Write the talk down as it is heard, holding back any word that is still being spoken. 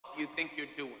you think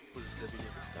you're doing.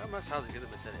 ما شحال كذا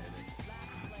مثلا يعني.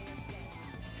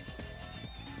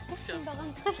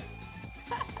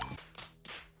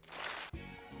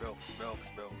 Milk.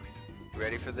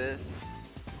 Ready for this?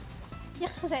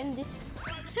 يخرج عندي.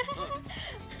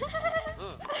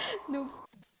 نوبس.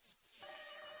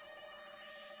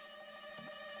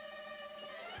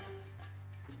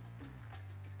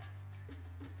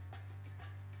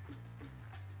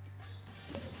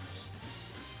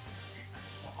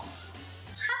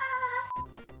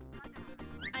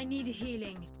 I need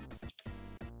healing.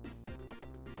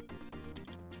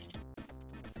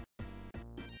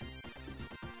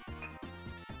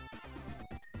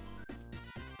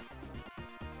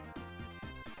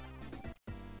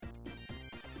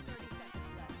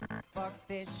 Fuck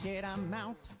this shit, I'm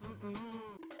out.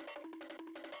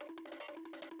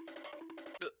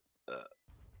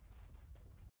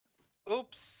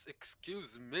 Oops,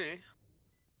 excuse me.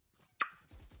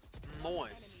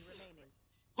 Moist.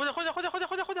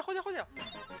 خذها.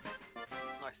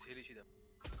 Nice, هيلي شي ده.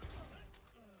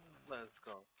 Let's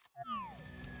go.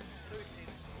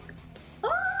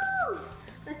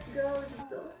 Let's go.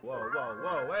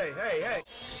 Whoa, hey.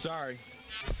 Sorry.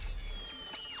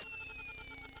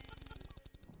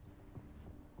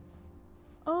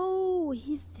 Oh,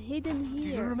 he's hidden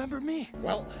here. Do you remember me?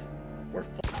 Well, we're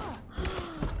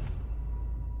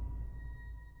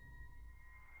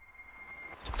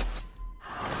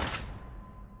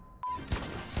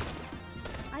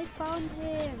I found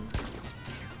him.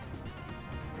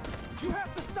 You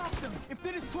have to stop them. If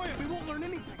they destroy it, we won't learn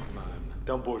anything. Come on,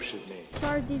 don't bullshit me.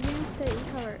 Charlie didn't stay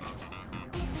her.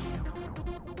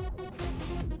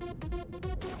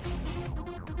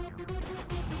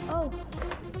 Oh.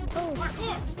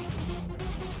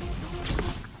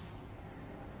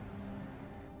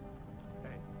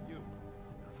 Hey, you.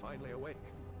 You're finally awake.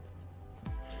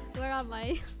 Where am I?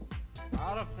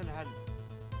 عرفت الحل.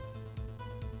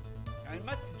 يعني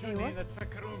ما تجون هنا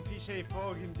تفكرون في شيء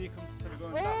فوق يمديكم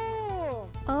تسرقون.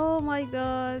 Oh my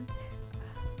god.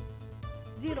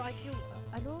 زيرو اي كيو.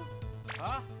 الو؟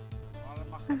 ها؟ والله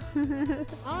ما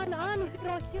خلص. انا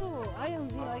زيرو اي كيو. اي ام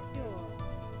زيرو اي كيو.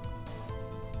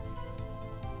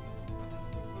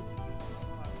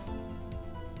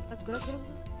 let's go.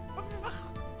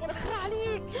 اخر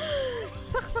عليك.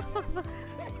 فخ.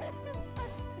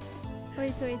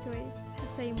 wait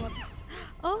حتى يمر.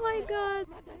 Oh my god.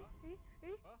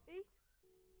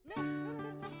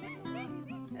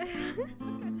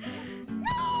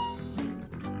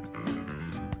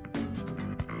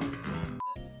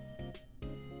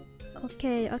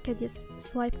 Okay, this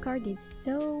swipe card is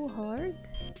so hard.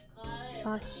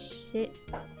 Oh shit.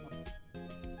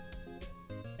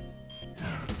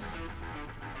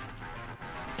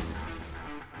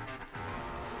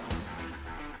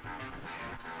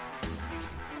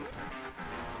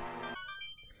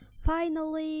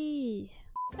 Finally!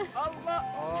 Allah!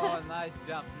 Oh, nice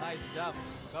jump.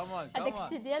 Come on. هذاك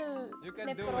الشيء ديال You can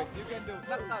do it.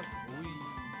 نقص. وي.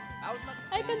 عاود نقص.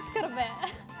 هاي كنتكربع.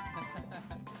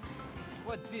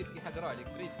 وديت كيحقروا عليك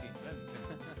فريسكين فهمت.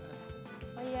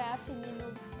 ويا عارفيني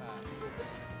نوب.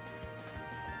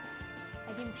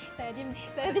 هادي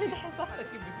منحسة. انا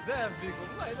كي بزاف بيكم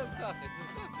والله الا مسافر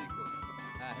بزاف بيكم.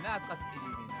 هنا تبقى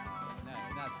تحيدين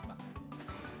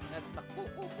هنا تسمح بو.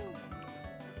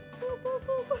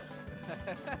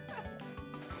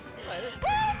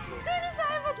 شدوني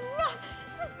صاحبة الله.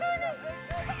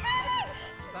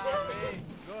 صافي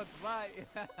جود باي.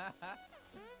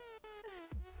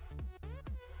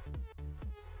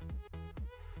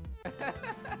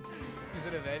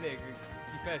 كذب عليك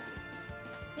كيفاش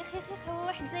يا اخي هو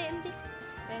واحد جاي عندي.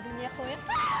 بعدين يا خويا.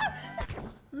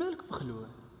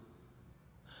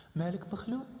 مالك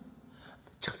مخلوع؟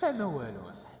 تخلع ما والو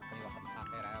اصاحبي. واحد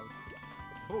الحقير عاود.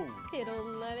 خير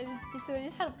والله لازم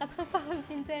تسولي شحال بقات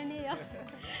 55 ثانية.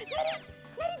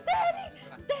 ناري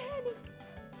دهاني.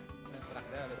 نسرح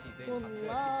دابا شي داير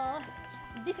والله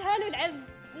ديتها له العز.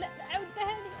 لا عاود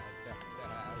دهاني.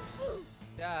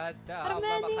 داها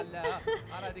ما خلاها.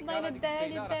 والله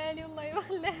دهاني والله ما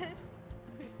خلاها.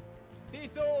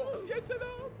 تيتو يا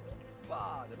سلام.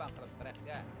 دابا نقرب الطريق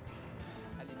كاع.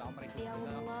 خلي ما عمري يا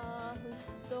والله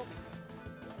وشدو.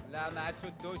 لا ما عاد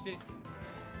شدوشي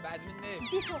بعد مني.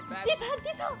 ديتها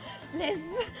العز.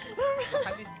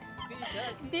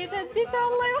 ديتها ديتها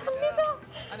والله ما خليتها.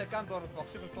 انا كندور الفوق.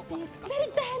 شوف الفوق واحد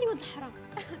داري دهاني ولد الحرام.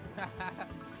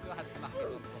 شي واحد الحماق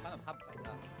كيدور الفوق. انا مخبط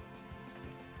صافي.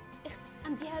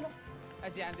 نديها له.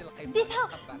 اجي عندي القيمه. ديتها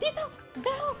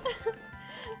داو.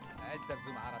 عاد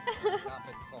دبزو مع راسي.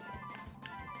 كامبيت الفوق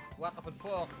واقف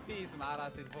الفوق بيس مع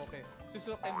راسي الفوقي. شوف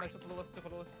القمه. شوف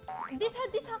الوسط. ديتها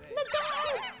لا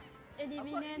داو.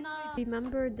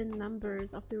 Remember the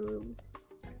numbers of the rooms.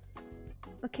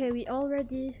 Okay, we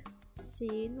already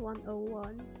seen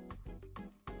 101.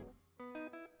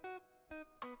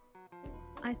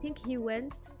 I think he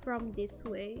went from this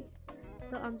way,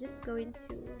 so I'm just going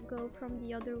to go from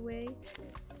the other way.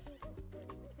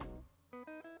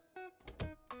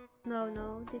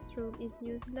 No, this room is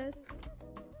useless.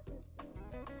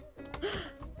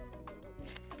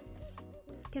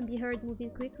 Can be heard moving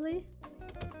quickly.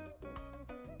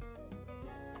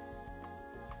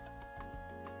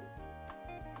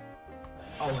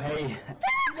 Oh, hey. You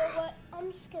know what?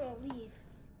 I'm just gonna leave.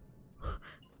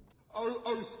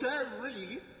 Oh, scared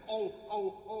really?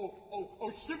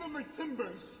 Oh, shiver my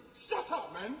timbers. Shut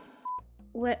up, man.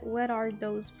 Where are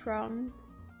those from?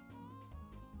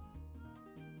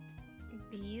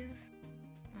 These,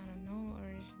 I don't know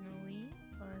originally,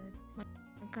 but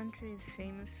my country is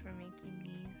famous for making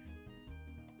these.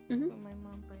 Mm-hmm. So my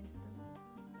mom buys them.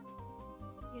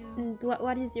 Yeah. And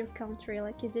what is your country?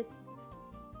 Like, is it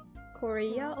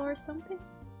Korea or something?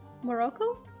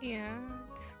 Morocco? Yeah,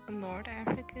 it's a North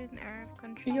African Arab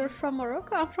country. You're from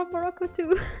Morocco? I'm from Morocco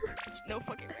too. No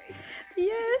fucking way.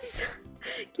 Yes.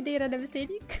 كي دايرة لاباس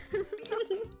عليك؟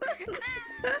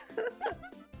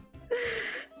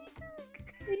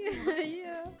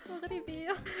 Yeah,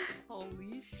 مغربية.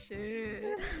 Holy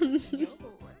shit. Yo,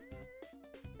 what?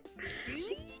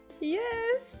 Really?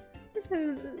 Yes. ايش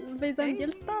البيزان ديال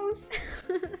الطاوس.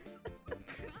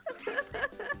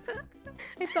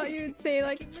 I thought you would say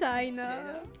like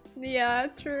China. Yeah,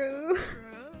 true.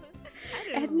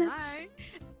 I don't lie.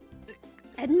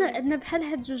 عندنا بحال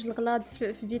هاد جوج الغلاض في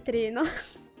الفيترينا.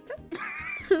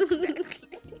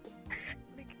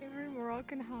 Like every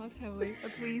Moroccan house have like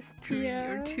at least three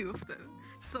or two of them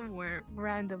somewhere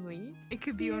randomly. It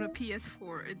could be on a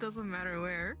PS4. It doesn't matter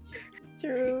where.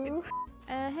 True.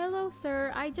 Hello,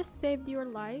 sir. I just saved your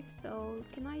life. So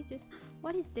can I just?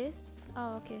 What is this?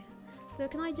 Oh, okay. So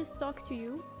can I just talk to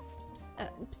you?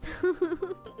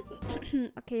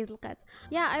 Okay, look at.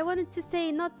 Yeah, I wanted to say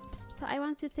not. I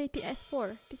wanted to say PS4.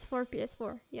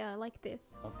 PS4. Yeah, like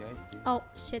this. Okay, I see. Oh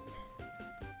shit.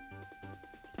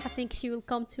 I think she will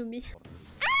come to me.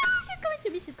 Ah, she's coming to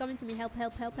me. She's coming to me. Help!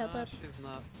 Help! Help! Help! Help! She's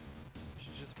not. She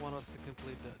just wants us to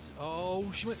complete that. Oh,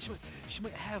 she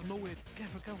might have no way.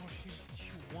 Careful. She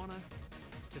want us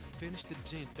to finish the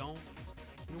gin. Don't.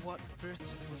 You know what? First,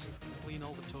 let's just clean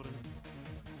all the totems.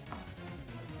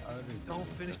 Don't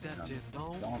finish that gin.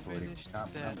 Don't finish that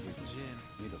gin.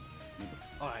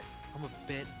 Alright, I'm gonna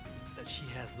bet that she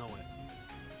has no it.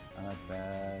 I'm gonna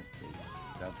bet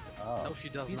that. Oh, No, she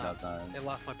does not. I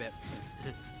lost my bet.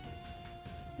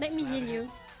 Let me heal you.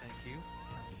 Thank you.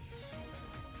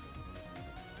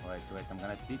 Wait, I'm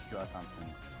gonna teach you something.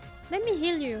 Let me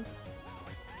heal you.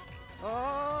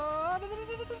 Oh, no.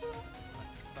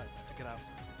 Get out.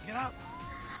 Get out.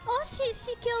 Oh,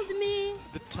 she killed me.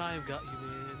 The time got you,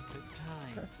 man. The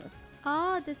time.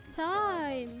 Ah, the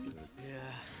time.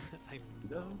 Yeah, I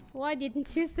No. Why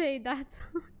didn't you say that?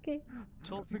 Okay.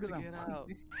 told you to get out.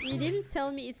 You didn't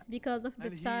tell me it's because of the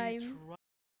And he time.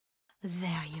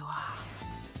 There you are.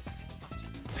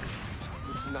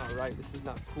 This is not right. This is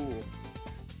not cool.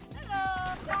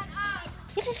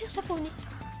 يا أخي شافوني.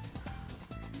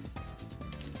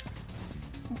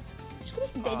 شكون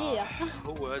يسد عليا؟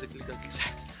 هو هذاك اللي قالك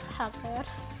تحت. حقير.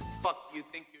 Fuck you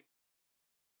think you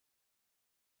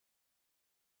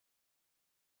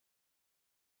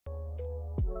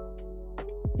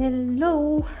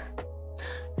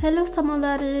Hello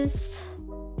Samolaris.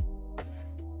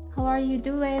 How are you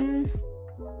doing?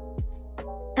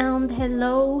 And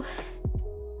hello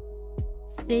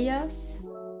Zeus,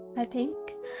 I think.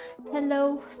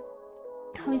 Hello,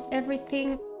 how is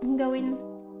everything going?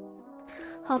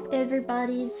 Hope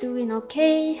everybody is doing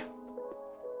okay.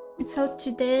 So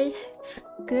today,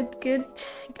 good,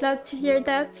 glad to hear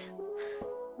that.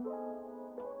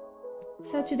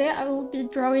 So today I will be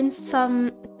drawing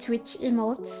some Twitch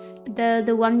emotes.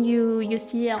 The one you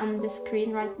see on the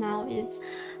screen right now is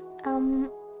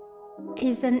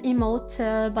an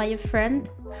emote by a friend.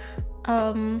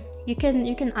 You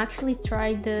can actually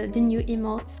try the new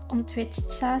emotes on Twitch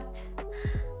chat.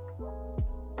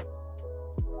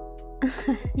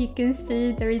 You can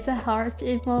see there is a heart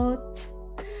emote,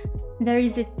 there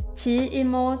is a T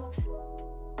emote,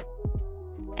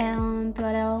 and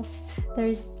what else? There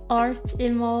is art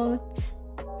emote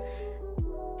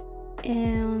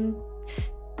and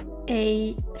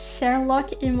a Sherlock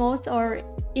emote or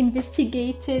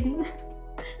investigating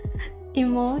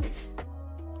emote.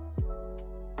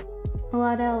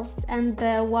 What else? And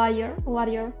the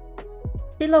warrior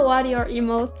still a warrior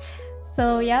emote.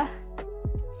 So yeah,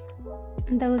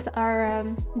 those are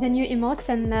the new emotes,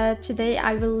 and today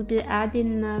I will be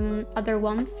adding other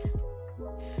ones.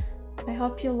 I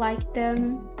hope you like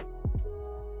them.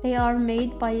 They are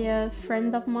made by a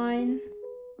friend of mine,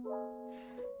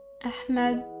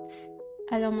 Ahmed.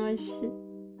 I don't know if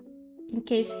in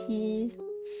case he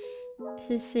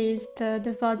sees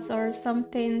the VODs or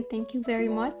something. Thank you very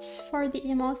much for the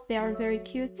emotes. They are very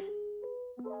cute.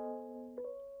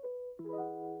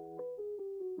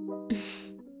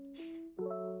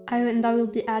 I will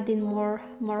be adding more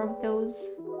of those.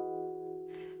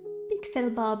 Pixel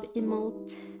Bob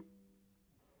emote.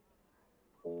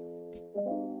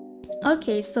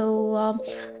 Okay, so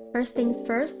first things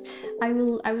first, I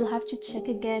will have to check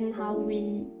again how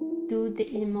we do the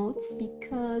emotes,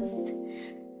 because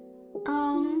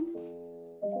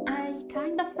I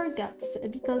kind of forgot,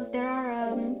 because there are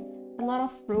a lot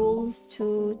of rules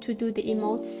to do the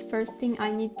emotes. First thing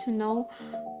I need to know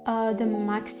the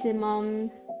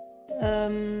maximum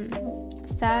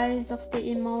size of the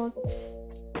emote.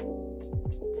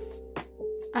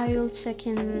 I will check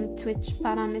in Twitch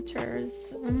parameters.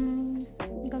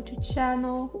 Go to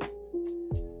channel.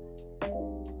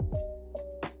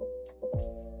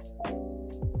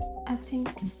 I think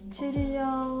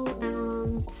studio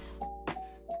and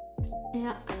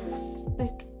yeah,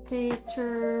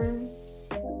 spectators,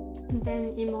 and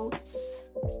then emotes.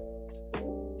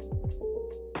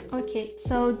 Okay,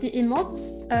 so the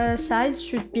emotes size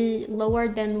should be lower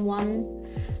than 1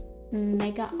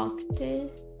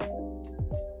 megabyte,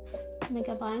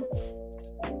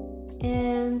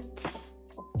 and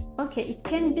okay, it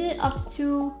can be up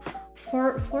to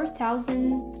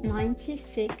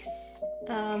 4096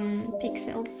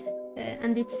 pixels,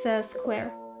 and it's a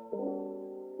square.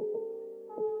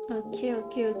 Okay.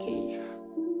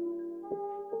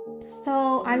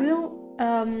 So I will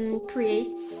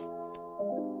create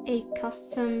a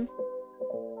custom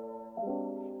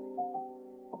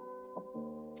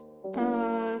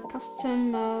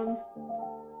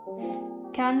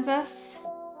canvas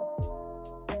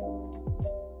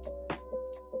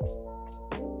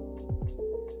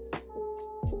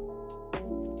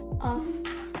of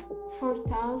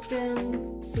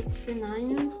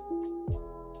 4069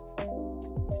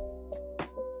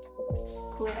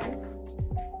 square.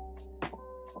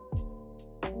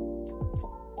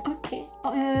 Okay,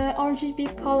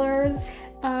 RGB colors,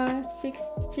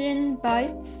 16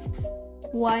 bytes,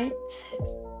 white,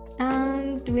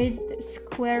 and with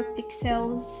square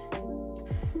pixels.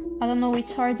 I don't know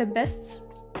which are the best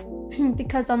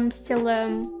because I'm still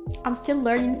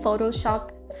learning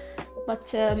Photoshop,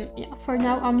 but yeah, for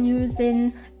now I'm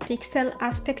using pixel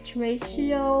aspect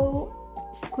ratio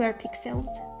square pixels.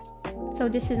 So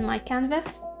this is my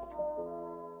canvas.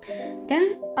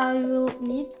 Then I will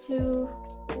need to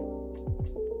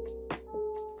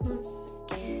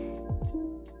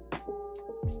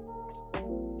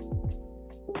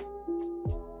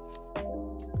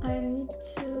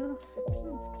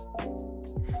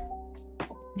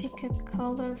pick a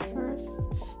color first.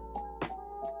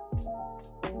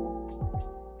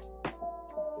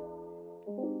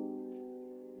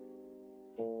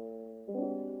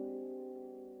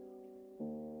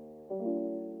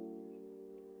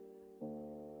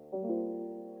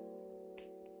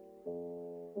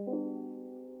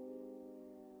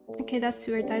 Okay, that's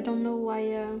weird. I don't know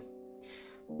why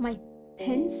my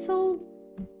pencil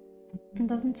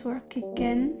doesn't work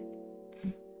again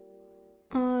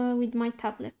with my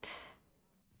tablet.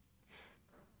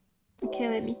 Okay,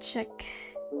 let me check.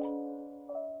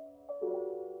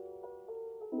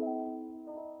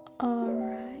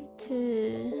 Alright.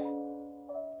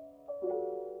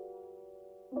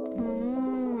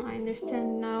 I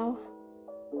understand now.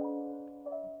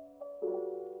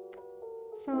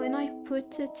 So when I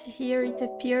put it here, it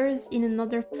appears in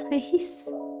another place.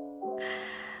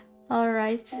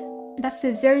 Alright. That's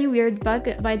a very weird bug.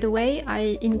 By the way,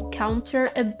 I encounter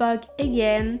a bug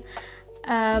again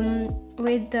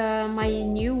with my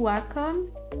new Wacom.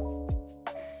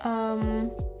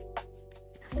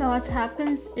 So what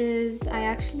happens is I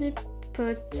actually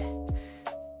put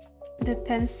the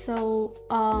pencil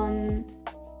on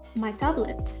my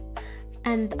tablet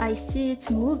and I see it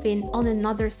moving on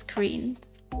another screen.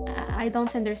 I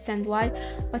don't understand why,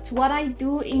 but what I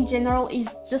do in general is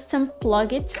just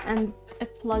unplug it and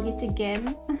plug it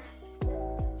again.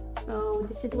 So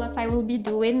this is what I will be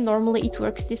doing. Normally it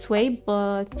works this way,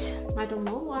 but I don't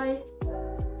know why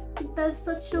it does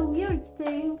such a weird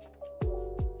thing.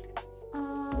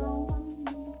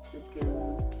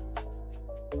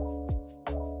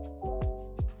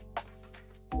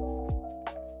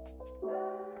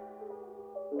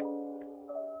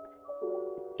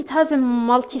 It has a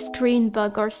multi-screen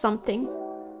bug or something.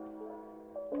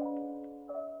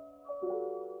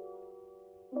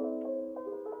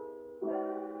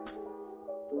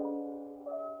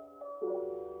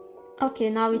 Okay,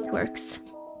 now it works.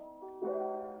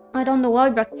 I don't know why,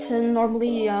 but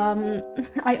normally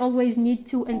I always need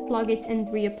to unplug it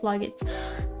and re-plug it,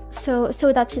 so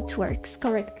that it works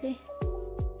correctly.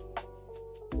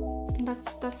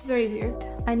 That's very weird.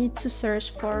 I need to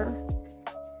search for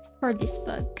this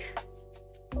bug.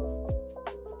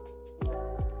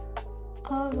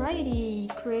 Alrighty,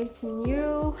 create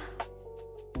new.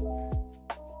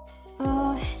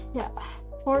 Yeah,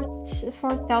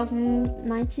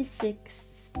 4096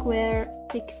 square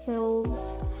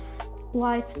pixels,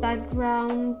 white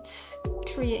background,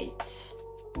 create.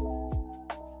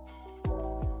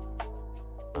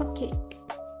 Okay.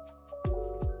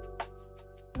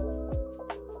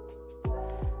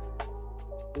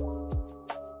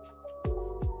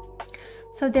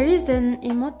 So there is an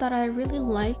emote that I really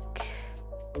like.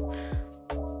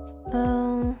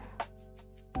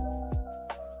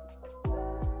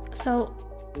 So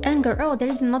anger. Oh, there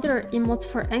is another emote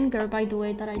for anger, by the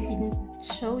way, that I didn't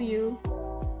show you.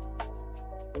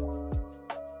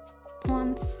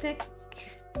 One sec.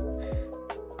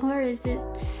 Where is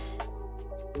it?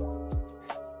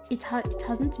 It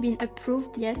hasn't been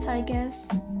approved yet, I guess.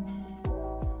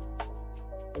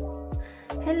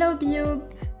 Hello,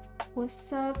 Bube.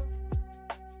 What's up?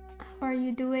 How are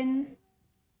you doing?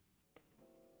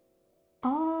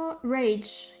 Oh,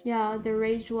 Rage. Yeah, the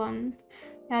Rage one.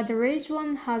 Yeah, the Rage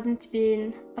one hasn't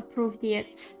been approved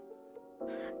yet.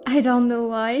 I don't know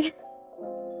why.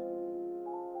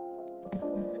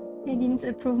 I didn't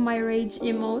approve my Rage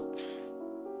emote.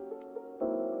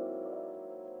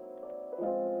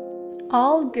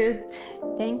 All good.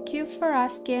 Thank you for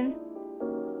asking.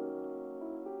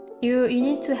 You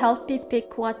need to help me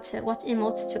pick what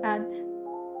emotes to add.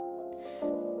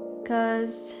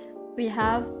 Cause we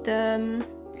have the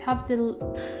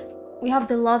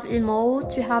love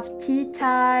emote, we have tea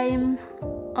time,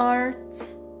 art,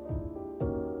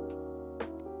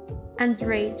 and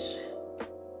rage.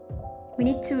 We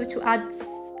need to add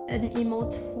an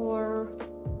emote for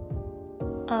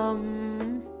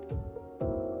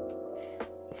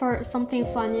something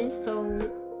funny, so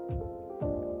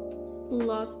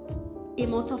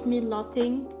emote of me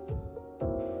laughing.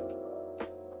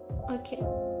 Okay.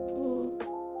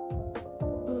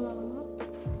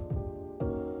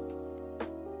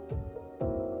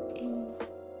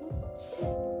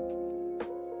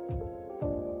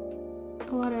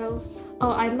 What else?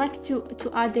 Oh, I'd like to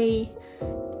add a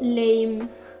lame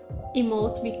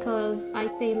emote because I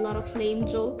say a lot of lame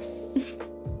jokes.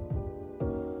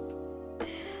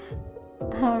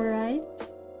 All right.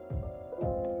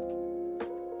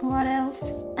 What else?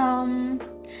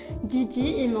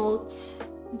 GG emote.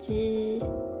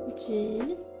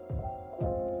 GG.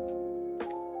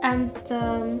 And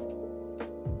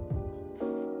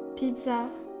pizza,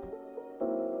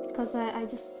 because I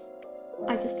just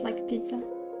like pizza.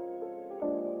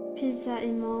 Pizza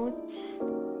emote.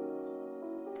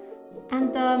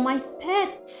 And my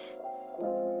pet.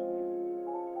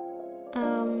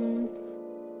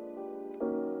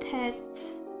 Pet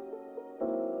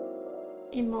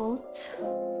emote.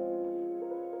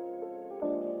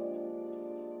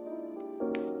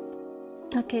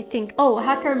 Okay, think. Oh,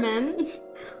 hacker man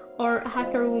or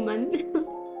hacker woman.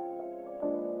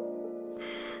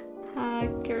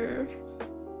 Hacker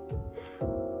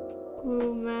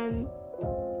woman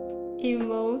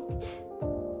emote.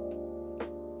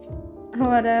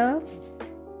 What else?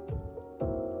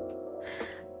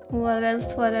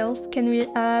 What else can we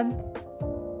add?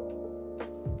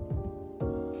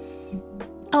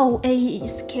 Oh, a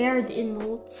scared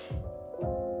emote.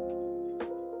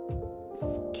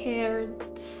 Scared.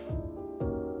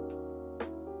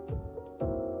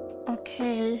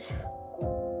 Okay.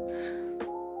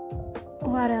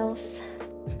 What else?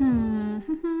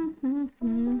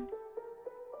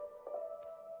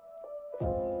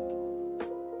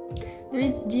 There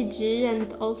is GG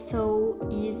and also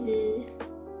easy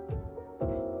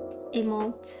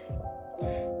emote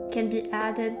can be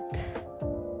added.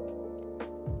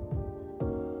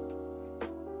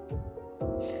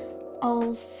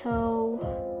 Also,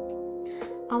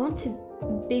 I want a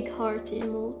big heart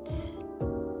emote.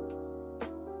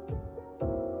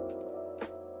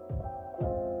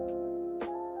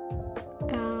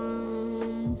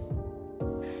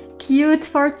 Cute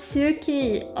for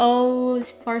Tsuki. Oh,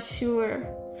 for sure.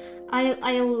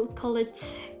 I'll call it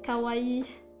kawaii.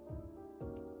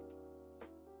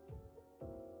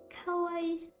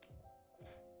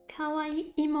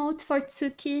 Kawaii emote for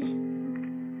Tsuki.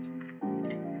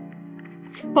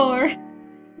 4.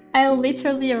 I'll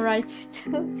literally write it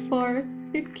for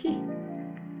Suki.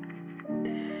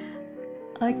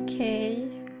 Okay.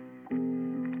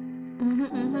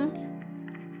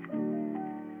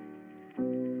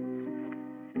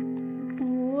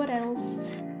 What else?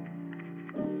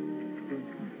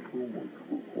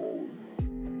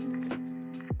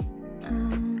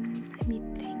 Let me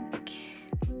think.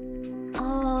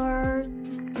 Art,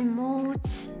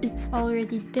 emotes, it's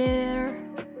already there.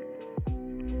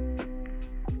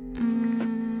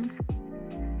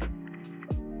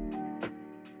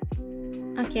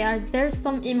 Okay, are there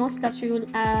some emotes that we will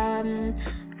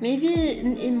maybe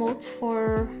an emote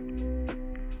for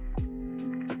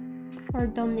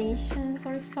donations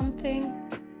or something?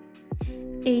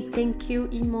 A thank you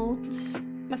emote,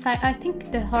 but I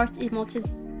think the heart emote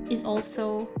is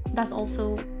also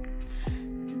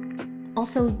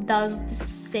does the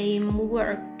same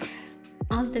work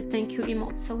as the thank you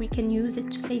emote, so we can use it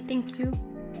to say thank you.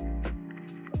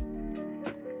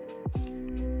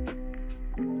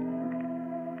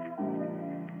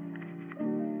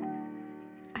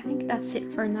 I think that's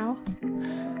it for now.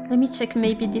 Let me check,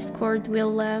 maybe Discord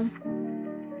will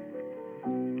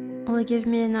give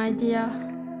me an idea.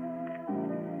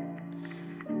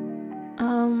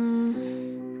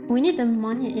 We need a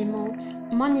money emote.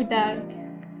 Money bag.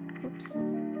 Oops.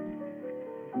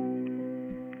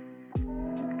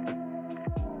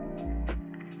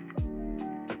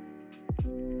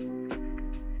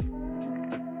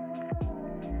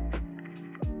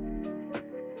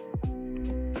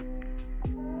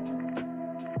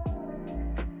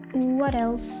 What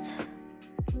else?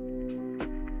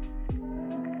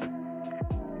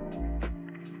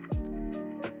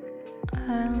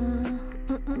 I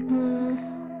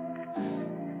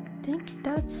think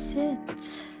that's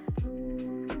it.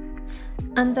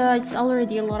 And it's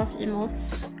already a lot of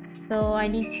emotes, so I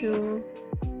need to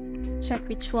check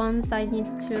which ones I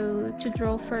need to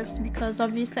draw first, because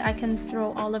obviously I can't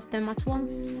draw all of them at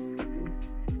once.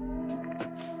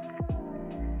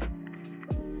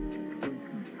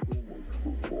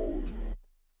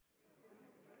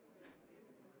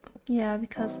 Yeah,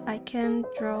 because I can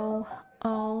draw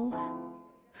all.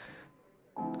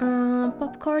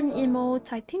 Popcorn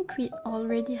emote, I think we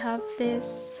already have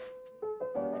this.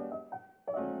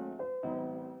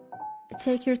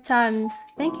 Take your time.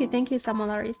 Thank you,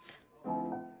 Samolaris.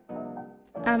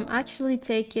 I'm actually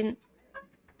taking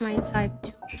my time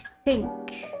to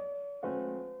think.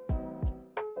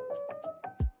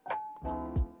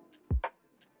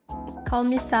 Call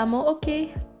me Samo,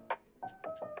 okay?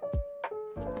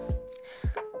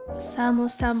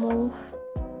 Samo.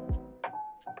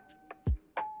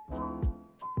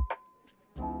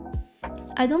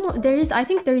 I don't know, I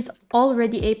think there is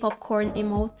already a popcorn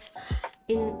emote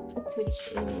in Twitch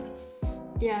emotes.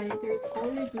 Yeah, there is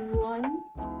already one,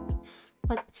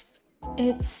 but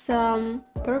it's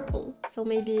purple, so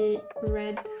maybe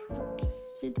red.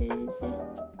 Oopsie-daisy.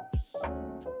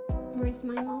 Where is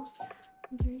my mouse?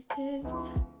 There it is.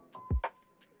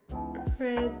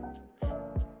 Red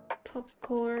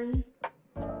popcorn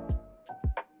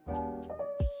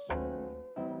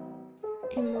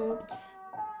emote.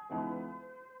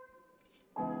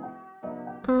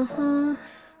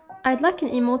 I'd like an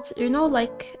emote, you know,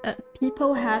 like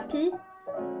people happy,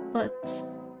 but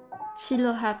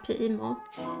Chilo happy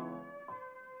emote.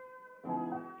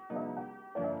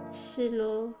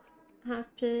 Chilo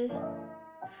happy,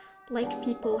 like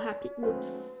people happy.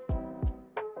 Whoops.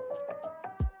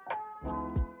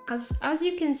 As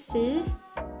you can see,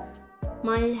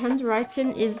 my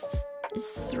handwriting is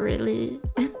really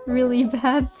really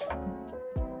bad.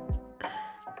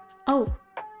 Oh.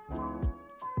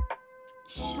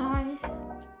 Shy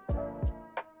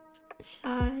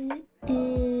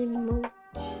emote.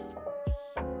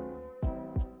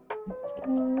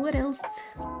 What else?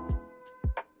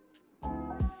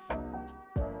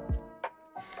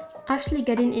 Actually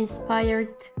getting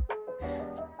inspired.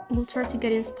 We'll try to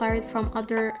get inspired from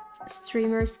other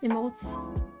streamers' emotes.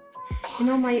 You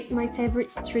know, my favorite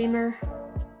streamer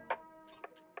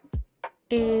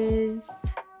is...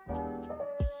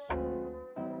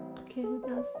 Okay, who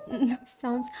does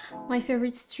sounds? My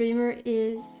favorite streamer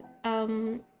is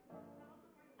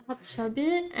Hot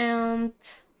Chubby, and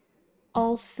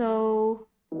also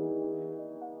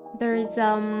there is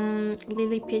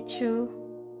Lily Pichu.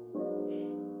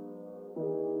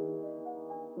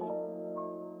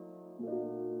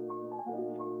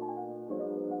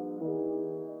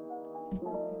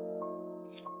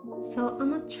 So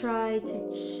I'm gonna try to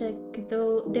check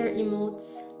their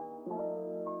emotes.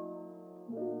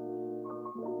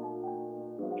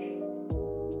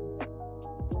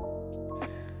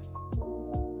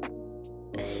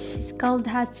 She's called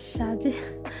Hatshabi.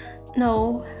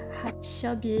 No,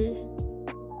 Hatshabi.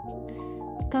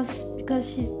 Because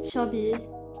she's chubby.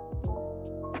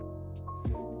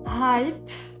 Hype.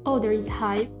 Oh, there is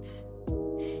hype.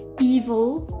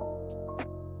 Evil.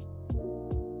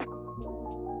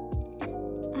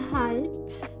 Hype.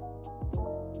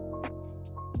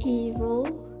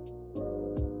 Evil.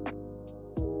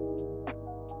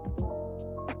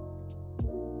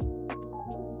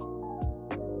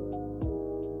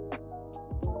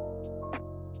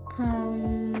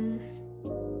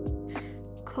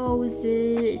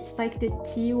 Cozy. It's like the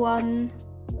T one.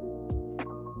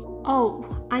 Oh,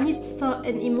 I need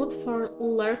an emote for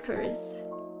lurkers.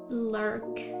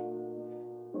 Lurk.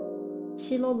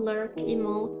 Chilo lurk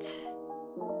emote.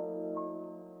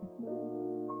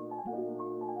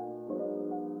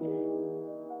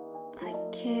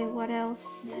 Okay, what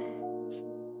else?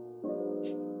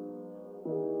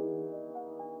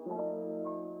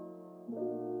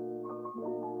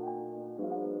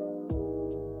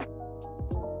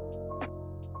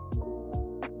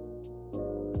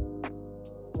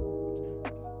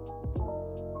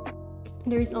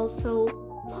 There is also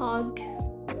Pog.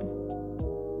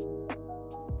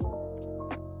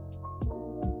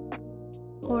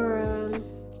 Or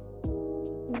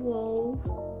Whoa.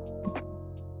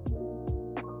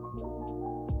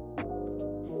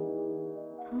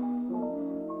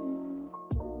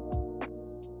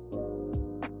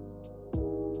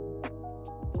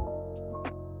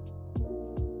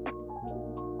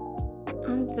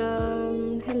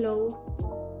 And hello.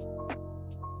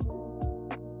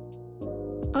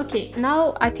 Okay,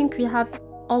 now I think we have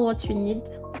all what we need.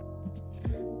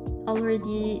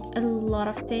 Already a lot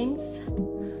of things.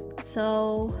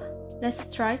 So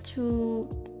let's try to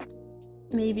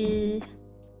maybe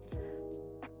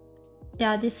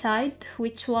decide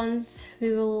which ones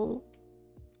we will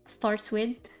start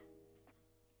with.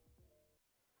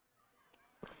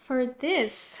 For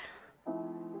this,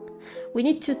 we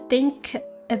need to think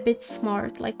a bit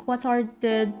smart, like what are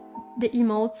the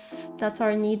emotes that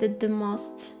are needed the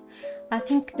most. I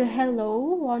think the hello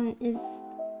one is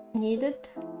needed.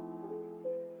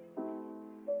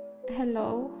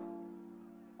 Hello.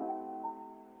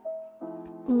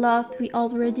 Laugh, we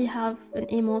already have an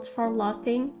emote for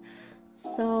laughing,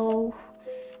 so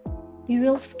we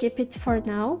will skip it for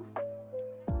now.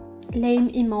 Lame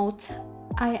emote.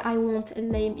 I want a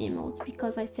lame emote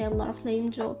because I say a lot of lame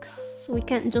jokes. We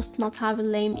can't just not have a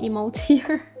lame emote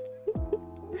here.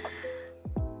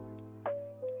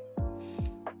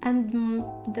 And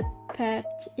the pet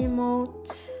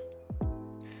emote,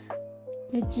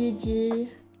 the GG,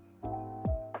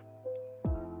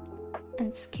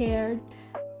 and scared.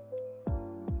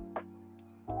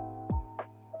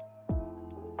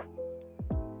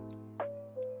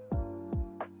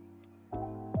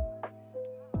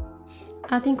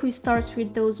 I think we start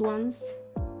with those ones.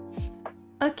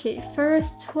 Okay,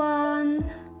 first one,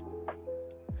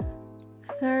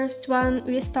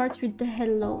 we start with the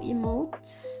hello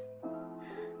emote,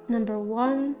 number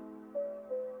 1.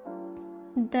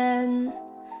 Then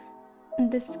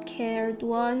the scared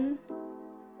one.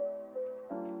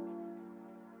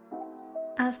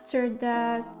 After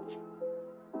that,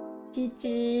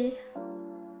 GG.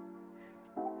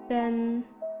 Then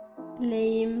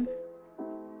lame.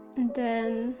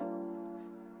 Then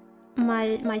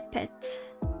my pet.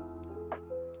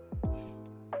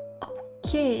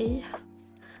 Okay,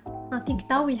 I think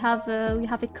now we have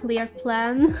a clear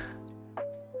plan.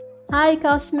 Hi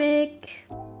Cosmic.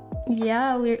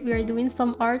 Yeah, we're doing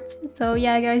some art. So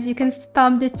yeah, guys, you can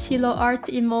spam the Chilo art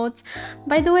emote.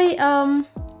 By the way,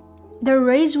 the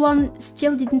rage one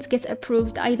still didn't get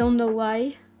approved. I don't know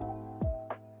why.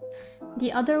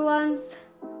 The other ones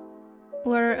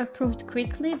were approved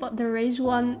quickly, but the rage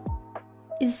one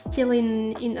is still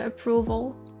in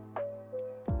approval.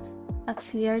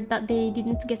 That's weird that they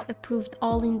didn't get approved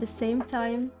all in the same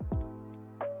time.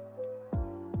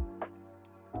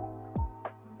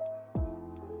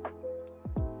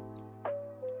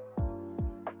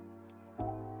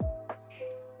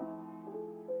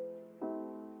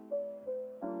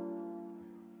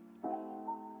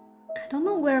 I don't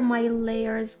know where my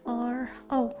layers are.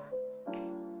 Oh,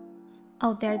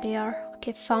 there they are.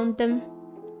 Okay, found them.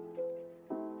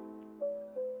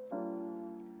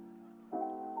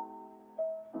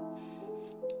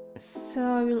 So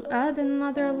I will add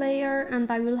another layer and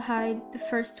I will hide the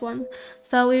first one.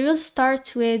 So we will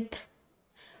start with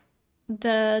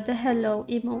the hello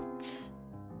emote.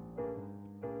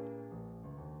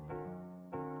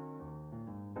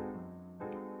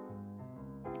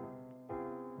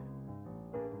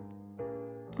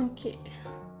 Okay.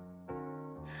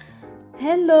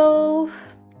 Hello.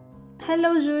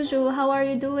 Hello, Juju. How are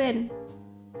you doing?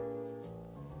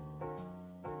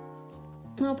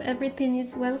 Hope everything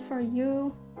is well for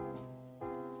you.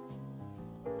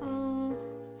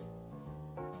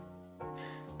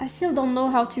 I still don't know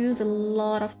how to use a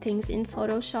lot of things in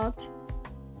Photoshop.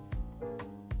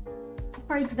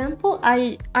 For example,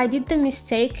 I did the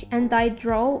mistake and I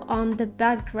draw on the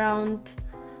background.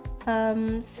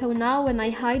 So now when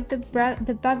I hide the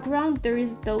background, there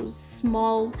is those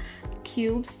small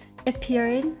cubes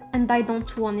appearing and I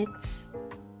don't want it.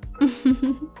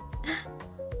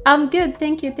 I'm good,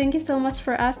 thank you. Thank you so much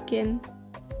for asking.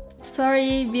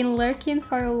 Sorry, been lurking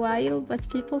for a while, but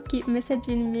people keep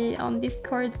messaging me on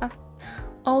Discord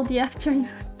all the afternoon.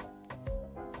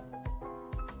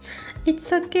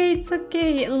 It's okay, it's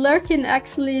okay. Lurking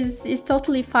actually is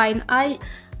totally fine. I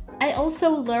also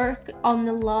lurk on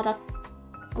a lot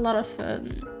of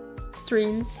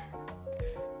streams.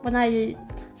 When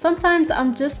sometimes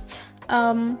I'm just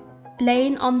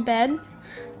laying on bed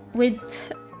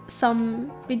with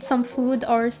some food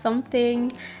or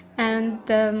something, and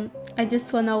I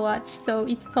just wanna watch, so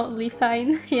it's totally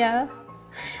fine. Yeah,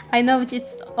 I know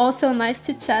it's also nice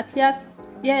to chat.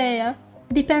 Yeah.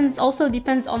 Depends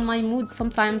on my mood.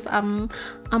 Sometimes I'm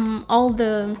all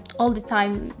the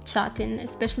time chatting,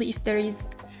 especially if there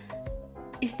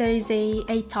is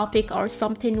a topic or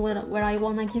something where I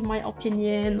wanna give my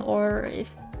opinion, or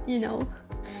if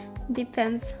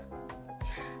depends.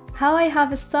 How I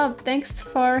have a sub, thanks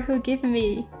for who give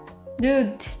me.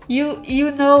 Dude,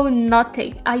 you know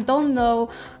nothing. I don't know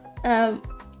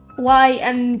why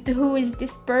and who is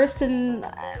this person.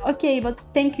 Okay, but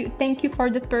thank you for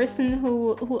the person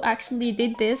who actually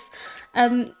did this.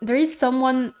 There is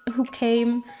someone who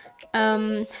came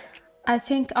I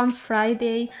think on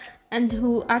Friday, and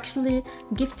who actually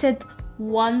gifted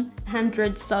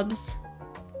 100 subs.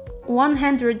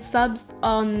 100 subs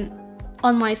on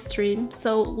my stream.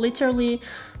 So literally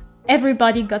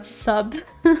everybody got a sub.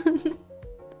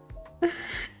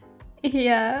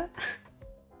 Yeah.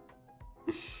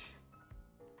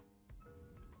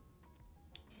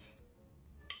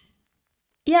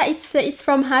 Yeah, it's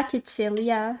from Hati Chill,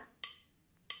 yeah.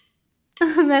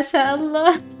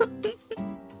 MashaAllah.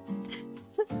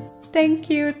 Thank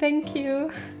you. Thank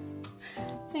you,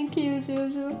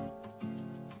 Juju.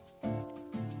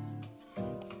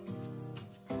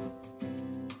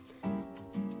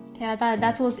 Yeah,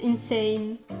 that was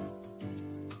insane.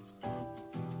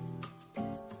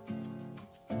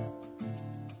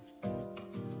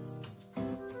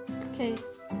 Okay.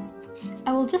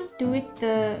 I will just do it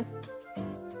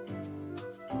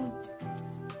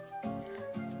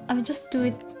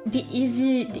the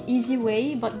easy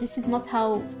way, but this is not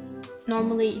how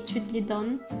normally it should be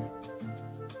done.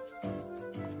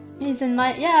 He's a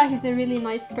really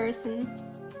nice person.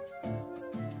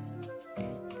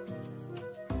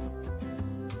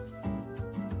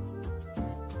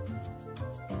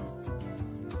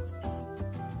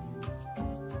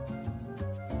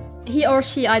 He or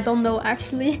she, I don't know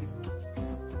actually.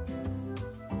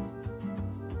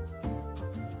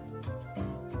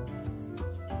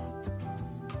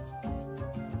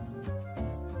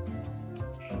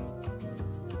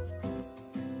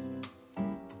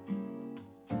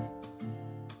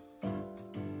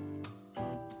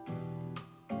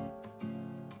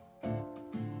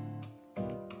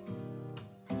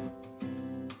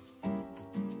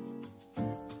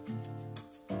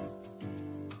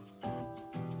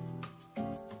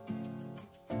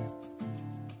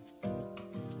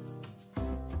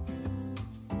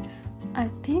 I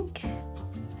think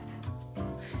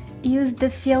use the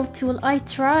fill tool. I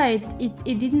tried.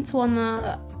 It didn't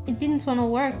wanna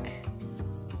work.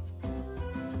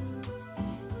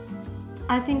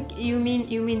 I think you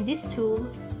mean this tool.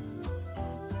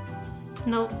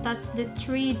 No, that's the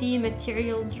 3D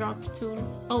material drop tool.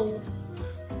 Oh,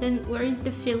 then where is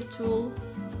the fill tool?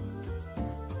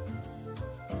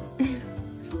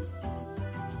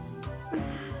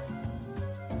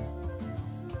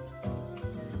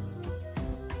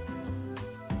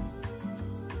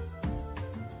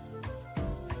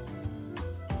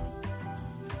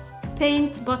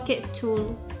 Paint bucket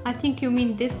tool. I think you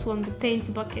mean this one, the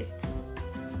paint bucket.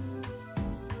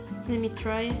 Let me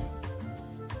try.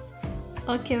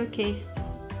 Okay.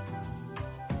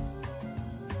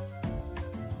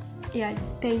 Yeah,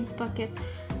 it's paint bucket.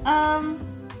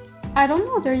 I don't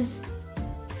know. There is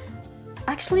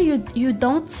actually you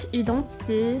don't see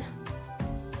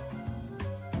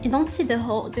the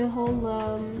whole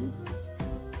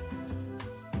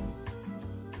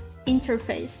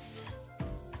interface,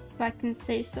 if I can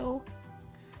say so,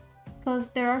 because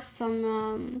there are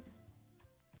some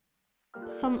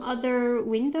some other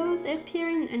windows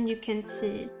appearing and you can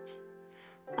see it.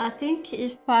 I think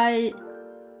if I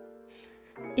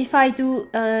do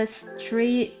a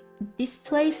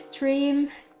display stream,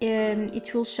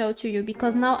 it will show to you,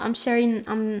 because now I'm sharing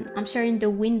the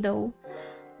window.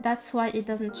 That's why it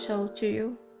doesn't show to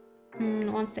you.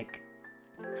 One sec.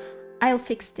 I'll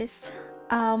fix this.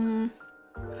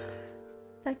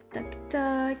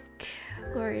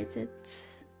 Where is it?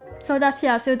 So that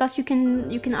you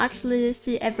can actually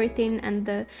see everything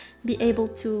and be able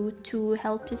to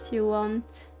help if you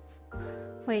want.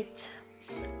 Wait.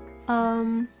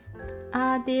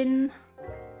 Add in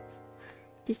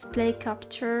display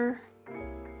capture.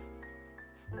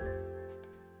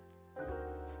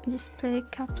 Display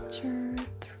capture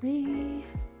 3.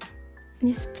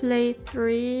 Display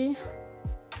 3.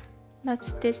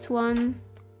 That's this one.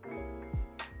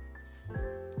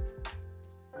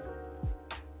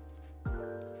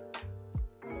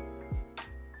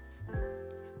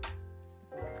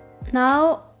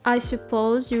 Now I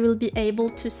suppose you will be able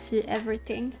to see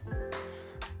everything.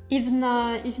 Even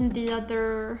the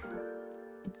other.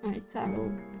 Wait, I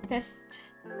will test.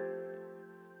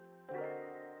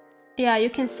 Yeah, you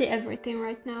can see everything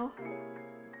right now.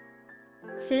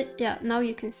 See? Yeah, now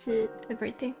you can see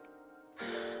everything.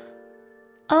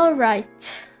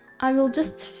 Alright, I will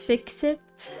just fix it.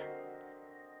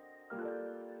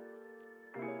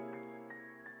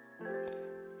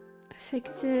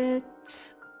 Fix it.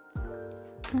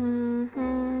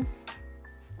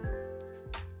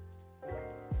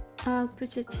 I'll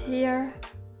put it here.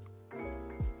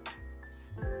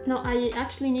 No, I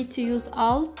actually need to use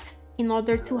Alt in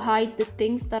order to hide the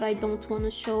things that I don't want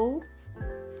to show.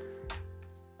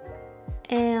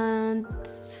 And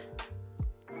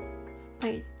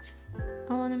wait,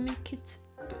 I want to make it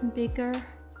bigger.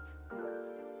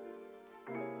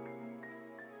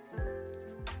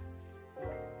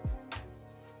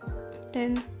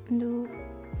 Then do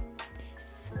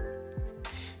this,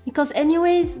 because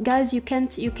anyways guys, you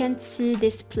can't see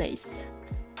this place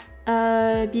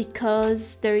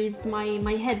because there is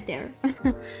my head there.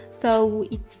 So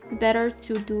it's better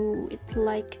to do it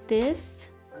like this.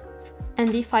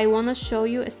 And if I want to show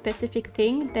you a specific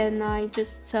thing, then I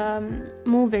just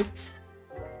move it.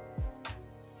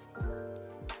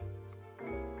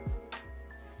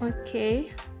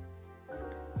 Okay,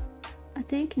 I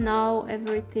think now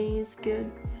everything is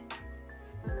good.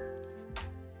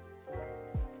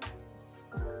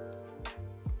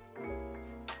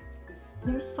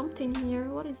 There's something here.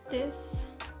 What is this?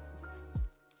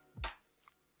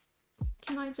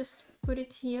 Can I just put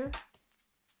it here?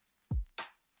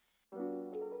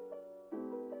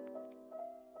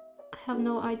 I have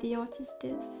no idea what is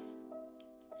this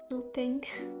little thing.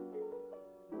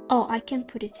 Oh, I can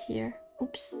put it here.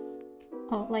 Oops.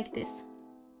 Oh, like this.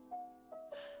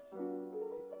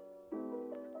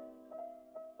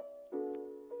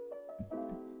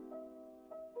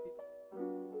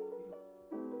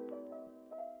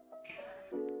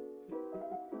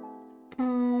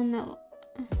 No.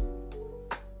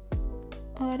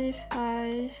 What if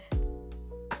I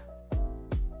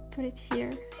put it here?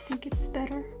 I think it's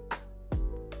better.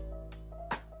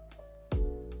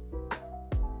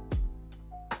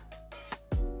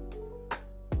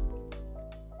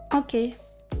 Okay.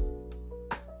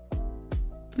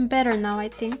 Better now, I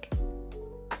think.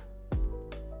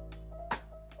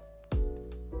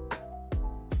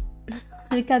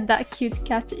 Look at that cute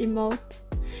cat emote.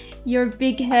 Your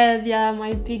big head, yeah,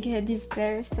 my big head is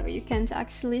there, so you can't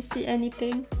actually see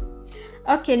anything.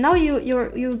 Okay, now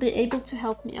you'll be able to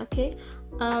help me. Okay,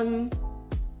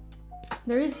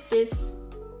 there is this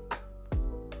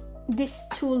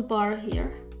toolbar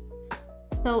here.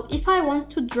 So if I want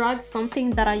to drag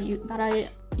something that I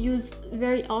use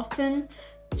very often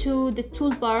to the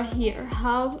toolbar here,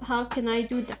 how can I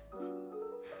do that?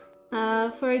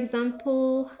 For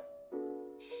example,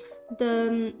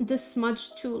 the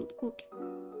smudge tool. Oops.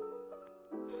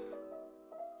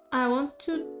 I want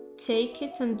to take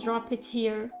it and drop it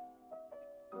here.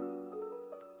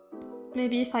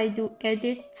 Maybe if I do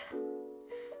edit.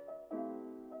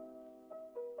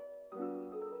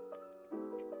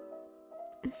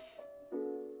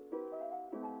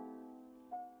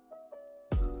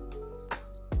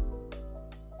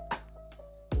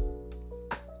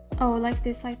 Oh, like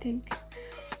this, I think.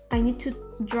 I need to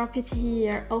drop it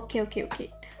here. Okay.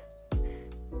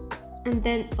 And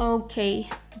then, okay,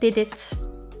 did it.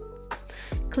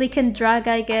 Click and drag,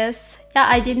 I guess. Yeah,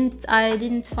 I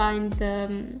didn't find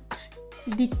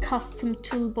the custom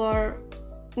toolbar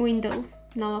window.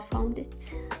 Now I found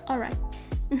it. All right.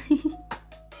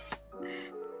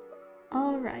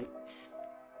 All right.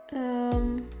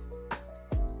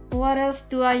 What else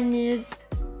do I need?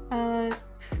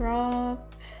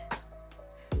 Crop,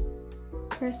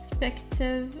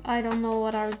 perspective, I don't know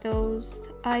what are those.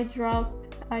 Eye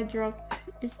drop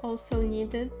is also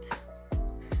needed.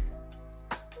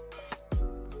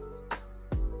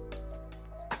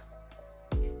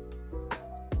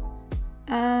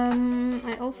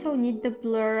 I also need the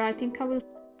blur. I think I will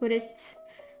put it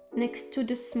next to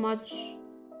the smudge.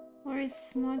 Where is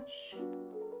smudge?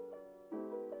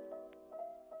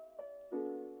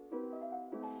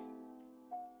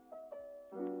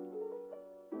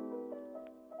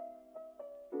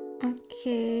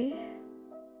 Okay.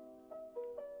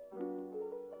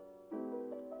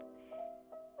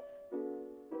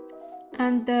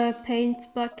 And the paint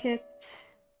bucket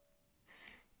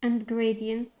and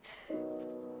gradient.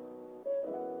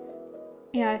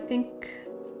 Yeah, I think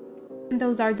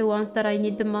those are the ones that I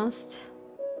need the most.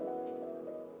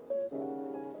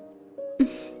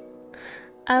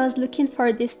 I was looking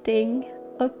for this thing.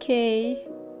 Okay.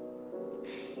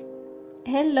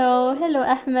 Hello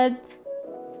Ahmed.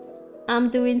 I'm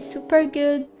doing super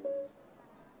good.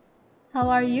 How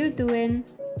are you doing?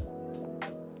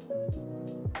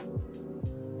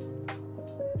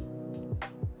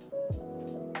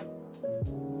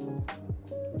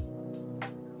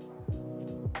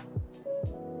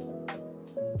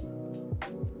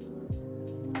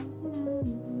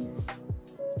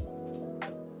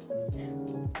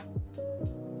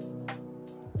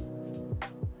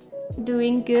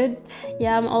 Doing good.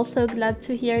 Yeah, I'm also glad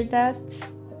to hear that.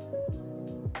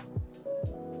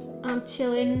 I'm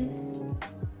chilling,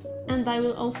 and I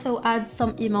will also add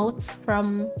some emotes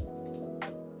from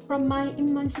my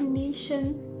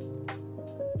imagination.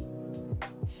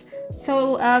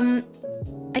 So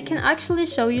I can actually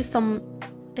show you some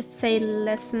essay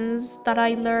lessons that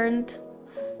I learned.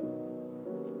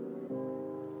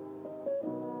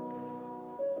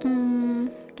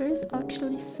 There is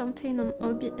actually something on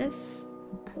OBS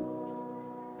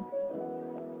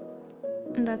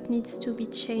that needs to be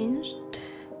changed.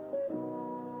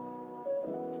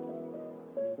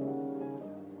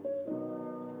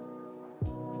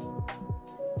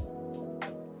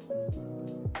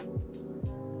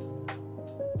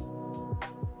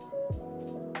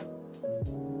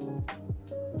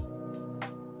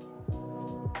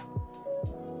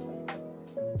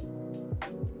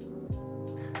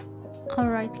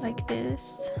 Alright, like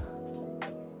this.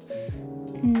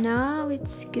 Now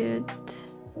it's good.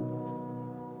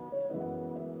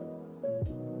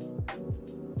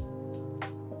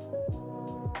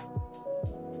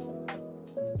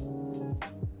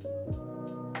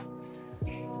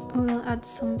 We'll add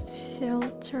some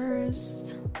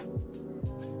filters.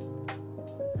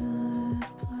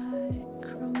 Apply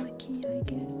chroma key, I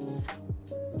guess.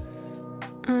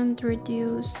 And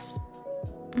reduce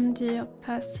the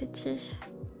opacity.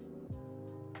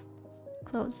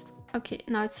 Closed. Okay,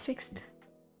 now it's fixed.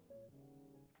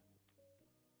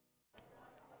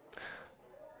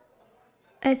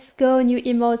 Let's go, new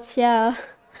emotes. Yeah,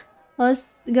 I was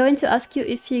going to ask you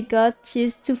if you got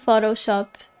used to Photoshop.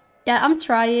 Yeah, I'm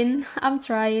trying.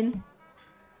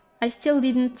 I still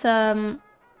didn't,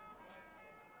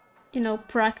 you know,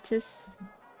 practice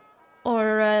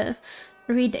or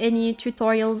read any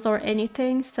tutorials or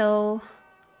anything, so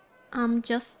I'm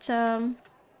just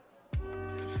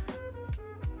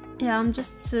yeah, I'm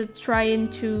just trying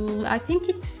to. I think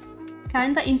it's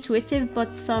kind of intuitive,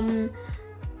 but some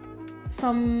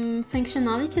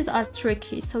functionalities are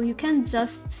tricky, so you can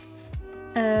just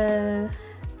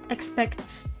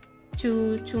expect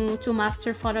to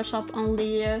master Photoshop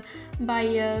only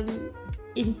by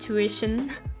intuition.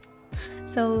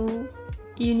 So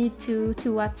you need to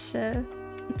watch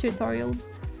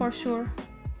tutorials for sure.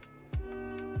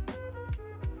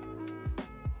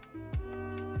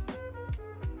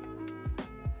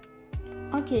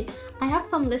 Okay, I have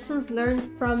some lessons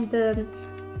learned from the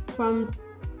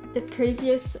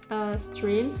previous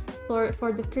stream.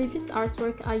 For the previous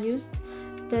artwork, I used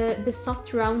the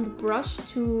soft round brush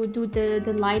to do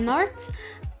the line art,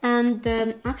 and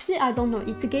actually, I don't know,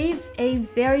 it gave a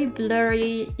very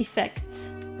blurry effect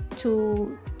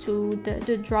to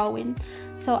the drawing,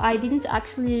 so I didn't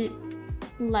actually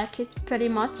like it pretty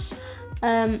much.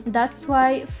 That's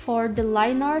why for the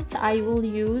line art I will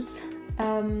use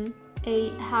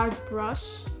a hard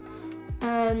brush,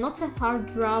 not a hard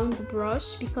round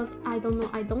brush, because I don't know,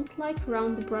 I don't like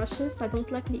round brushes, I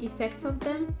don't like the effect of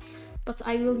them, but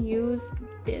I will use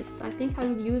this. I think I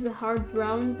will use a hard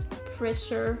round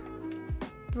pressure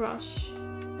brush.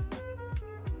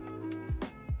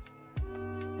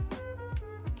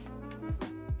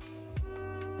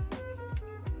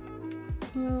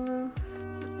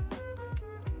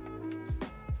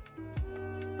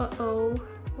 Uh-oh.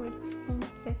 Wait 1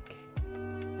 sec.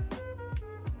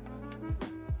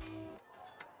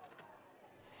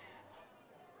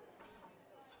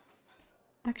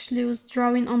 Actually, I was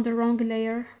drawing on the wrong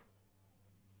layer.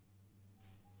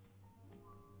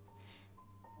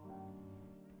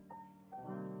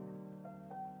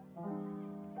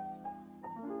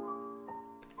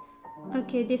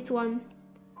 Okay, this one.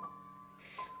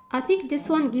 I think this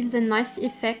one gives a nice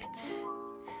effect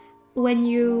when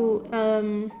you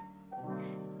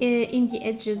in the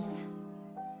edges.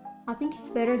 I think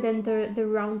it's better than the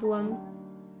round one.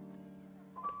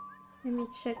 Let me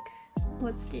check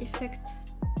what's the effect.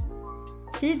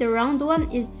 See, the round one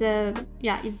is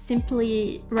yeah, is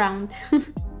simply round.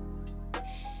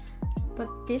 But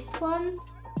this one,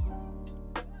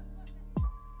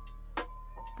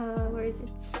 where is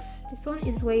it? This one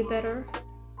is way better.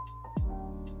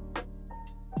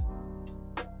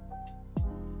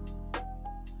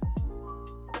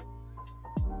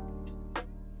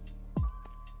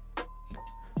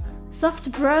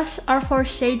 Soft brush are for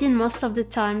shading most of the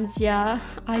times. Yeah,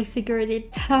 I figured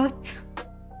it out.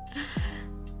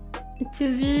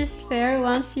 To be fair,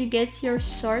 once you get your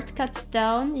shortcuts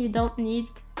down, you don't need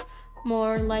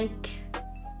more like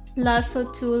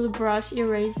lasso tool, brush,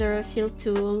 eraser, fill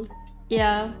tool.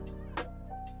 Yeah.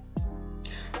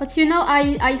 But you know,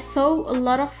 I saw a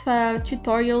lot of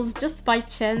tutorials just by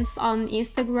chance on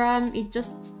Instagram. It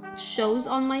just shows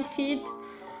on my feed.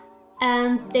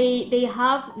 And they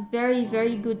have very,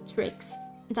 very good tricks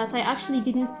that I actually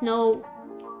didn't know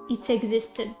it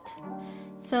existed.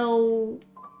 So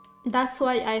that's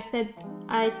why I said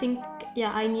I think,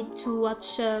 yeah, I need to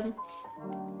watch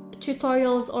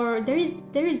tutorials, or there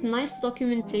is nice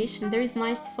documentation. There is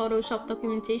nice Photoshop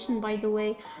documentation, by the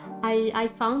way.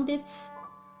 I found it.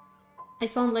 I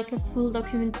found like a full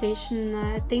documentation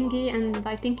thingy, and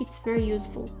I think it's very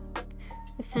useful.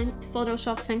 The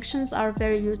Photoshop functions are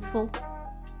very useful.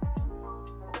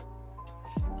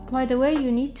 By the way,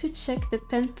 you need to check the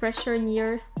pen pressure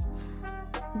near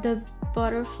the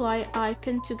butterfly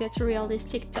icon to get a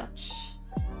realistic touch.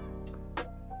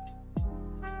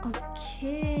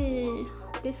 Okay,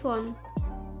 this one.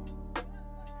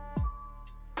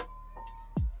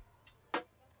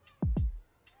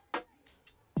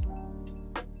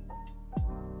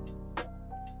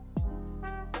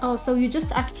 Oh, so you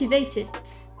just activate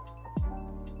it.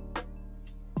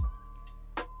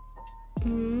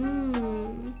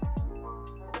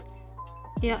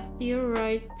 Yeah, you're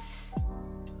right.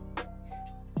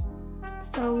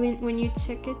 So when you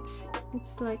check it,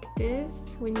 it's like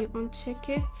this. When you uncheck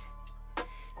it,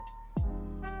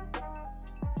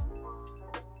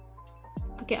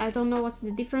 okay, I don't know what's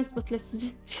the difference, but let's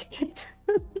just check it.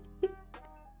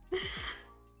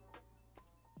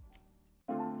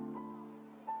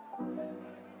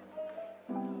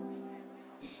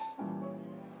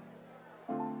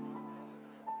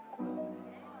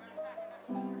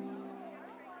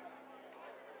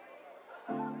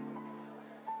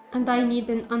 And I need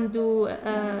an undo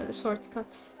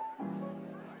shortcut.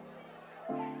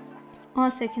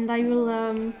 1 second, I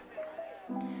will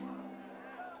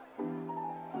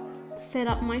set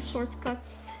up my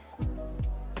shortcuts.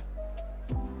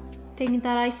 Thing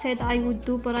that I said I would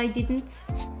do, but I didn't.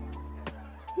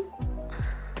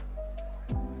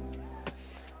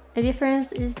 The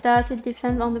difference is that it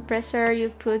depends on the pressure you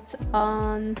put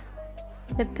on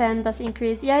the pen does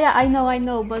increase. Yeah, I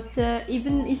know, but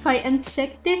even if I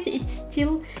unchecked it,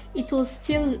 it was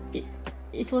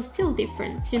still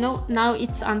different, you know. Now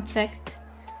it's unchecked,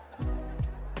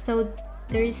 so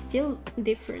there is still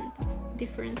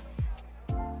difference.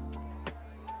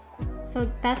 So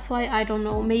that's why I don't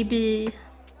know, maybe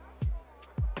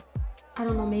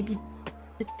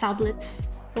the tablet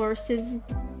forces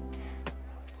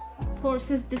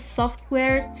the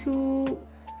software to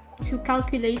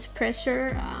calculate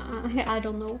pressure. I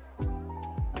don't know.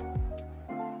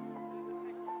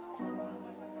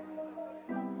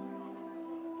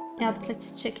 Yeah, but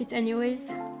let's check it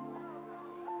anyways.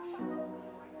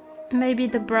 Maybe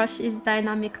the brush is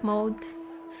dynamic mode.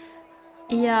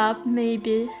 Yeah,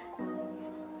 maybe.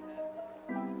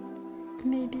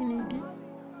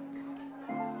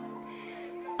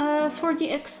 For the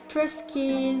express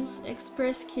keys,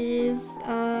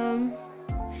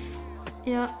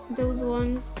 yeah, those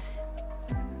ones.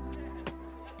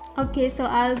 Okay, so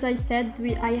as I said,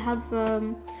 I have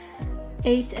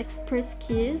 8 express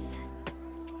keys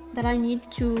that I need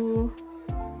to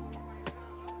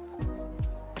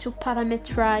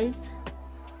parameterize.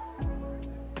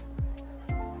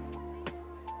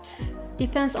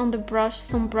 Depends on the brush.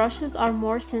 Some brushes are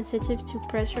more sensitive to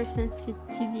pressure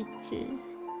sensitivity.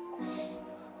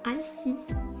 I see.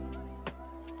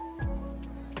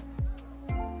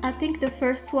 I think the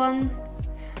first one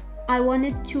I want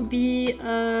it to be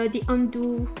the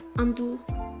undo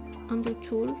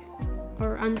tool,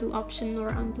 or undo option, or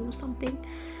undo something.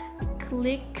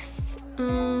 Clicks,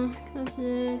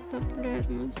 clavier, tablette,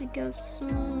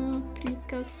 navigation,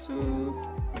 application,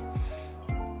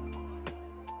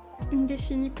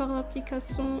 défini par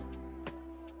l'application.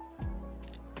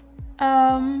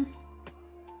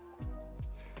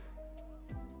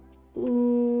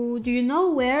 Do you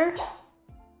know where?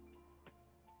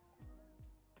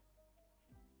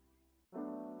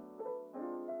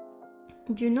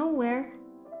 Do you know where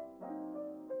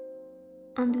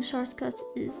undo shortcut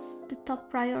is the top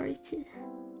priority?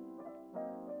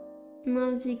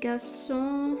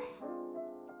 Navigation,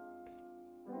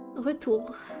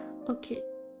 retour. Okay.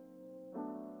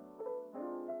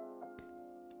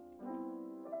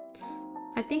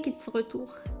 I think it's retour.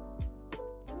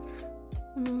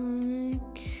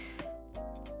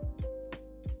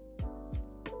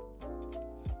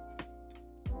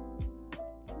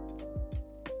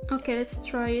 Okay, let's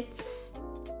try it.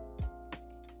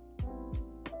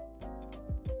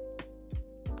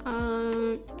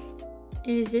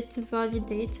 Is it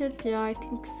validated? Yeah, I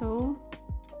think so.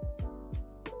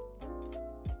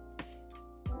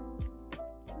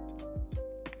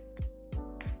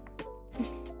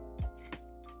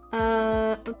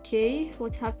 Okay,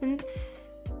 what happened?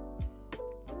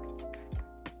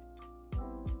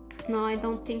 No, I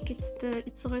don't think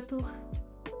it's retour.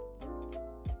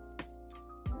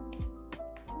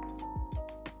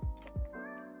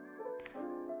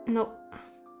 No.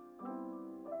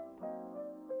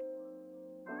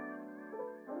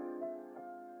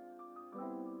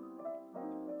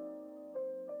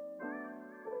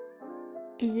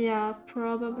 Yeah,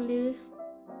 probably.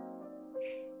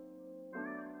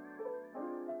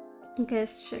 Okay,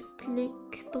 let's check. Clic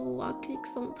droit, clic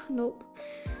centre. No.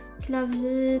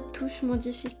 Clavier, touche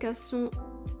modification.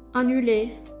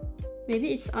 Annuler.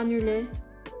 Maybe it's annuler.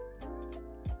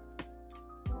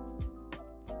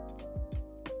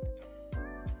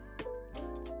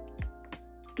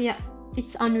 Yeah,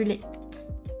 it's annuler.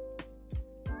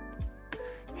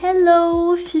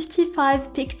 Hello,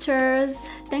 55 pictures.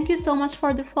 Thank you so much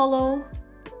for the follow.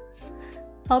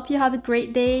 Hope you have a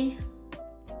great day.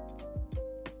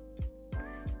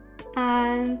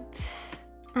 And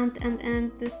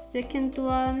the second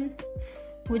one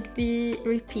would be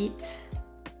repeat.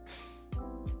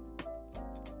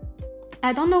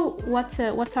 I don't know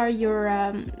what are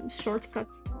your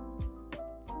shortcuts.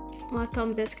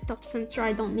 Welcome desktop center.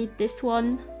 I don't need this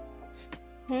one.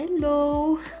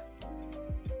 Hello.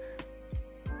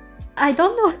 I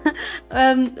don't know.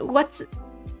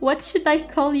 What should I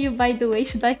call you, by the way?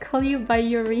 Should I call you by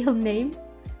your real name?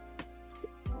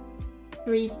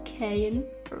 3K,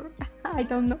 I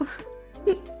don't know.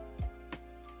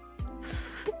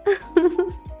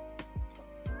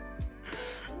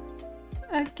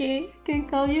 Okay, can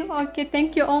call you. Okay,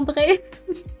 thank you, André.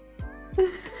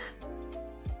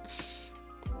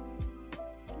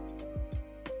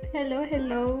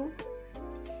 Hello.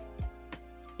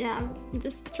 Yeah, I'm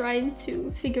just trying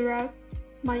to figure out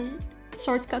my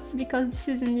shortcuts because this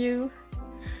is a new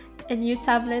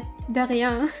tablet. De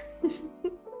rien.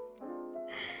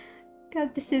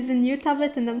 God, this is a new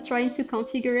tablet and I'm trying to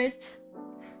configure it.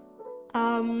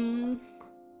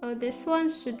 So this one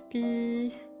should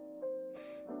be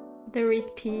the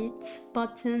repeat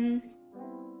button.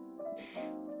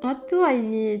 What do I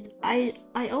need? I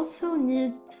also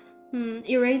need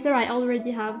eraser. I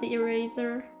already have the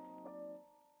eraser.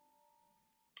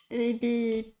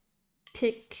 Maybe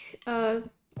pick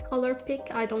color pick.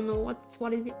 I don't know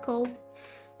what is it called.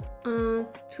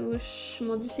 Touche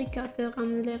modificateur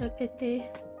annuler répété.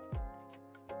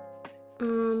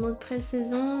 Mode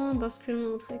précision,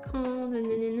 basculement entre écran,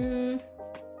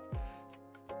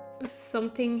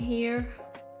 something here.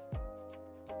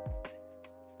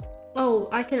 Oh,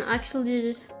 I can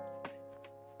actually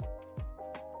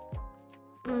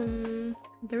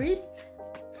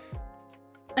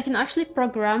I can actually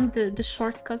program the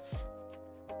shortcuts.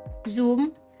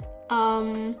 Zoom.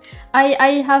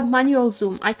 I have manual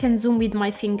zoom. I can zoom with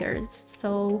my fingers,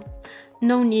 so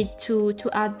no need to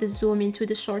add the zoom into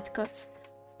the shortcuts.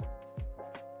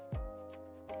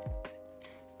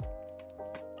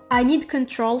 I need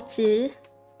Control T.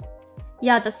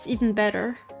 Yeah, that's even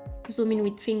better. Zooming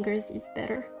with fingers is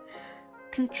better.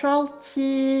 Control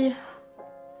T.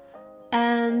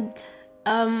 And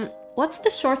what's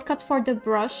the shortcut for the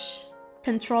brush?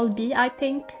 Control B, I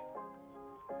think.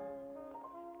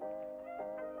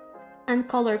 And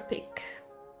color pick.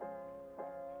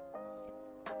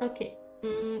 Okay,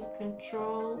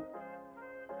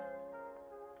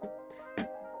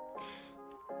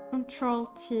 Control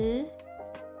T.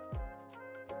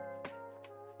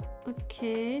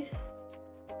 Okay.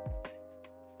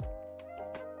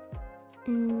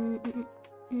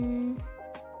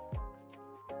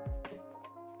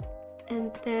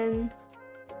 And then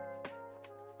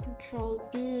Control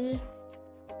B.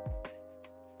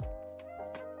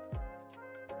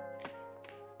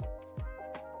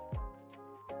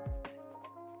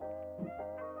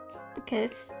 Okay,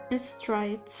 let's try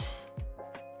it.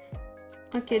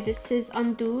 Okay, this is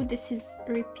undo, this is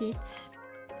repeat.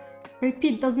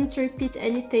 Repeat doesn't repeat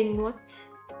anything, what?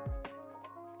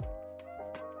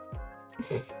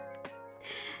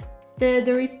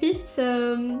 The repeat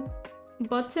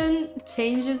button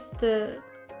changes the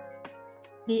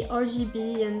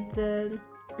RGB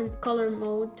and color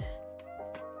mode.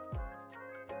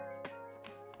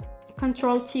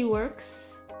 Control T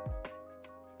works.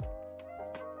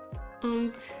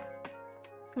 And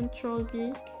Control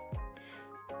B.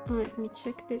 Let me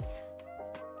check this.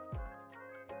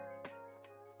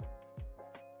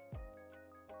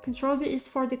 Control B is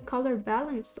for the color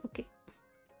balance. Okay.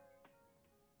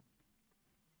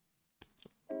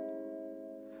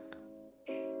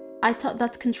 I thought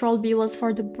that Control B was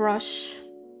for the brush.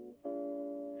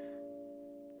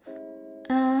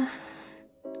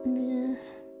 B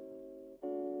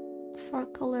for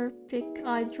color pick,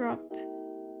 eyedrop.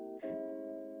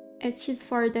 H is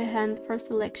for the hand for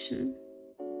selection.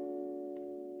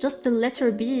 Just the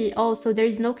letter B. Oh, so there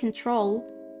is no control.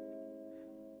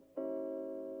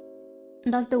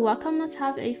 Does the Wacom not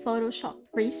have a Photoshop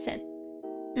preset?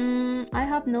 I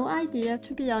have no idea,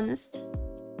 to be honest.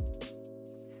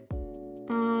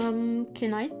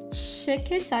 Can I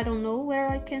check it? I don't know where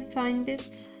I can find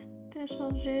it.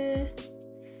 Télécharger.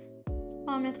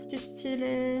 Paramètres du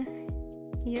style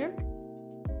here.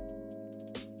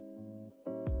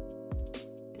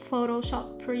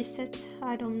 Photoshop preset,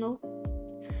 I don't know.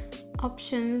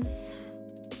 Options.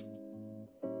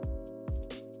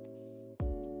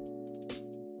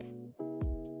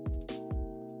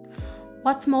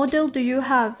 What model do you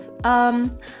have?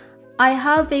 I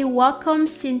have a Wacom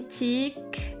Cintiq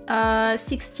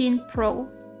 16 Pro.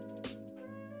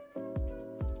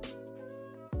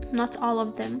 Not all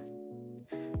of them.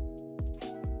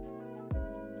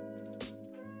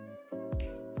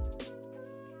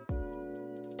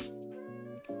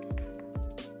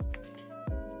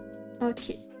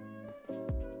 Okay.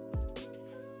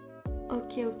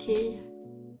 Okay.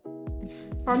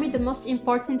 For me, the most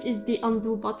important is the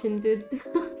undo button, dude.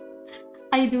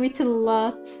 I do it a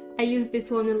lot. I use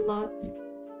this one a lot.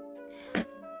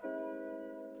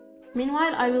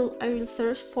 Meanwhile, I will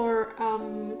search for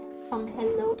some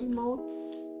hello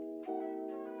emotes.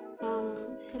 Hello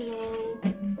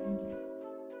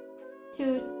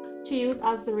to use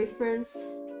as a reference.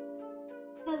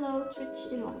 Hello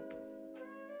Twitch emote.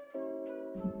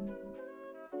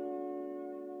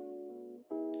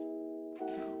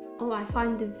 Oh, I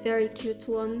find a very cute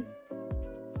one.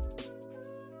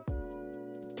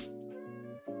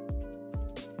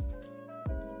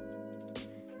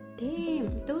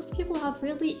 Damn, those people have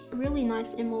really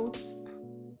nice emotes.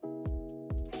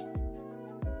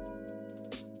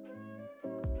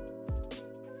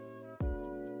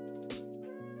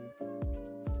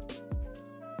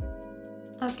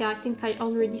 Okay, I think I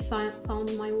already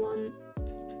found my one.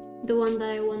 The one that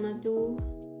I wanna do.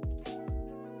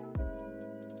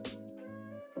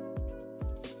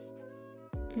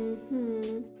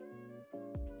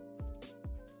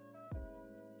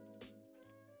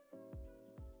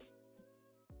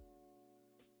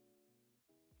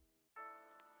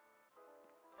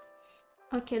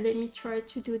 Okay, let me try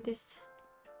to do this.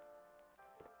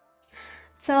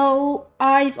 So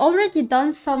I've already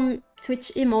done some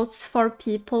Twitch emotes for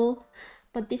people,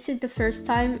 but this is the first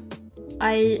time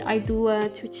I do a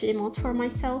Twitch emote for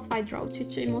myself. I draw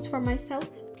Twitch emote for myself.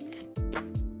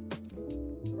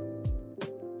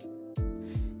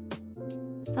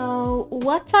 So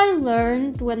what I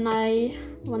learned when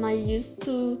I used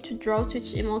to draw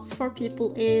Twitch emotes for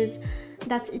people is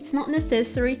that it's not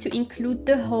necessary to include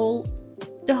the whole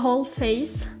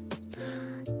face.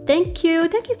 Thank you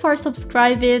for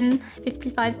subscribing.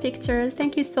 55 pictures,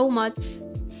 thank you so much.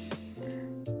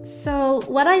 So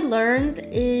what I learned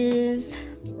is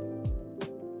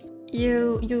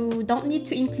you don't need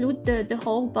to include the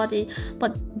whole body,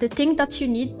 but the thing that you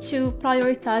need to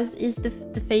prioritize is the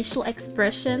facial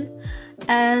expression,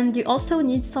 and you also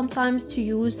need sometimes to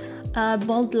use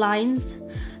bold lines,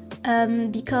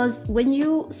 because when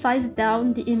you size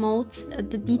down the emote,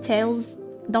 the details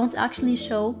don't actually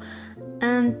show,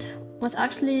 and what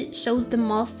actually shows the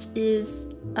most is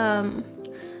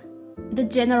the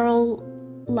general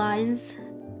lines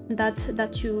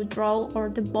that you draw, or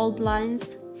the bold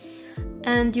lines.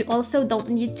 And you also don't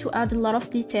need to add a lot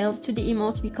of details to the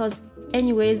emote, because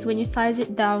anyways, when you size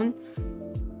it down,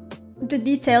 the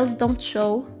details don't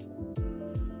show.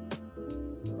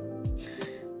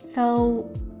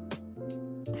 So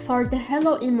for the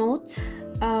hello emote,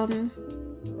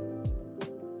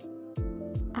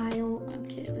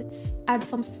 let's add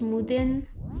some smoothing.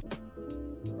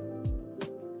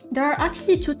 There are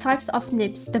actually two types of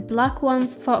nibs, the black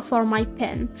ones for my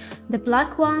pen, the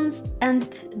black ones and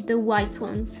the white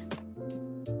ones.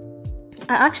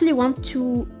 I actually want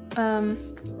to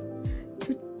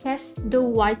test the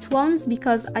white ones,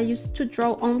 because I used to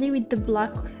draw only with the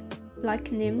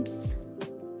black nibs.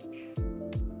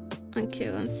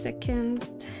 Okay, 1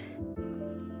 second.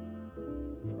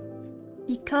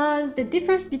 Because the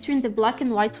difference between the black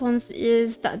and white ones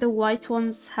is that the white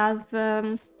ones have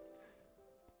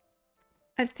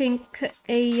I think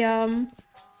a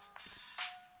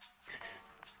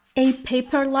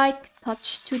paper-like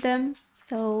touch to them,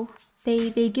 so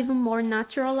they give them more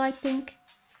natural, I think.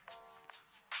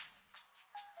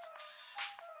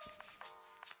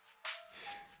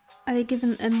 I give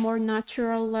them a more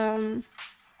natural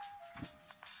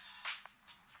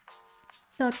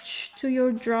touch to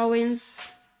your drawings,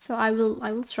 so I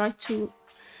will try to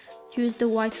use the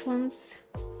white ones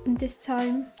this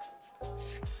time.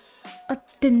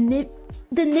 The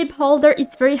nib holder,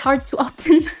 it's very hard to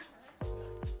open.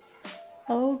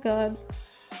 Oh god,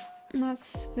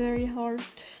 that's very hard.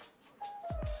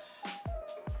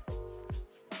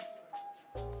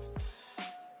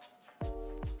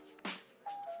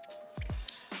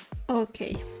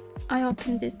 Okay, I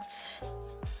opened it.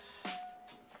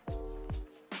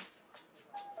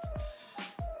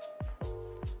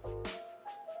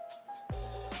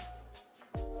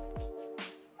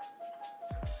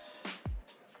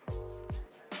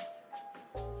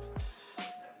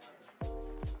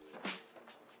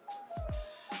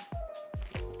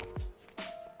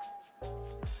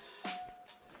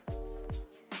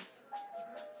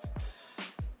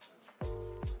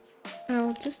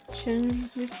 I'll just change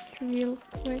it real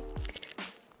quick.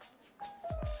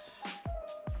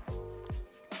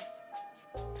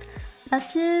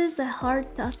 That is a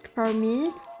hard task for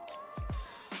me,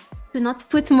 to not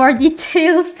put more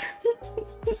details.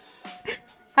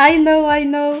 I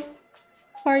know.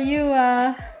 For you,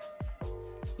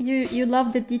 you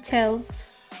love the details.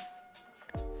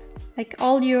 Like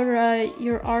all your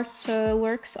art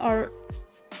works are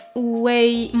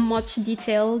way much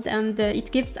detailed, and it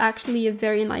gives actually a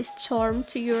very nice charm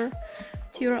to your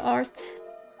art.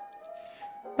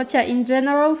 But yeah, in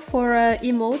general, for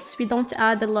emotes, we don't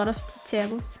add a lot of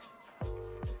details.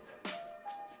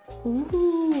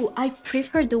 Ooh, I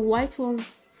prefer the white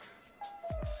ones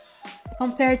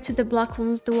compared to the black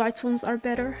ones. The white ones are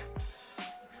better.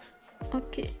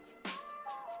 Okay.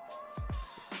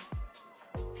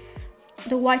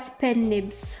 The white pen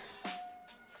nibs.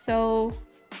 So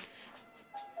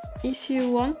if you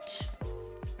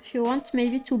want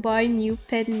maybe to buy new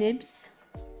pen nibs,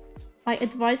 I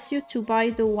advise you to buy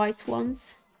the white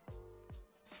ones.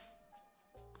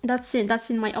 That's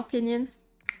in my opinion.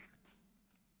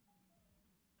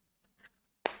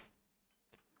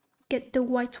 Get the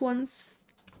white ones.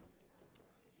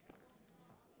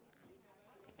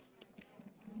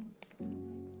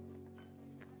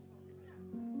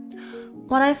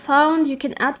 What I found, you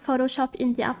can add Photoshop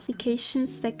in the application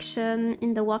section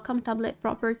in the Wacom tablet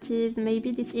properties.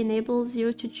 Maybe this enables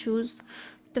you to choose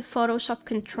the Photoshop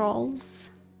controls.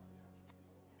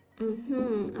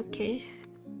 Okay.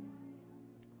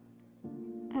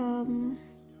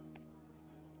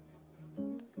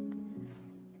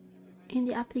 In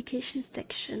the application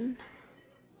section.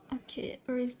 Okay,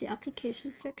 where is the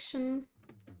application section?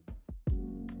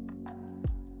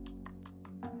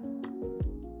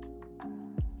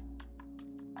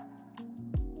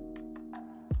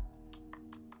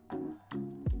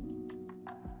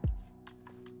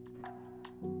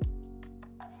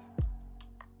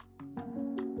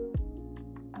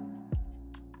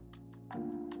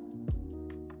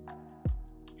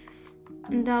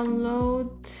 Download,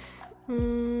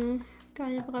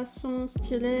 calibration,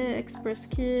 stylet, express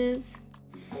keys,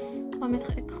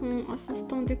 paramètres écran,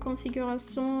 assistant de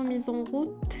configuration, mise en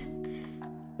route,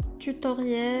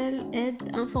 tutoriel, aide,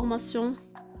 information.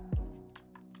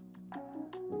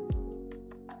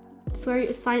 So where you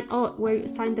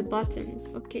assign the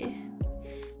buttons. Okay,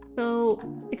 so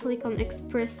I click on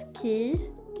express key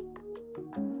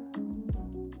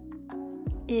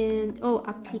and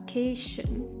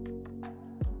application.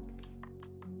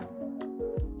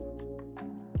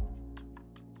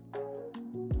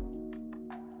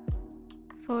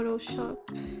 Photoshop.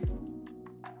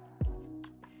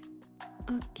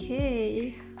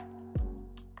 Okay.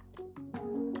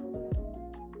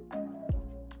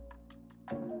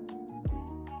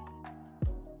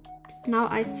 Now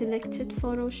I selected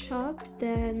Photoshop,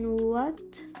 then what?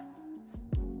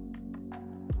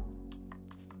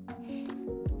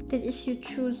 Then if you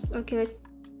choose, okay, let's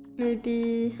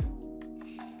maybe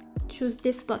choose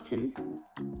this button.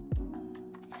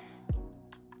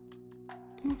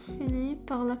 On finit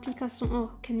par l'application.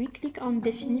 Oh, can we click on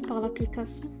défini par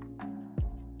l'application?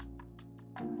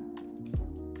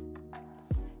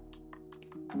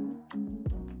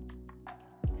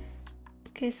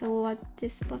 Okay, so what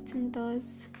this button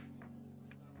does.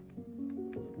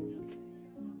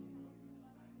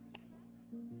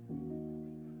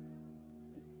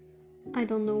 I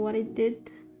don't know what it did.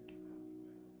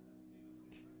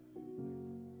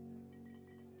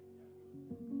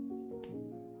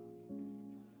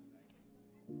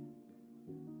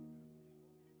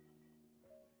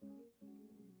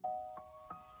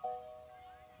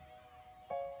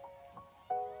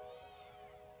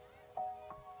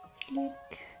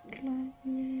 Clic,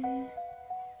 clavier.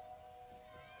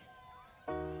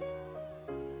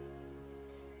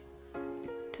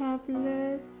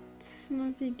 Tablet,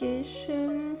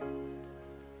 navigation.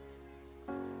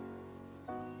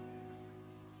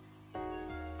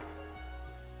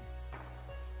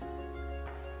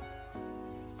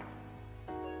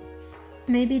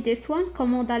 Maybe this one,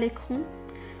 commande à l'écran.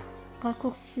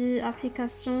 Raccourci,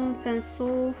 application,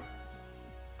 pinceau.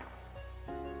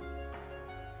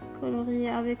 Colorier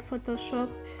avec Photoshop.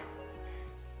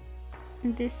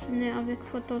 Dessiner avec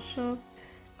Photoshop.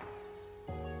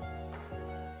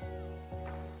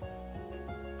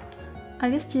 I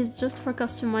guess this is just for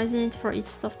customizing it for each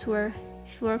software.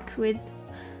 If you work with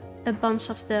a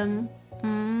bunch of them.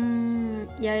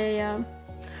 Yeah.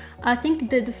 I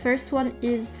think the first one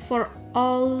is for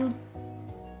all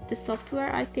the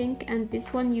software, I think, and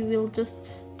this one you will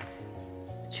just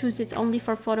choose it only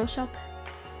for Photoshop.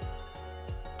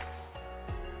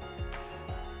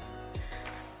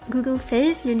 Google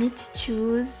says you need to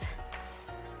choose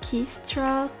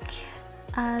keystroke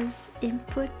as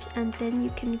input and then you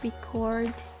can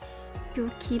record your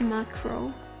key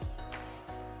macro.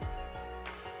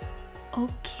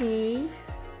 Okay.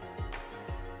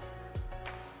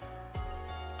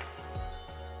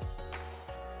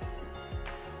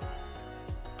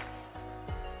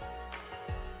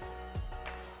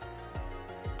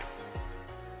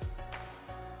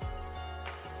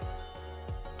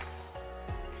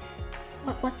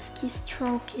 What's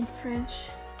keystroke in French?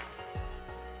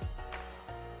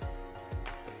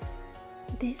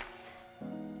 This.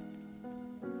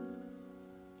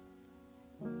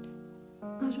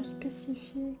 Ajout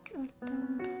spécifique, Alt.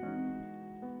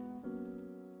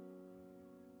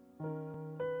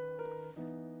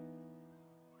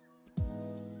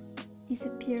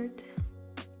 Disappeared.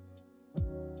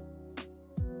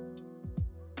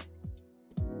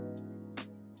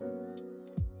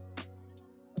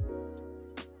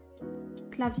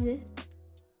 Clavier.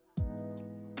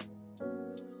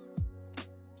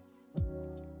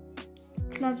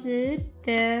 Clavier,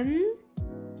 then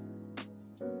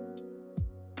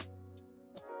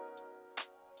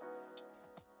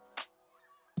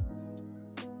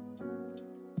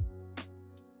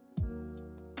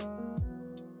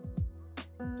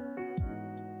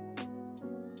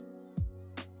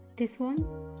this one.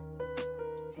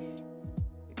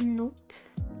 Nope.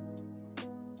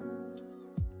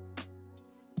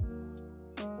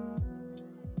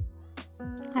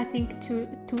 I think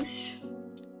touche.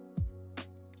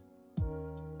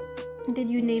 Then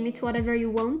you name it whatever you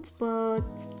want, but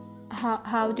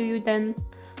how do you then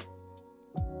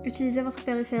utiliser votre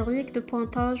périphérique de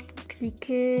pointage pour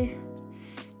cliquer?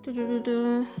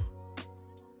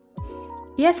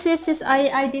 Yes,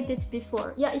 I did it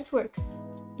before. Yeah, it works.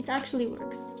 It actually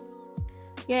works.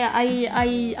 Yeah,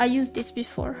 I used this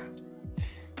before.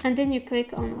 And then you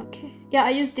click on OK. Yeah,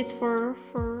 I used it for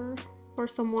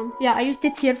someone. Yeah, I used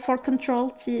it here for Control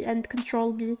T and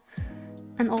Control B.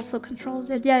 And also Control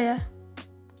Z. Yeah.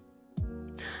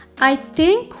 I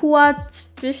think what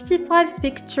 55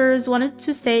 Pictures wanted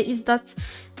to say is that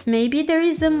maybe there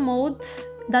is a mode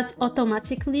that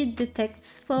automatically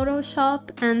detects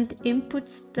Photoshop and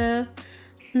inputs the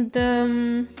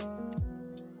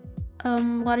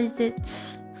what is it?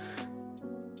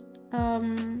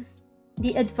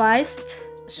 The advised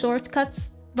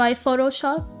shortcuts by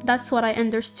Photoshop. That's what I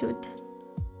understood.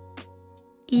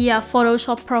 Yeah,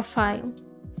 Photoshop profile.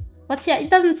 But yeah, it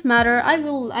doesn't matter. I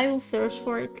will search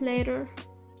for it later.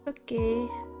 Okay.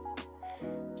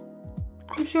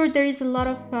 I'm sure there is a lot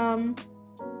of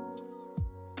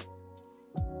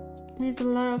There's a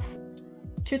lot of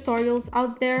tutorials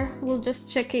out there. We'll just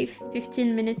check a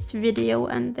 15 minutes video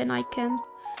and then I can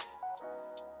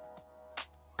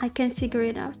figure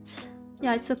it out.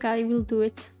 Yeah, it's okay, I will do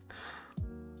it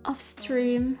off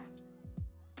stream.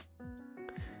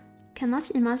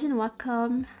 Cannot imagine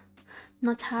Wacom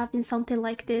not having something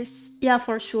like this. Yeah,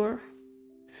 for sure.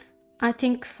 I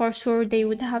think for sure they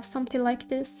would have something like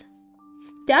this.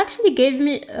 They actually gave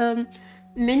me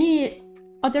many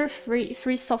other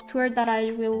free software that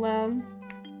I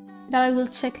will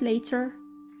check later.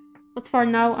 But for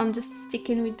now, I'm just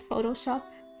sticking with Photoshop.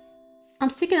 I'm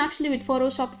sticking actually with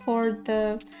Photoshop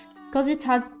because it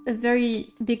has a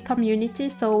very big community.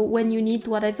 So when you need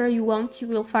whatever you want, you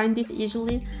will find it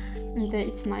easily, and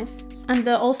it's nice. And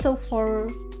also for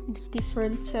the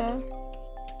different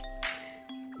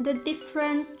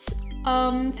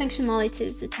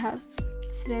functionalities it has.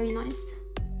 It's very nice.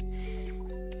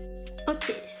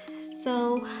 Okay,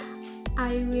 so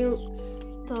I will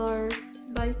start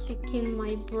by picking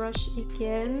my brush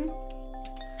again.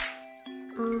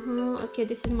 Okay,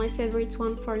 this is my favorite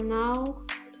one for now.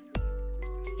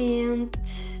 And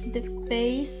the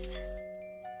face,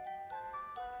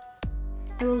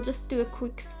 I will just do a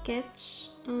quick sketch.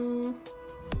 The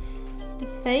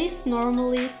face,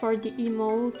 normally for the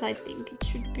emote, I think it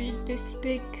should be this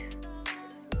big.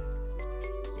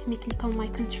 Let me click on my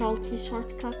Ctrl-T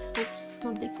shortcut. Oops,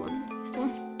 not this one, this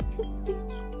one.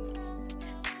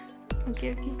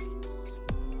 Okay.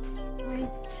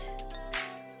 Right.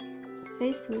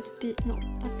 Face would be, no,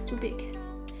 that's too big.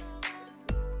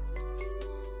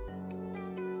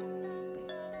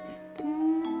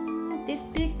 This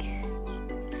big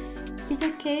is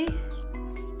okay.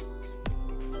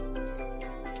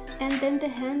 And then the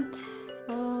hand,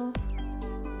 no,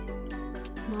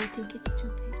 I think it's too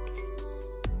big.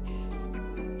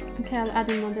 Okay, I'll add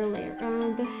another layer.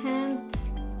 The hand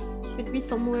should be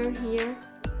somewhere here.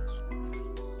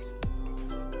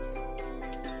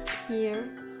 Here.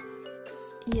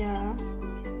 Yeah.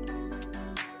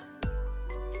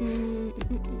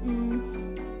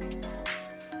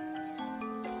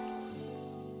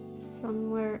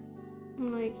 Somewhere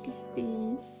like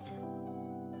this.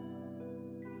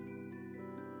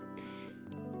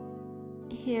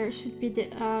 Here should be the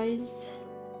eyes.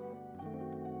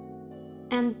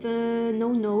 And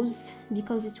no nose,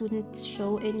 because it wouldn't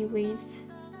show anyways.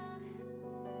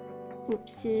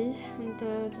 Oopsie. And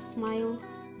the smile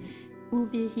will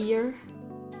be here.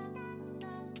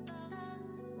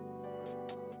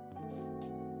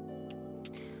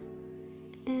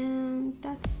 And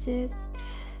that's it.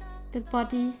 The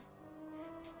body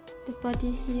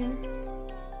here.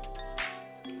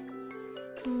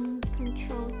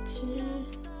 Ctrl-T.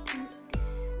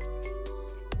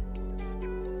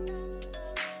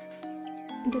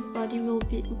 The body will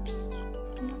be, oops,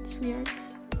 that's weird.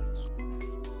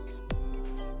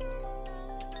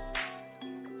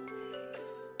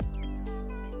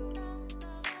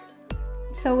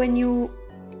 So when you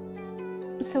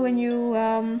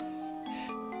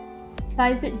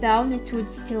size it down, it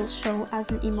would still show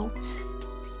as an emote.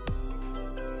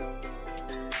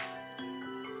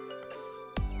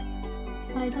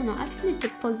 I don't know, actually the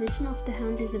position of the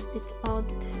hand is a bit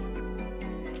odd.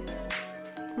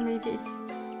 Or maybe it's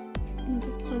in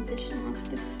the position of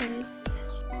the face.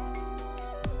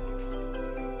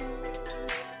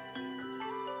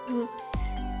 Whoops.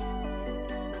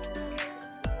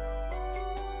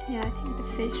 Yeah, I think the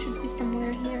face should be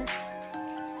somewhere here.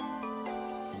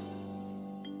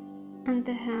 And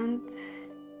the hand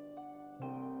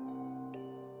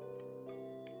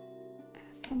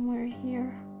somewhere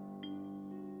here.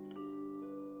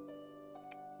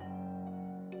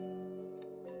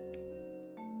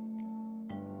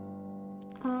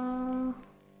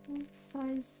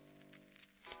 Size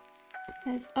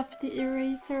up the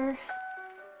eraser.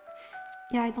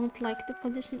 Yeah, I don't like the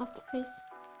position of the face.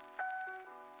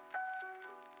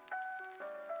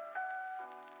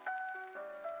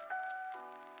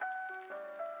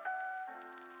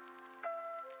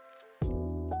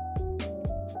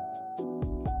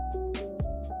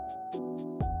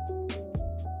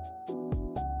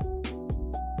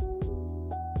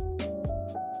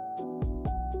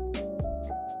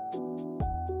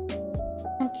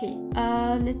 Okay,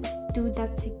 let's do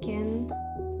that again.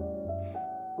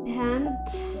 Hand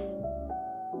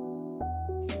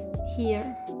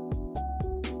here.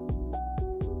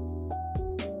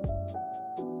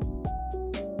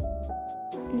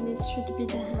 And this should be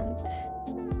the hand.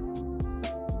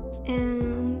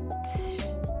 And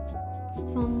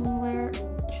somewhere,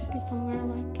 should be somewhere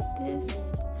like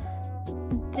this.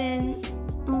 Then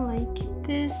like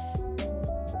this.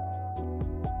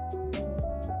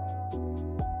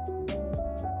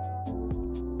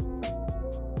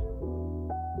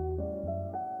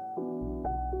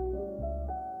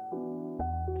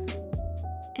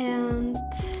 and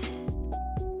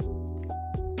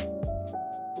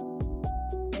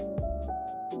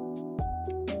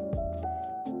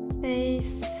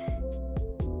face.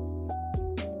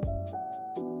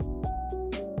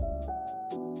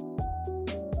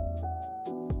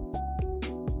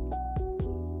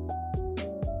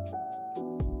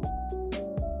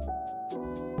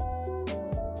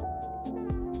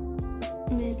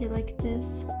 Maybe like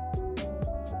this.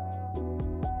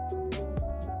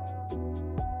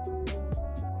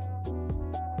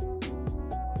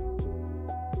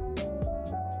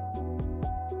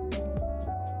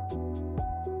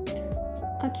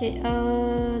 Okay,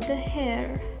 the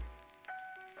hair.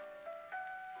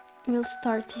 We'll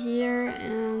start here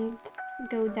and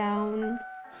go down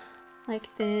like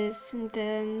this, and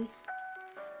then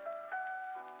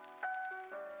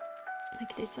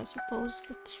like this, I suppose,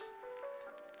 but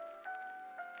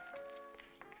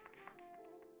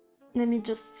let me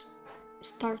just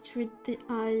start with the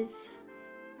eyes.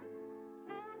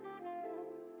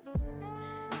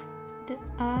 The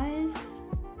eyes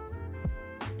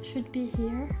should be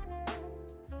here.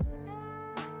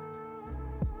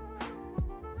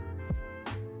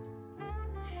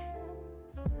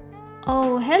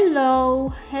 Oh,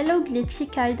 hello Glitchy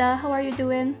Kaida, how are you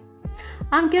doing?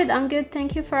 I'm good,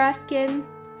 thank you for asking.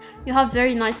 You have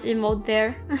very nice emote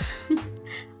there.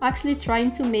 Actually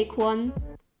trying to make one.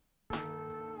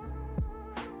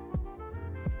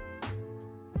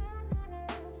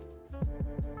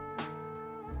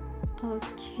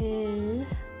 Okay.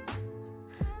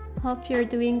 Hope you're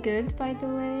doing good, by the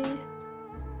way.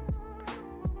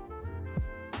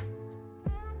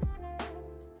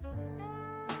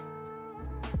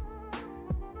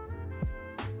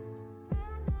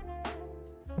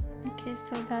 Okay,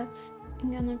 so that's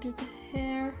gonna be the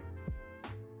hair.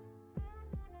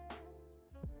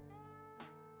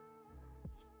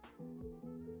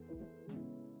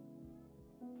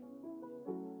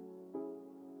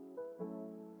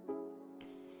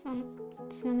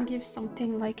 It's gonna give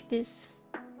something like this.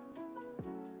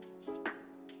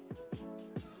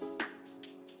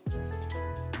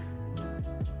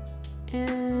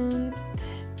 And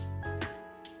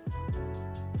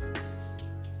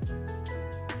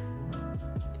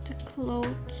the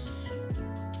clothes.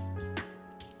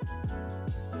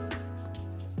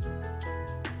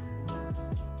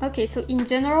 Okay, so in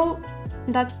general,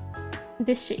 that's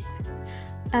this shape.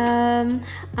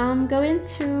 I'm going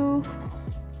to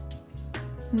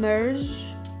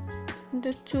merge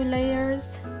the two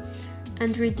layers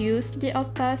and reduce the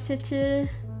opacity.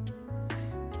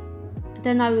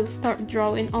 Then I will start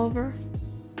drawing over.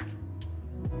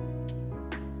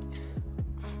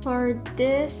 For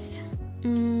this,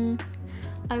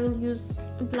 I will use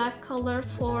black color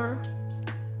for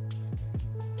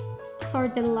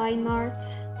the line art.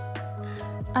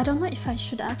 I don't know if I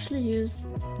should actually use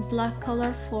black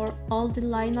color for all the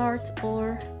line art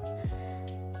or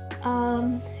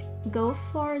go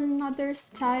for another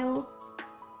style.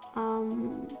 Let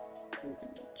me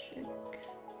check.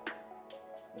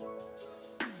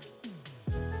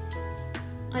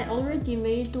 I already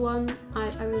made one.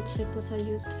 I will check what I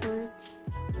used for it.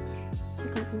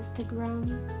 Check on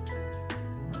Instagram.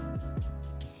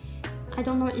 I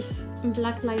don't know if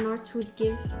black line art would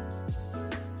give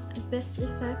a best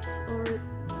effect or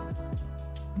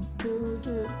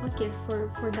okay,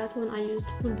 for that one I used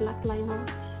full black line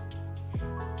art.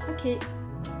 Okay,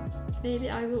 maybe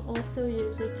I will also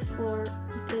use it for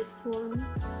this one.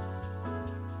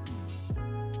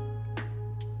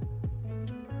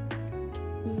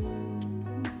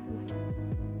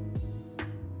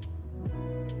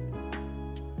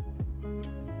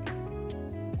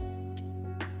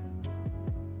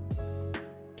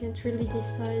 Can't really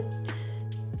decide.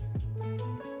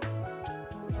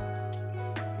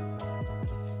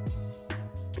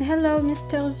 Hello,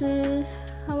 Mr. V.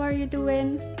 How are you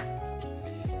doing?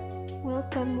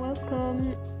 Welcome,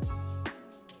 welcome.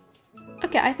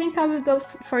 Okay, I think I will go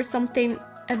for something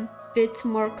a bit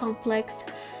more complex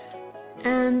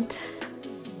and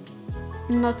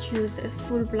not use a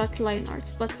full black line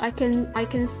art, but I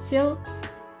can still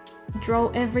draw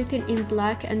everything in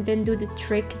black and then do the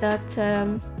trick that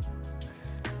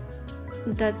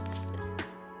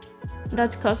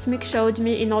that Cosmic showed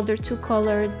me in order to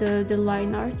color the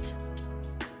line art.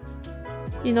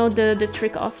 You know, the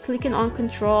trick of clicking on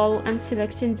Control and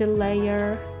selecting the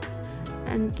layer,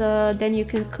 and then you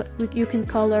can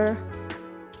color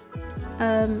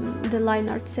the line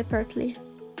art separately.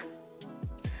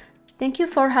 Thank you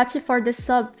for Hachi for the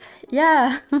sub.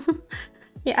 Yeah,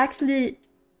 he actually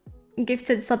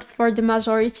gifted subs for the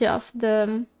majority of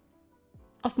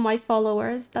my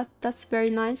followers. That's very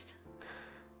nice.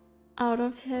 out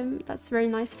of him. That's very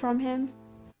nice from him.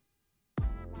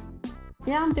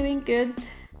 Yeah, I'm doing good.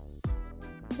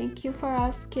 Thank you for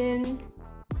asking.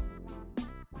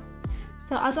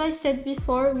 So as I said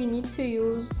before, we need to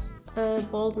use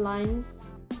bold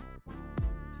lines.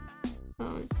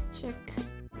 Let's check.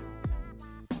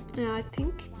 Yeah, I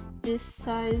think this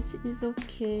size is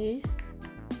okay.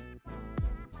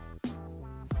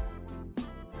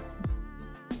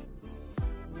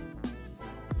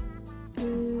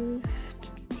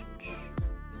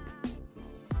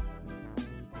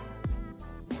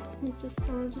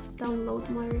 I'll just download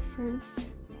my reference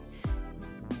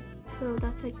so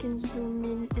that I can zoom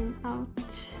in and out.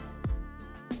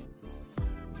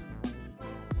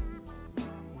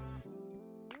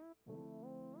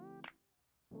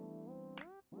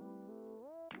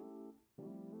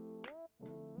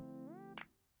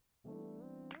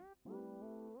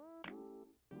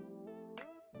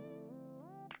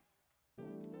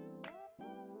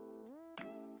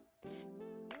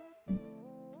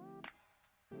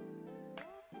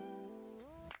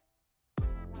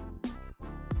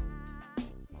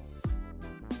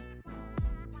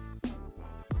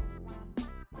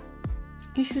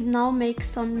 You should now make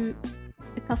some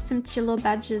custom Chilo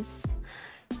badges.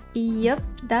 Yep,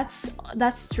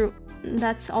 that's true.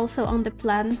 That's also on the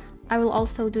plan. I will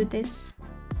also do this.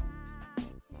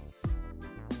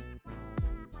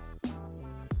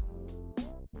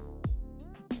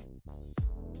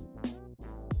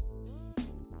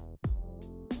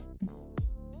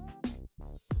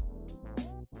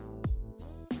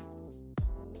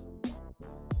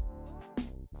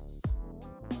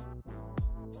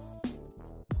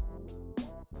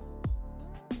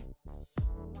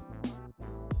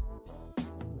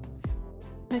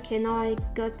 Okay, now I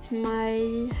got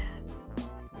my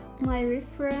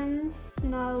reference.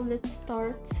 Now let's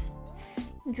start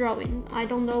drawing. I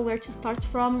don't know where to start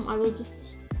from. I will just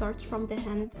start from the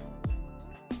hand.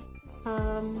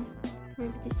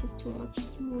 Maybe this is too much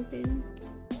smoothing.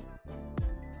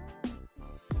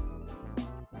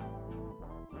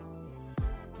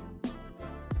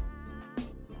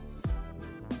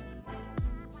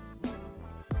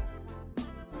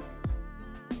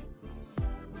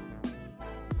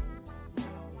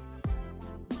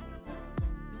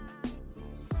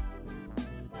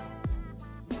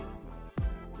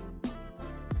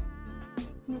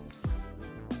 Oops.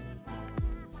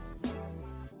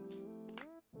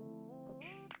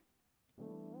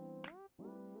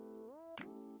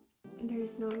 There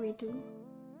is no redo.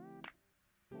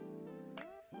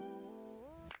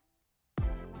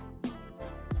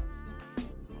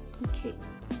 Okay.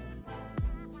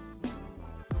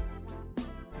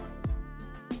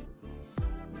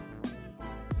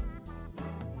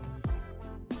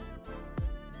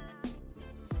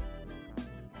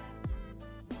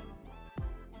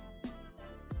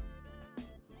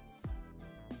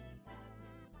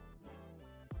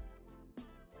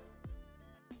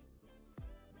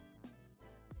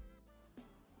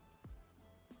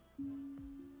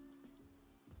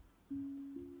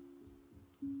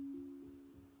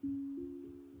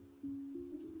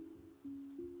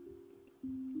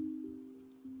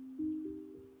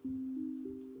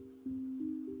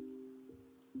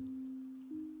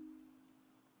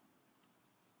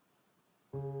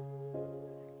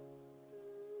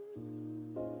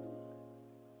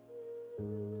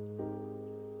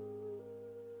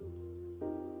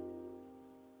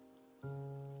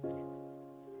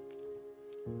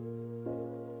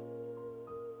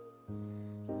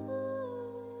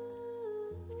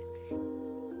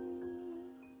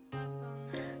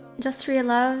 Just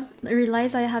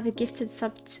realize I have a gifted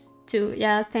sub too.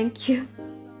 Yeah, thank you.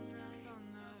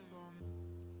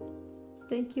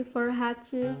 Thank you for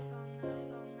Hattie,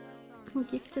 who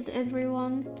gifted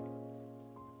everyone.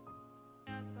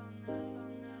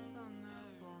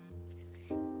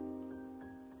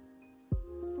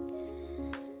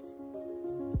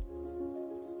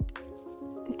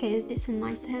 Okay, is this a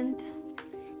nice hand?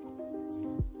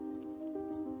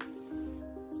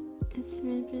 Let's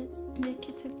maybe make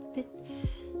it a bit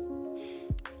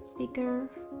bigger.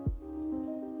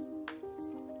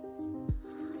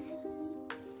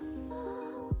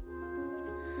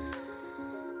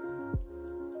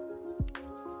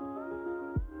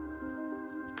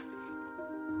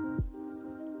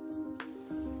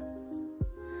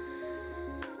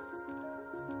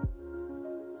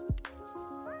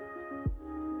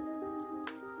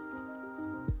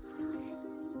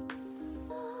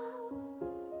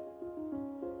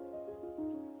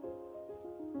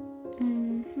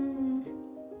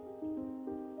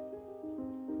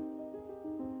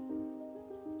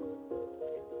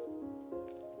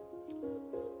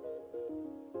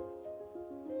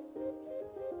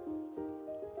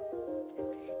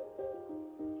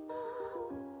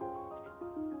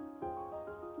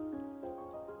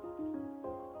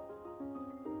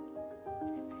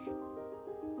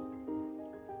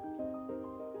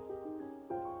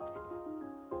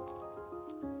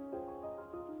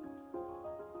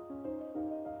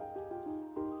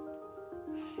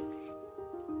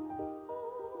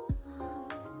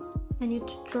 I need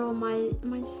to draw my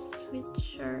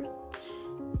sweatshirt.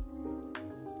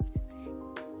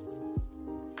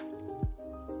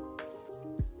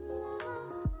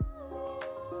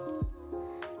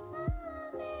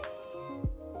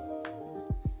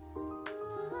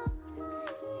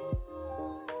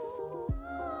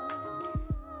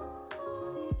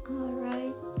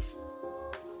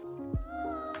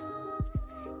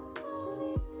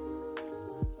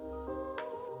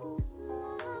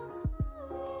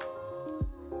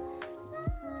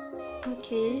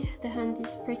 Okay, the hand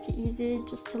is pretty easy,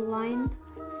 just a line.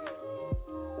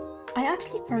 I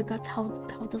actually forgot how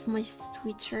does my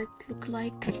sweatshirt look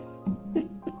like.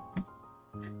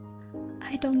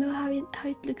 I don't know how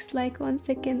it looks like. 1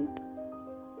 second.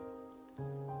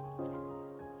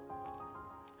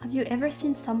 Have you ever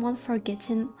seen someone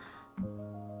forgetting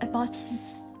about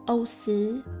his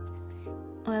OC?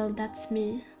 Well, that's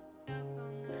me.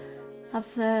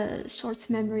 I've a short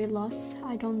memory loss.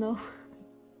 I don't know.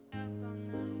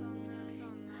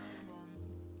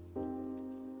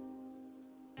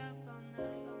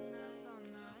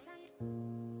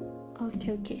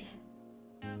 Okay.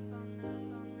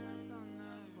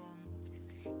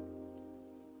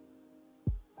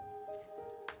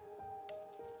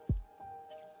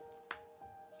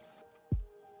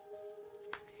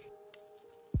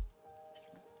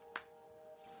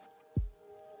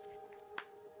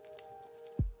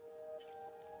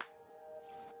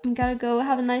 I gotta go.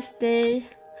 Have a nice day.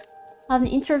 I have an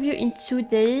interview in 2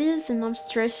 days and I'm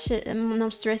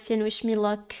stressing. Wish me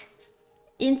luck.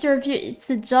 Interview, it's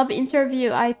a job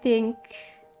interview, I think.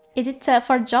 Is it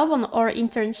for job or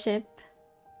internship?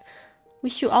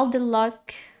 Wish you all the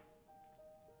luck.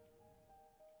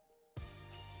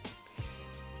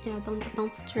 Yeah,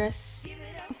 don't stress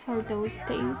for those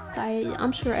days.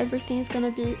 I'm sure everything is gonna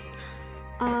be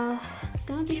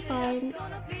fine.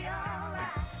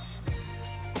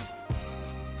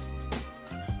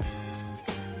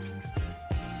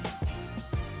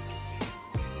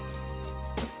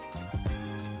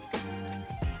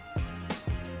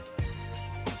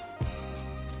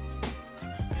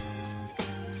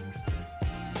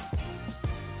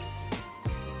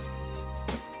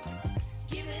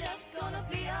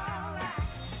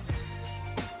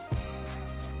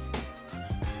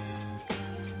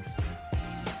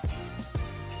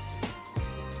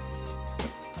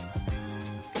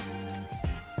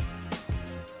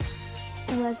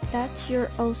 Was that your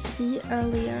OC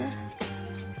earlier?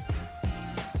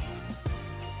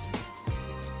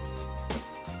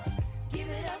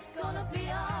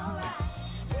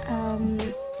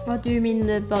 What do you mean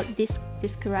about this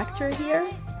character here?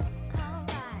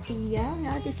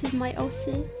 Yeah, this is my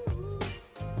OC.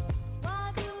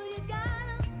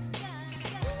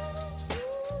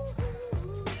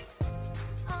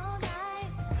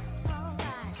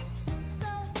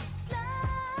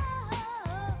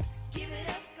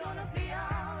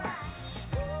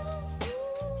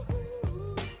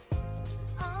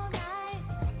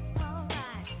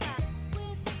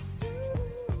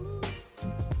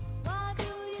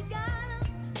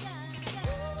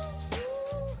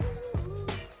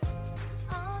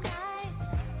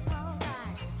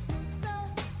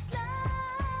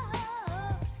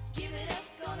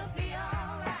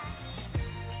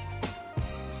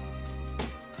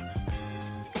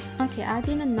 Okay,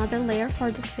 adding another layer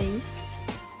for the face.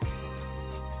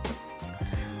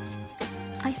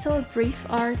 I saw a brief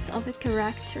art of a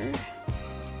character.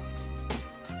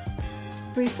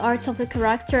 Brief art of a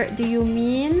character, do you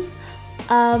mean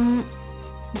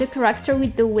the character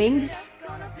with the wings?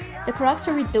 The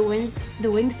character with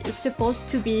the wings is supposed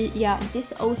to be, yeah,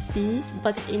 this OC,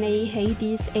 but in a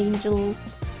Hades angel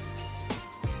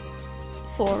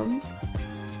form.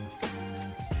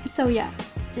 So yeah.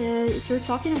 If you're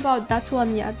talking about that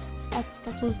one, yeah,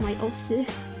 that was my OC.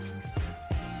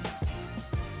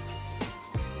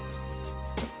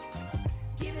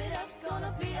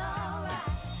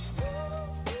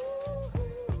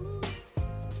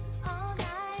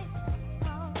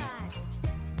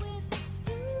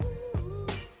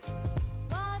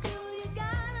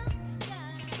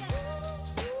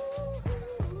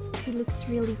 She looks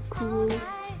really cool.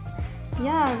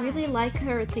 Yeah, I really like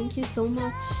her. Thank you so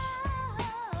much.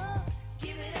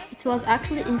 It was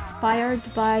actually inspired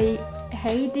by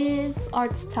Hades'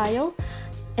 art style,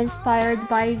 inspired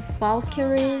by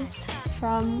Valkyries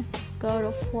from God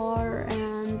of War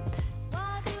and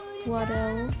what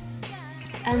else?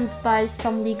 And by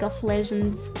some League of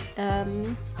Legends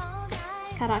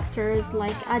characters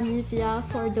like Anivia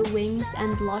for the wings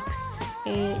and Lux,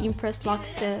 Empress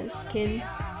Lux skin.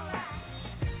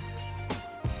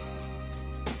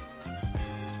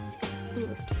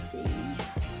 Oopsie.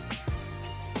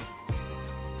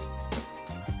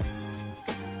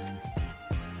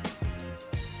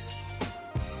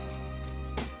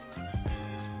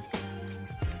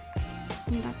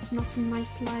 that's not in my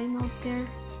slime out there.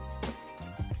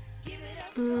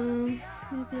 Maybe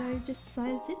I just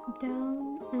size it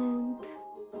down and...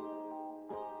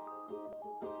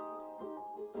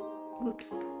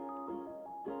 Whoops.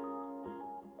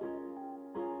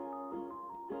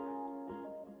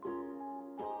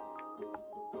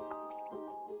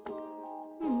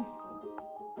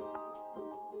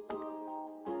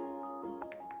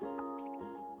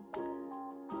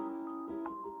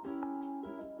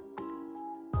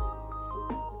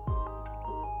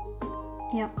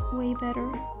 Yeah, way better.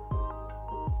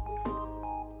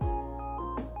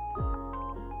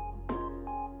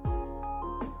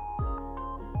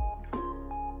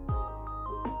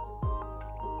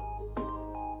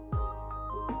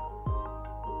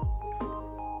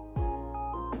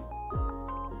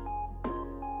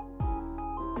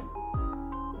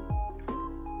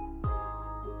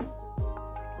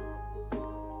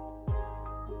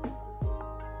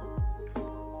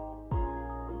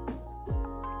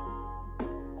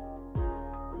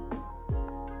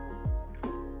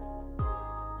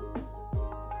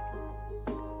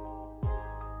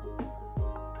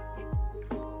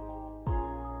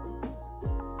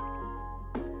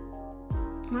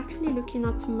 I'm actually looking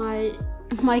at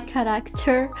my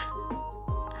character,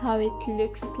 how it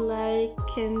looks like,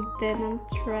 and then I'm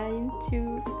trying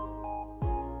to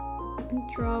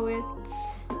draw it.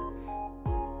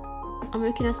 I'm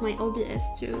looking at my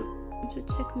OBS to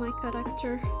check my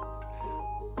character.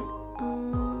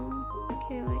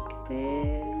 Okay, like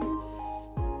this,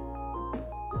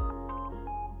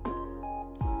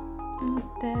 and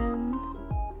then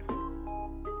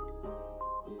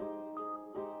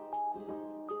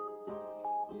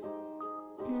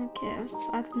okay, let's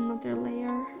add another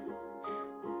layer.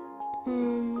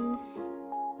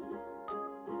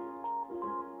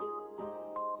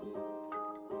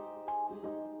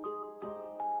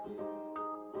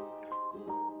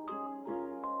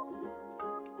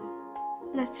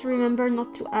 Let's remember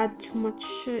not to add too much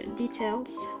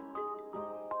details.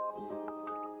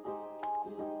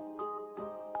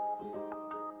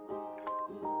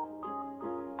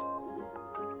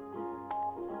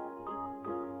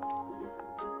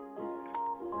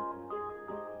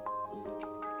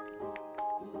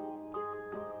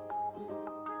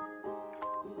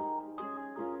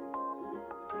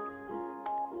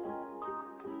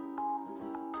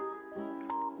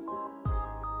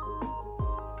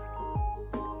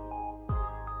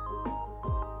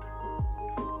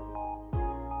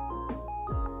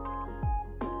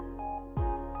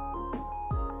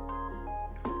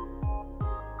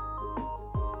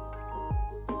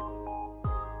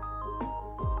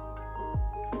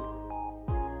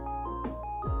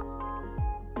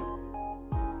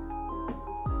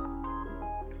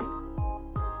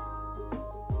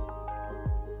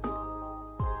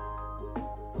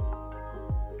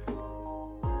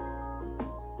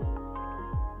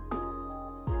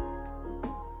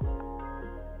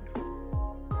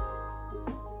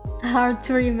 Hard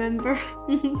to remember.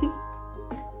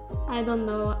 I don't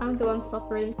know, I'm the one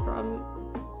suffering from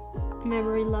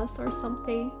memory loss or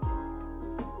something.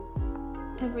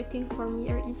 Everything from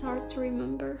here is hard to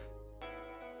remember.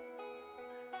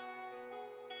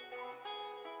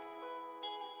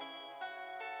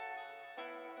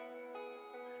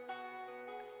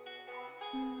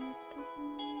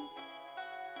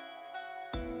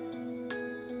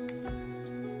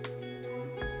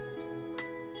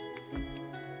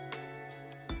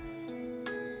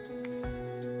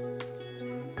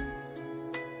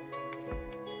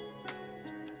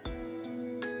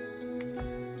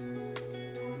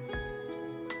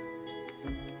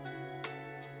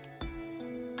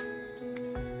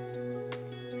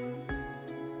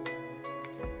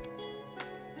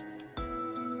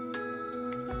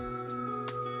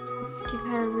 Let's give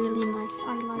her a really nice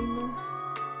eyeliner.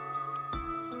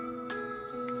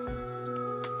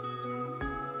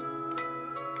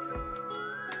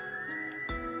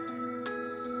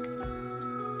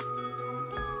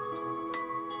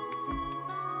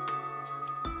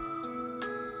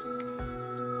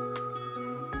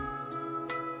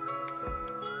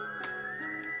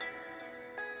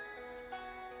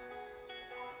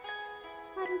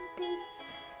 What is this?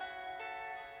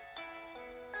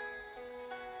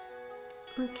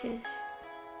 Okay,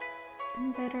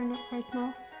 better not right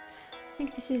now. I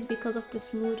think this is because of the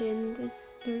smoothing.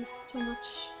 There is too much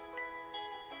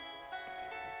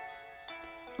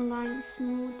line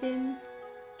smoothing.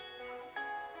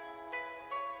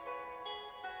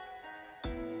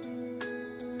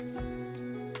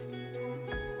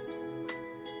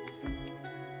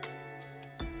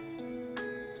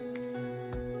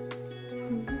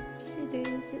 Oopsie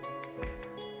daisy.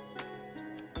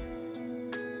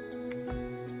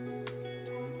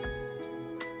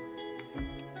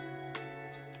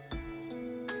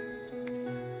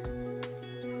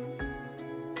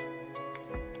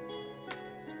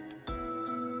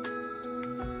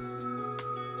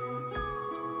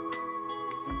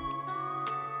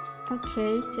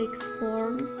 Okay, takes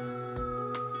form.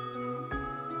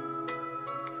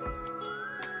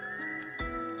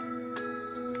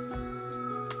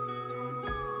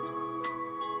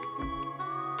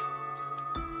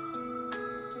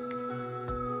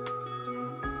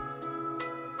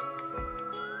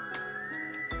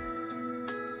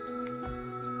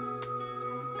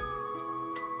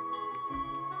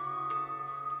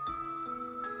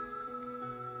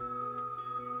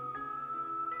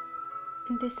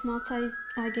 And this mod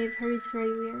I gave her is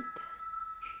very weird.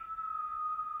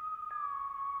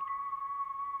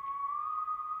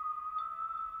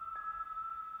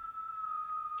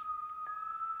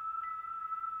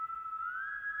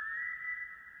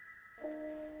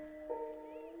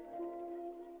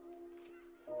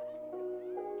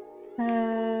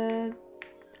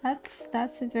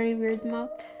 That's a very weird mod.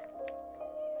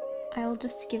 I'll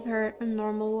just give her a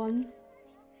normal one.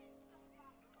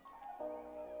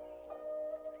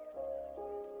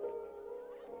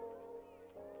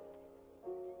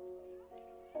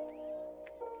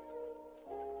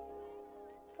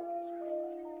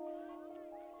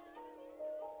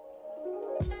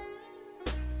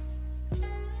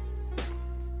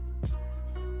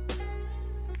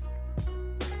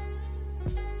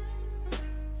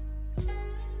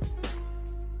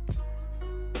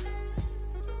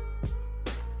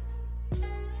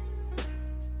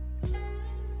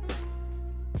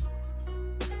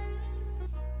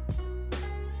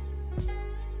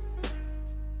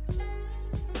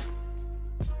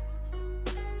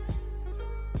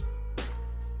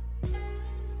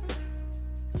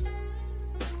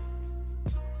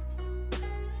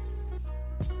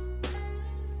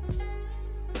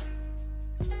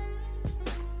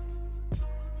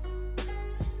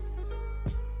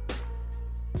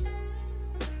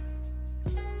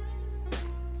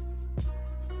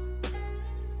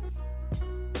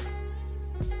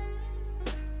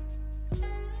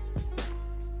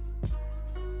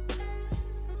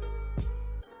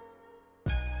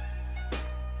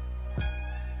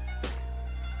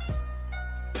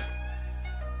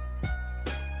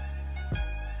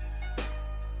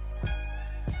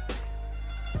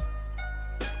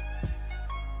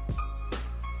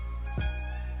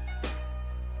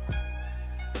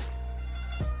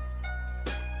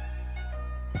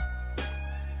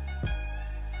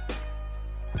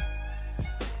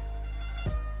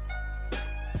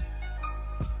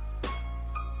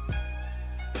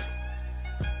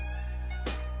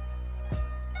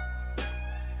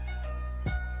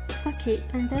 Okay,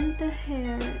 and then the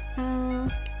hair.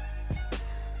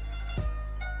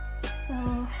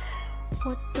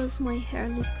 What does my hair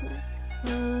look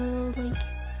like? Like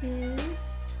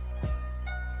this.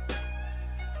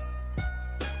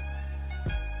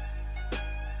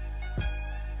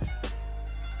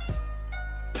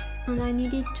 And I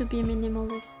need it to be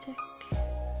minimalistic.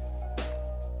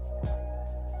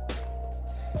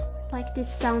 Like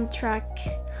this soundtrack.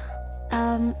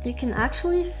 You can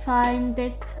actually find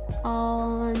it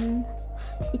on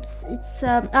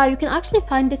you can actually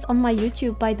find it on my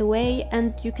YouTube, by the way,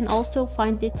 and you can also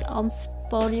find it on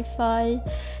Spotify.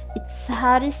 It's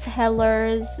Harris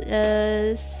Heller's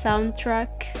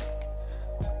soundtrack.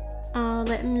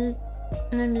 Let me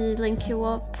link you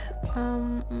up.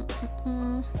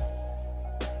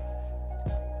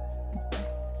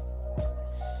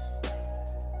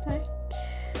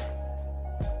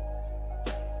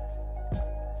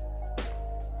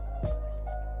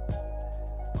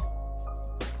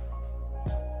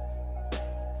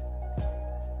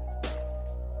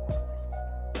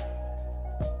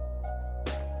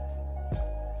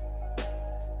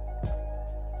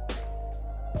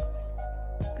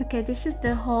 Okay, this is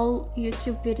the whole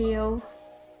YouTube video,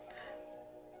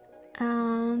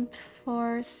 and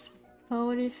for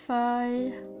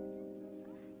Spotify,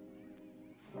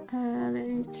 let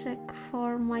me check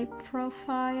for my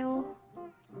profile.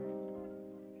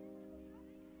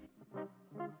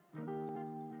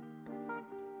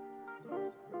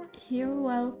 You're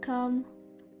welcome.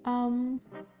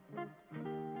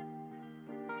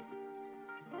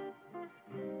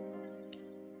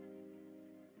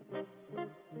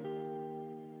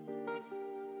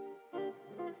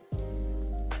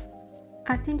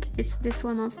 I think it's this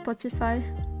one on Spotify.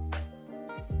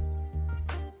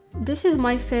 This is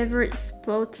my favorite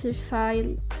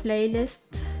Spotify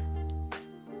playlist.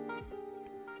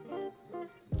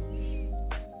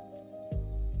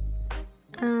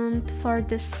 And for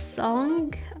the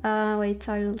song, wait,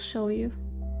 I will show you.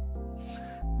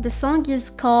 The song is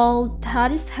called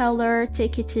Harris Heller,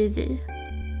 Take It Easy.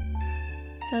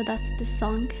 So that's the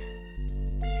song.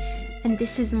 And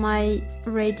this is my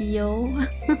radio.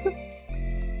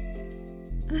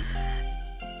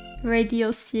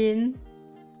 Radio scene.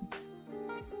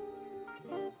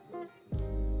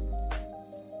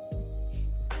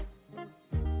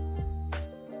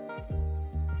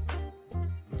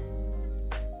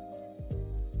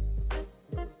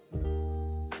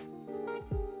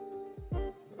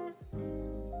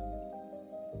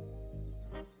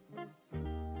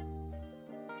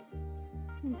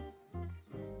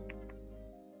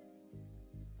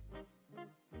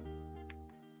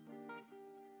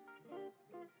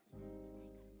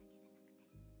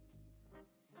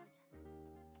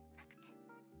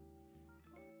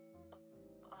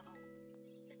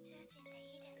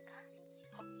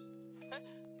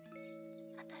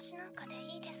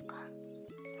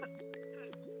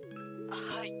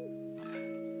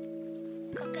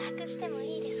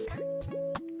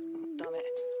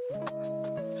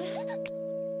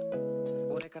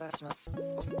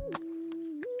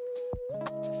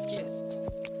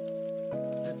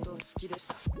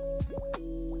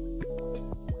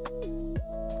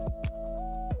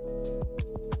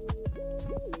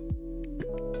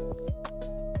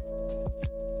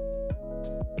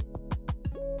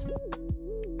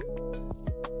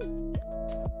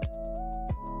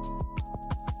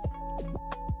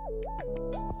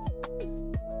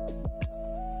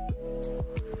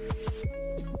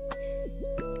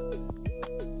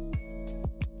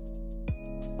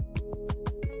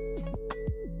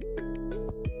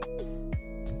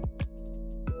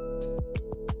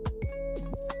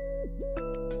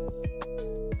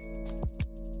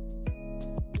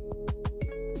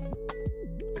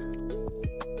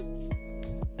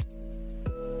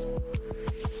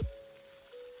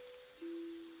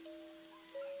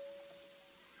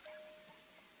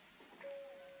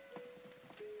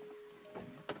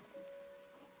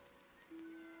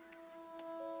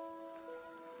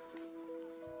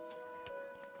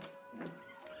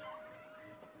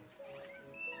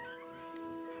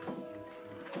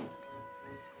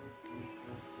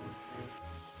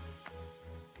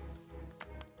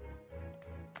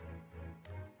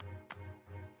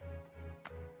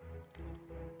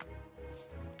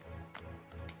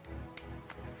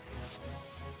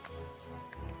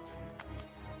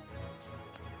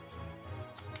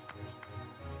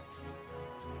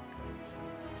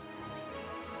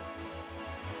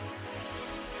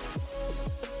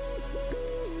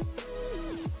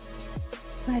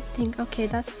 I think, okay,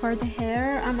 that's for the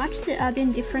hair. I'm actually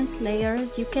adding different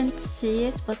layers. You can't see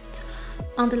it, but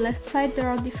on the left side there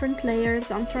are different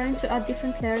layers. I'm trying to add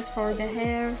different layers for the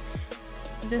hair,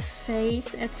 the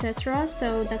face, etc.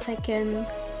 so that I can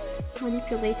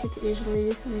manipulate it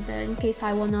easily, and in case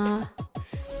I wanna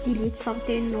delete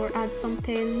something or add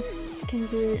something, it can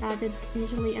be added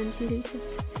easily and deleted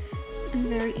and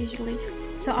very easily.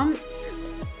 So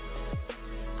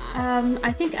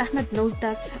I think Ahmed knows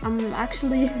that I'm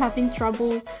actually having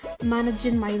trouble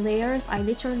managing my layers. I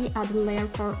literally add a layer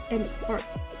for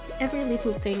every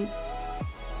little thing.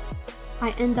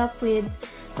 I end up with,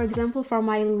 for example, for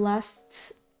my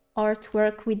last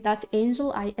artwork with that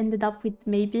angel, I ended up with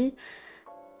maybe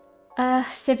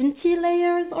 70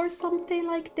 layers or something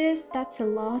like this. That's a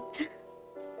lot.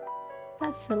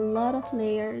 That's a lot of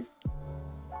layers.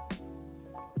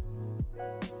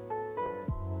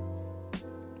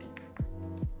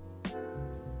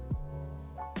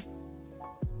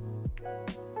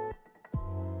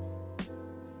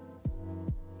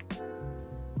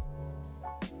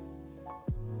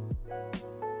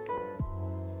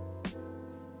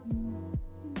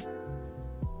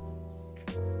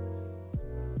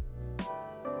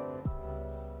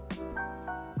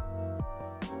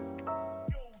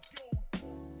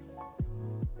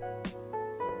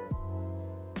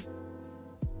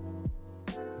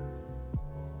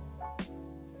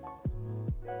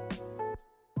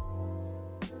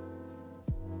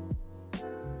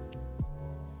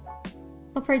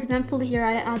 So for example, here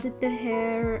I added the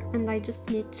hair and I just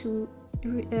need to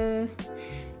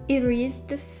erase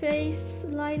the face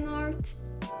line art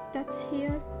that's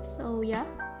here. So yeah,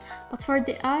 but for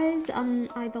the eyes,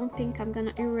 I don't think I'm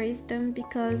gonna erase them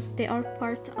because they are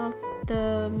part of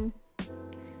the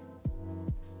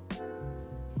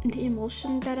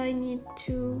emotion that I need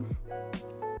to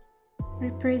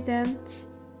represent.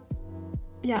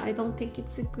 Yeah, I don't think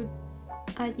it's a good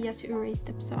idea to erase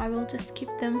them, so I will just keep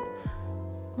them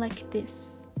like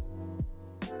this.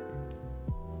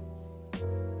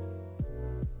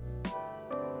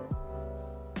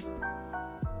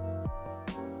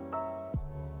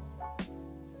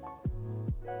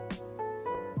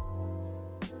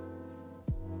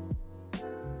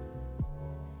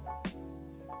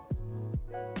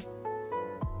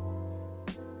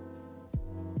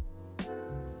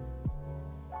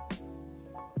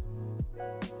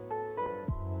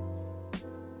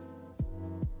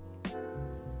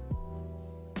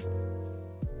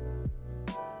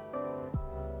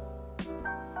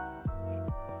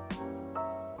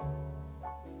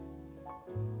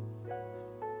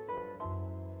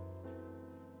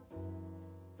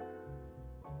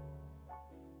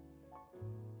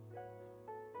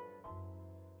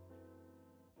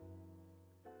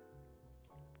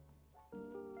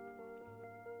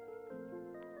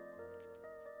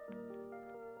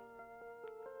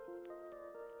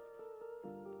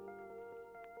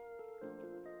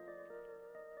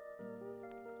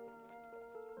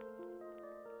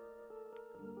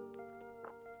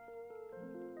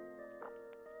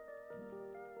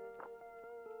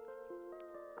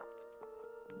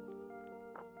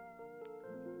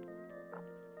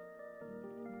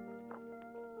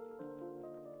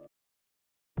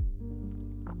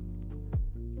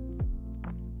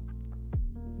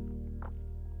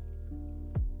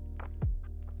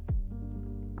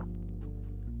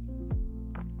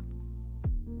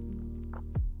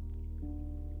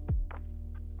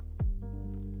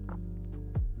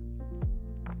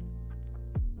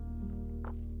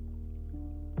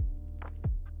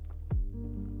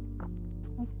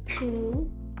 tool.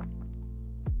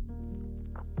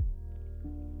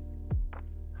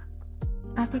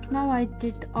 I think now I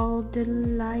did all the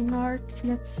line art.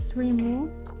 Let's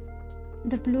remove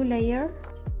the blue layer,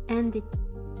 and it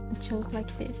shows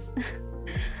like this.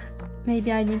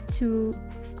 Maybe I need to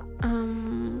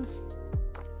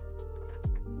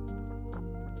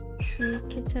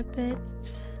tweak it a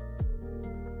bit.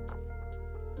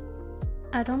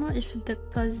 I don't know if the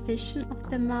position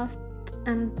of the mouth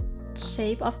and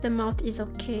shape of the mouth is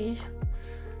okay.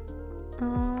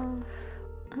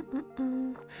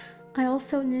 I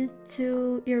also need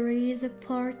to erase a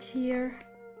part here.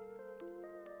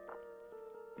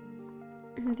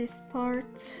 And this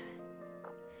part,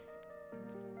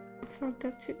 I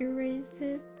forgot to erase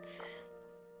it.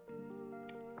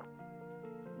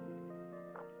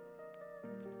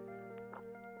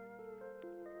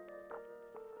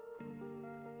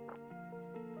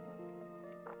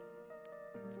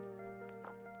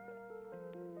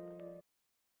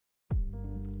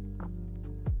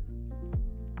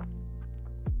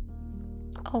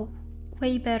 Oh,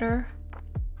 way better.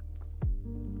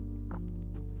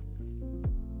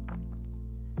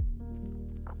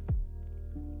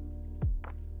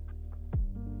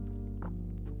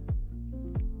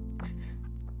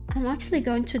 I'm actually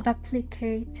going to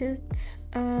duplicate it.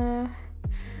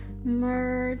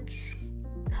 Merge,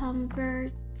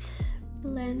 convert,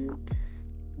 blend.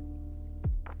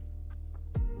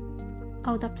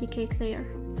 Oh, duplicate layer.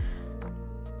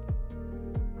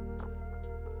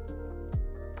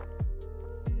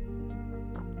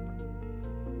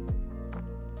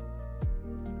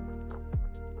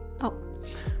 Oh,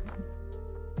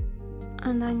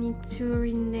 and I need to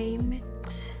rename it.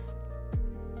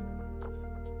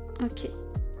 Okay,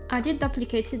 I did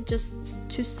duplicate it just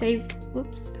to save,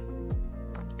 whoops,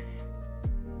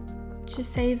 to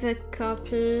save a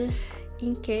copy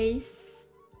in case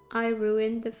I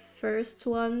ruin the first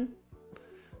one.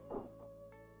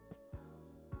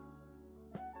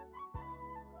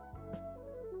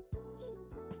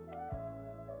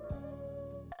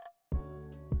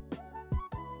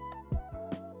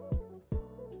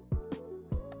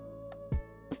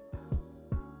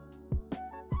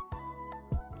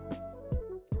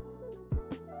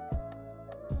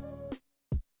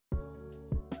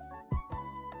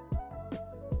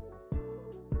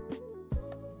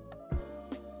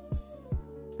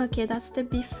 Okay, that's the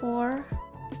before.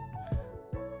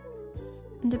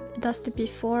 That's the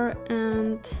before,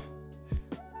 and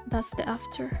that's the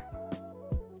after.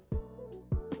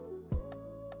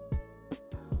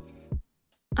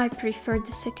 I prefer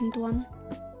the second one.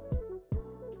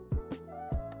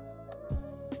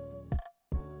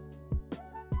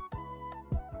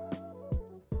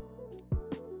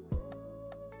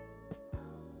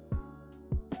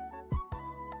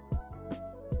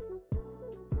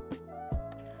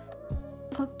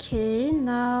 Okay,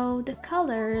 now the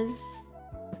colors.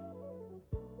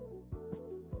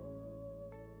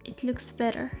 It looks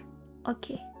better.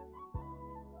 Okay.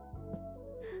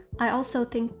 I also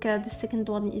think the second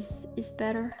one is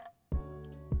better.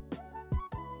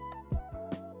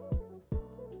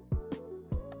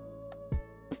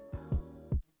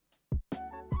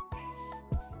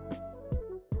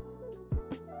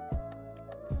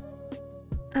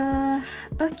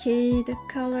 Okay, the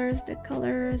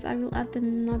colors, I will add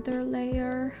another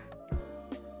layer.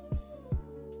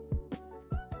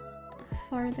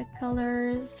 For the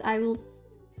colors, I will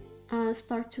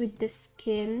start with the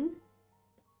skin.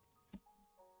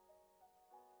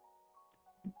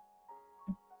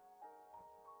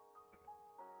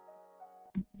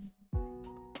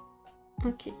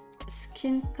 Okay,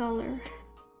 skin color.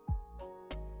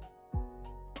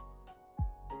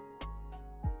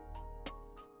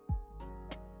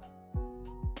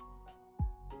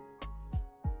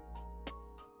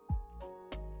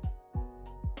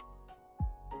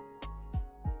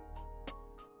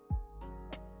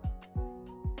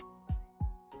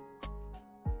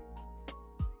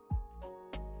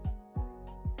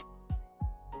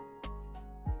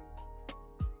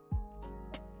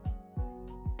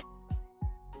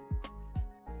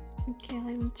 Okay,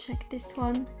 let me check this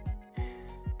one.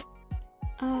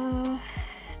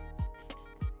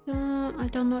 I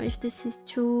don't know if this is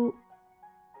too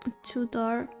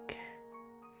dark.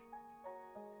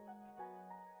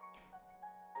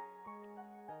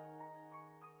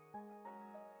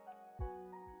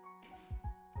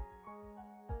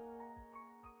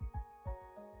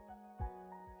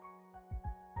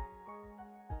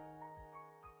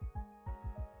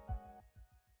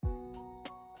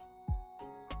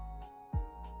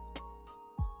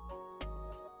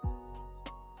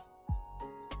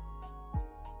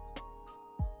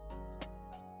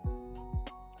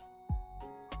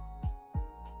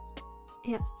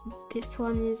 Yeah, this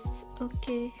one is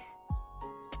okay.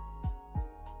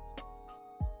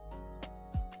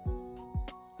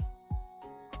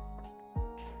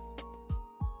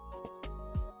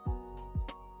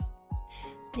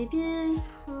 Maybe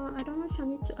I don't know if I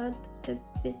need to add a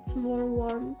bit more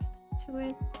warmth to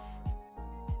it.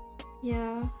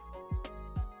 Yeah.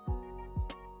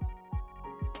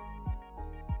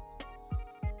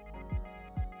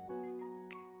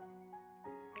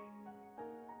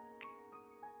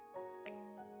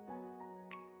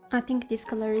 I think this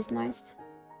color is nice.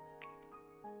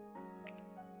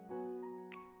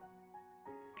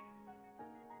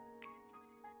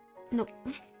 No.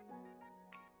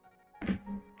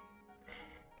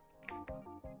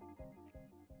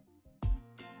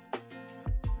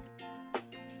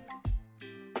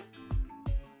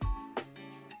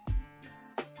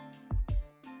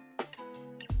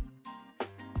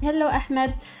 Hello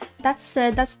Ahmed, that's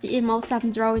the emote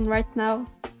I'm drawing right now.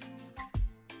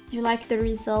 Do you like the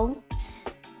result?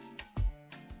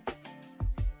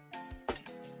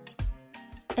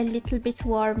 A little bit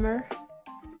warmer.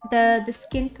 The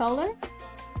skin color.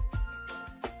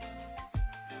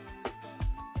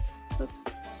 Oops.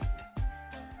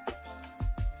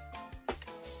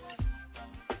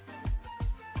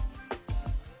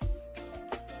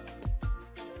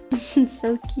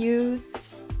 So cute.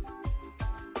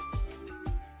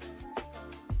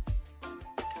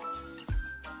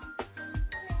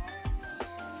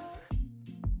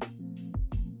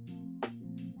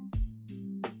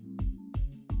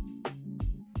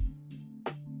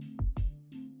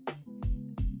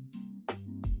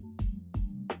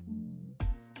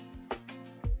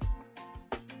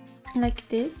 Like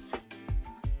this.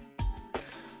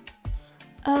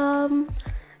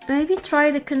 Maybe try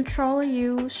the Control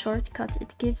U shortcut,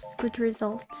 it gives good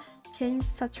result. Change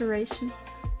saturation.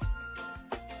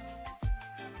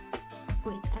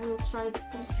 Wait, I will try the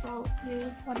Control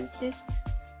U. What is this?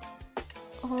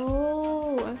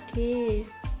 Oh, okay.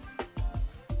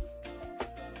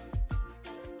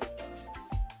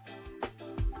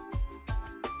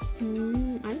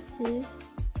 I see.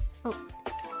 Oh.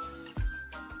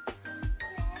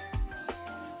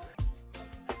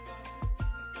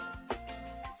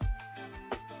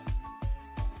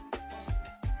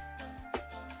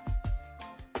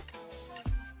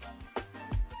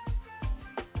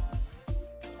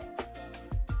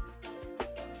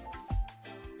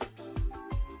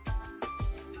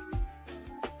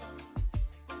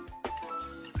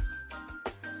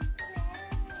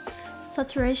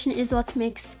 Saturation is what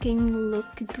makes skin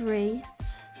look great.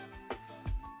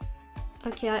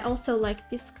 Okay, I also like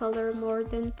this color more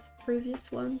than the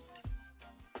previous one.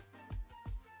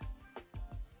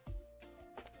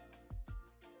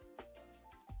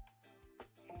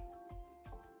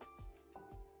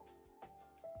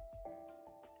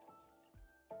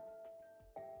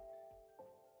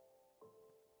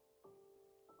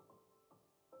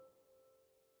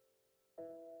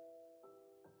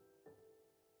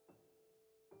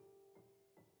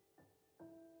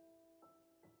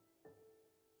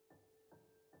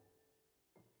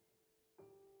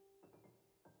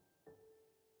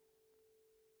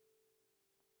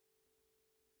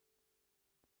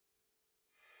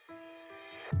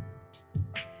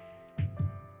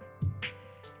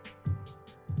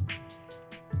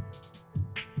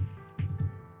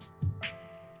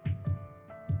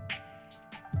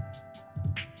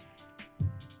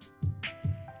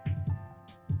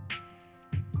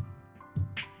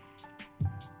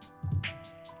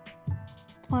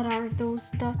 What are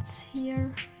those dots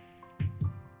here?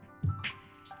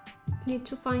 Need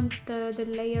to find the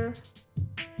layer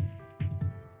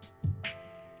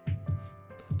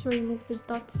to remove the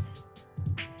dots.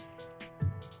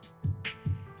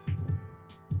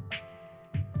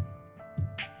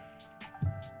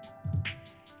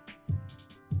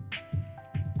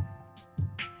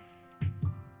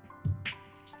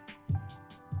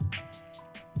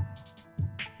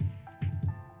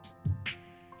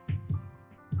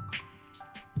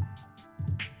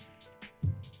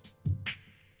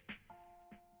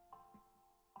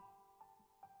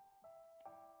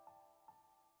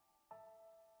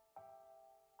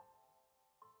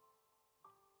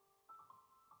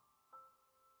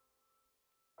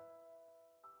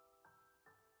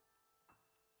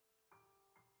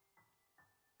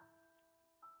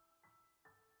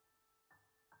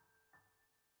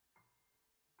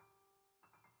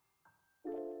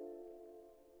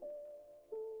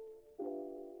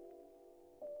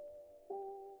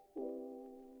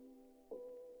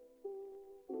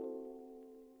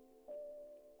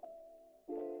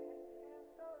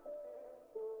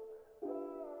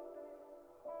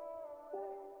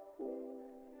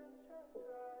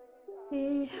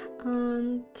 Okay,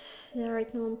 and yeah,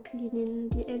 right now I'm cleaning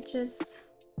the edges.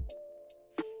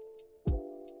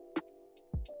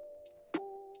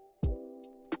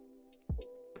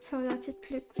 So that it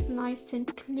looks nice and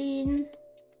clean.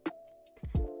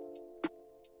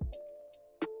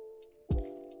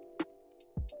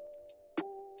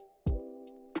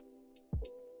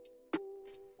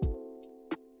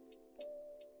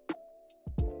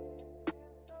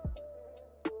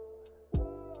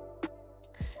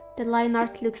 The line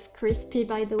art looks crispy,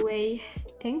 by the way.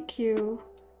 Thank you.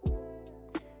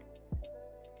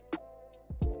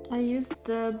 I used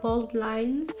the bold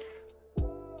lines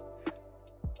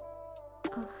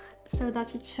so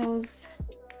that it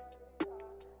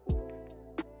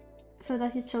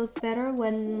shows better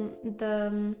when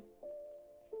the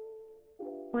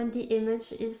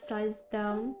image is sized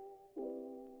down.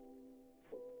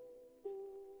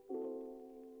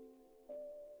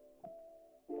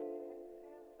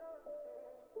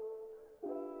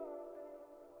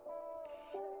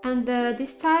 And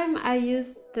this time I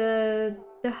used the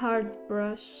hard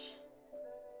brush.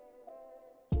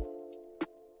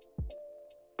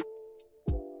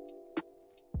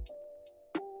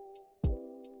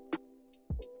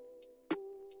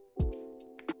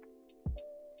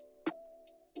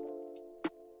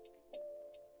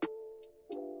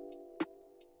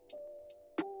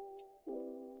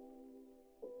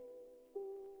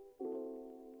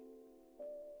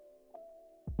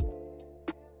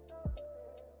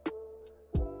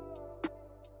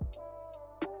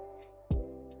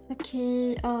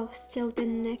 Okay, oh, still the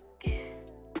neck.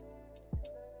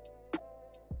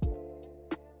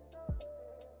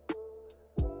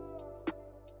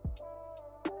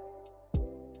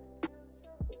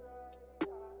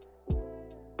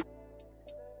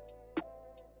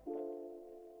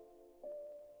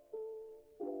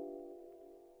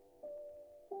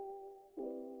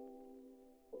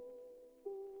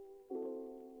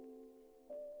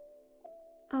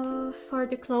 For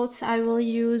the clothes, I will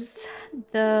use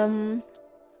the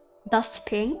dust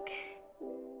pink.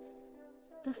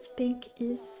 Dust pink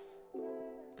is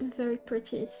very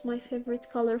pretty. It's my favorite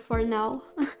color for now.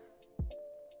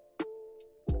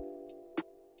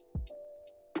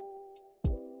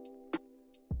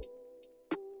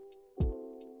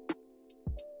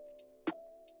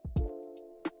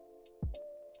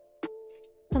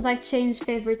 Because I change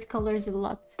favorite colors a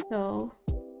lot, so...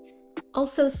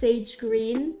 Also sage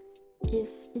green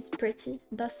is pretty.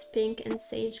 Dust pink and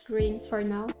sage green for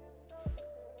now.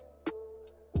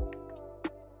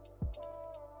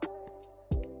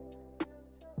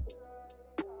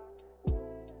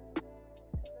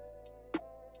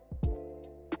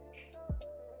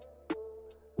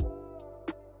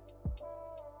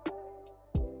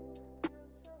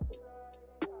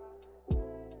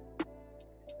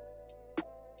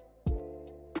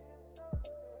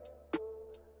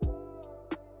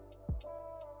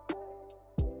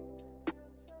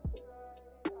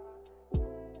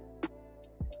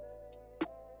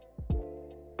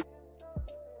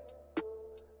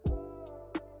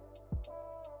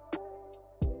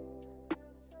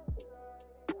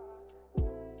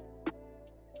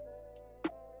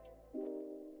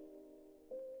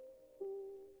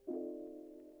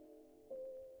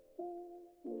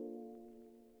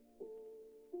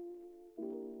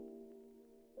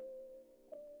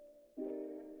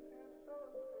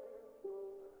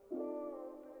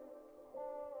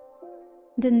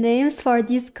 The names for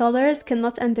these colors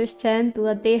cannot understand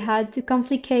what they had to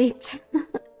complicate.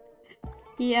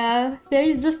 Yeah, there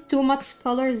is just too much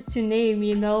colors to name,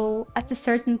 you know. At a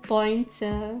certain point,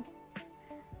 they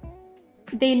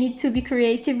need to be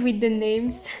creative with the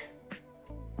names.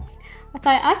 But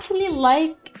I actually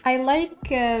I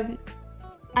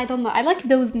don't know, I like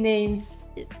those names.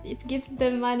 It gives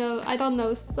them, I don't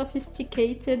know,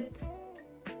 sophisticated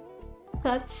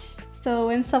touch. So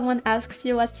when someone asks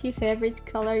you what's your favorite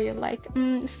color, you're like,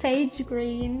 sage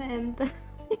green and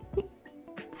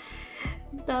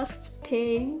dust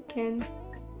pink, and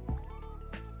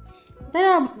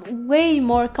there are way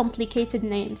more complicated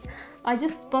names. I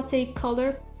just bought a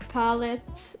color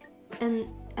palette and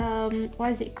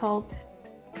what is it called?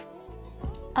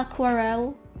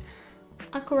 Aquarelle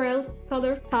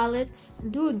color palettes.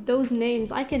 Dude, those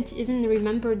names, I can't even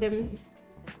remember them.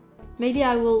 Maybe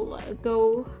I will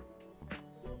go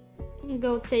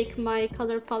take my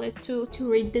color palette to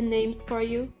read the names for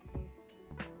you.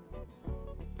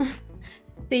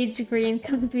 Sage green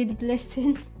comes with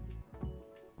blessing.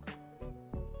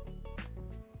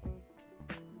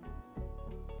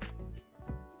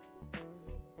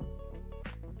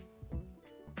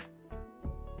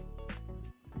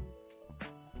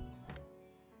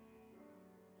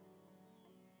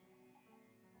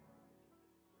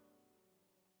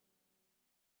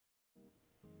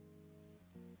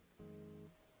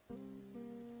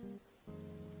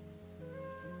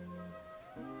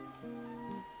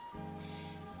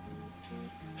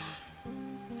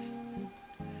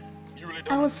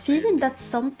 I was feeling that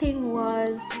something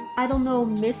was, I don't know,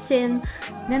 missing.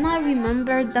 Then I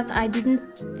remembered that I didn't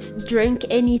drink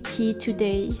any tea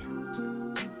today.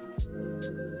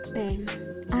 Damn,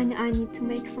 I need to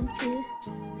make some tea.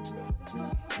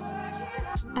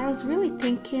 I was really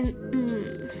thinking,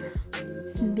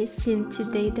 it's missing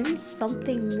today. There is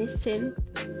something missing.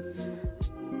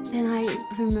 Then I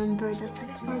remembered that I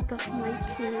forgot my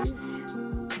tea.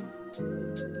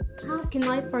 How can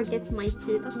I forget my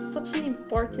tea? That's such an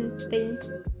important thing.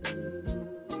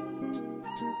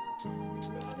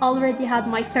 Already had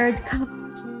my third cup.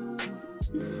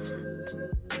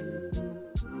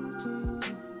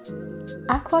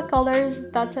 Aqua colors,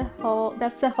 that's a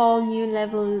whole new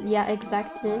level. Yeah,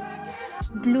 exactly.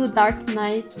 Blue Dark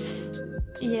Knight.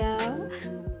 Yeah.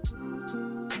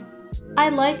 I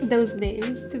like those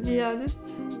names, to be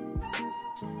honest.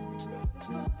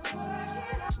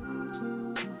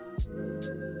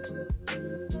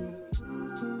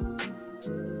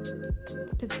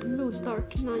 The Blue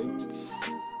Dark Knight.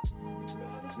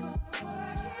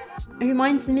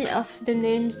 Reminds me of the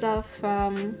names of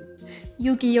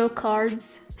Yu-Gi-Oh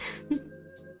cards.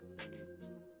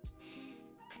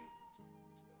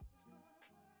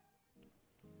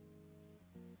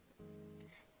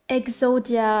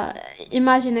 Exodia.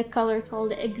 Imagine a color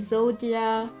called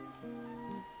Exodia.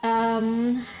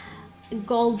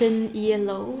 Golden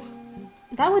yellow.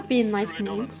 That would be a nice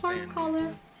name for a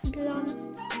color, to be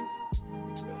honest.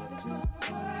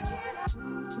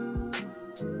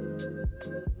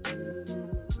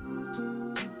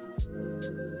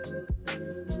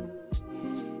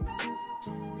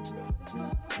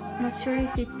 Not sure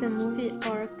if it's a movie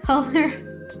or a color.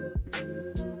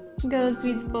 Goes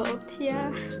with both,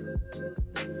 yeah.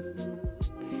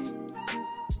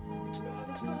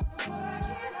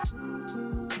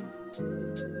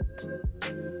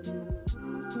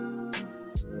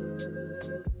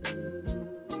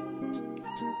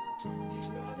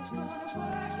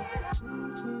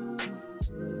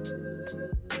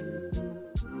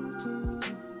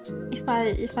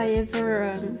 If I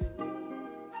ever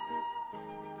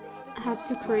had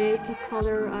to create a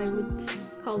color, I would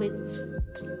call it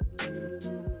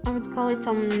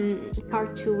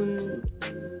cartoon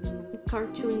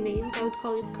names. I would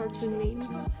call it cartoon names.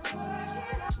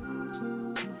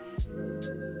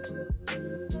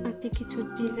 I think it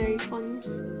would be very fun.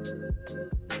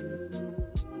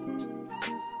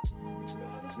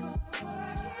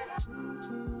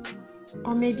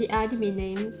 Or maybe anime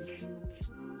names.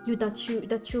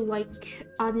 That you like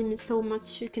anime so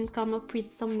much, you can come up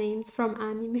with some names from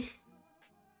anime.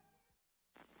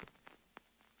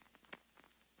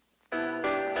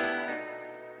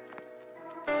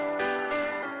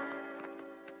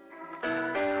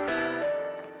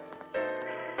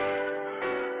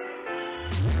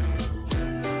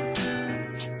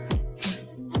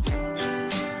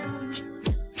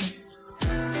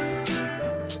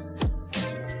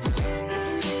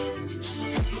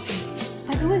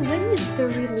 When is the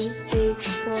release date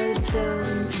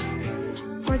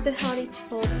for the Harry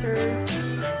Potter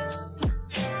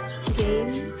game?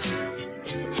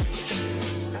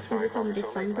 Is it on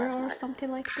December or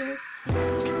something like this?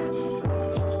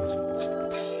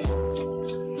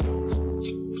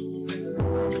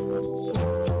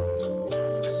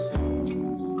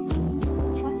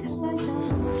 What have I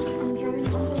done? I'm drawing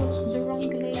on the wrong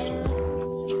layer.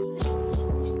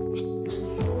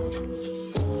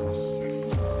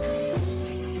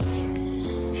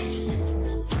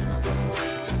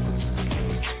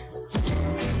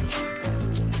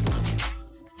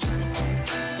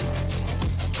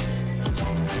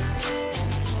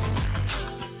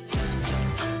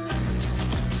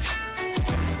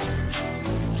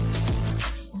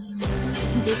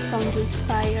 This song is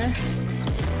fire.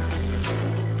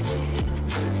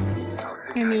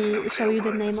 Let me show you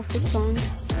the name of the song.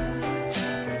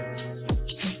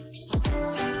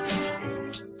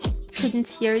 Couldn't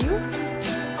hear you.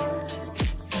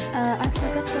 I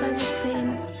forgot what I was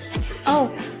saying.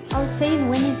 Oh, I was saying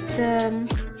when is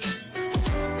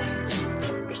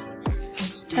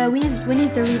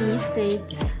the release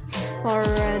date for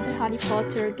the Harry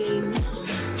Potter game?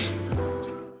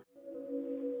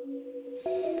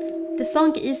 The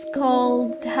song is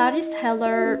called Harry's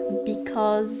Heller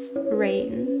Because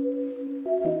Rain.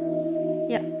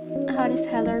 Yeah, Harry's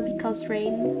Heller Because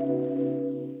Rain.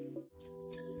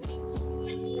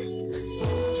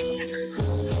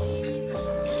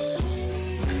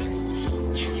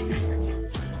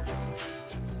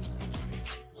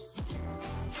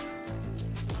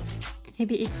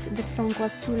 Maybe the song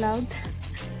was too loud.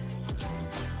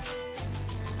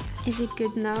 Is it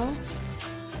good now?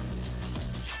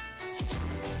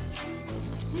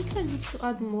 I need to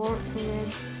add more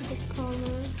red to the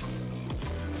color.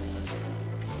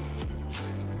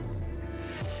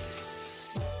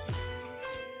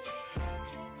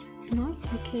 No, it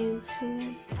became too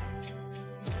red.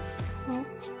 Oh.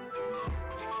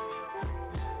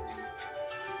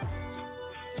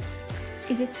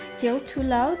 Is it still too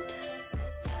loud?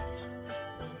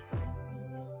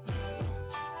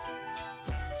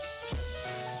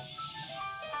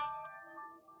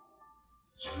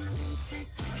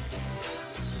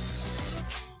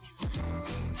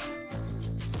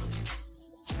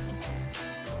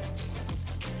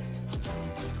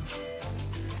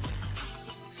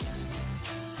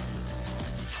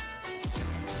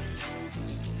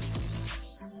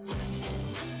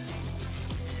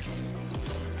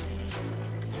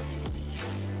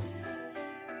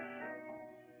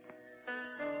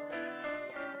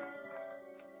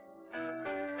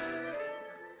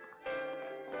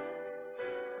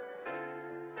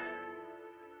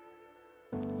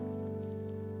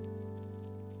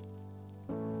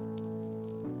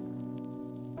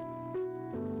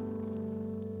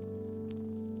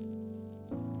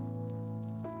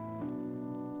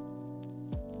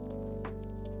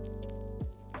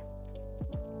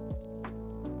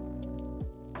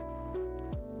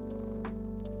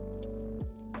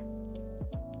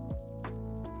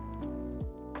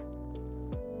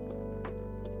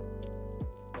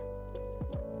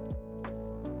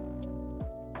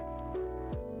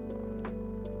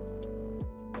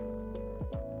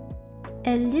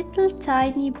 A little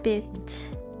tiny bit.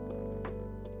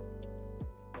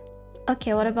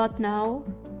 Okay, what about now?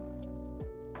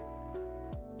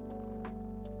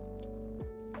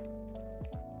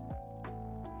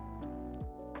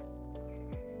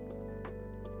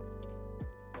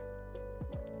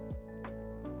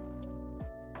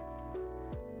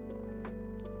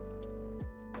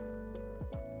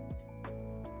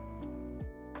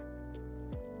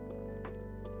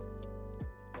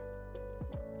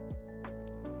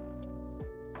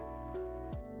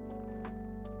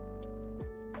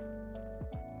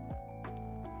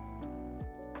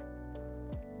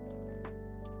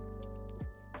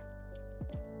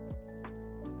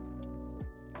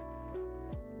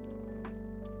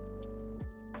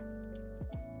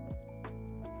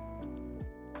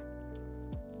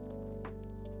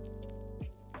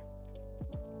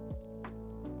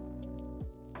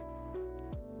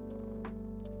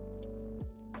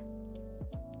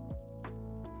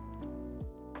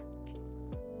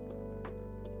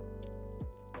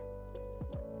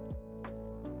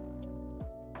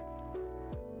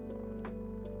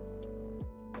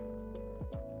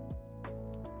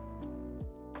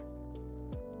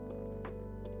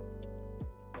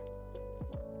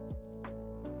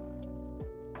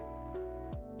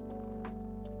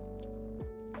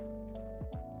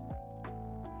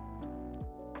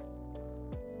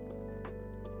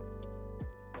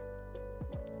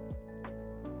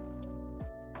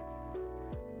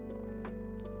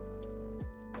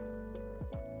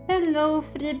 Hello,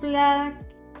 Free Black.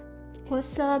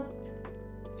 What's up?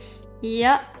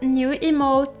 Yeah, new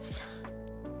emotes.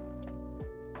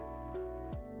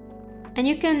 And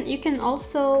you can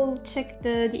also check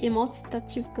the emotes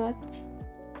that you've got.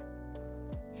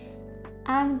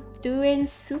 I'm doing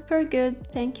super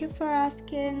good. Thank you for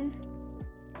asking.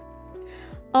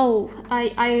 Oh,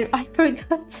 I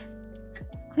forgot.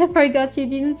 I forgot you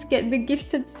didn't get the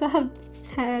gifted sub,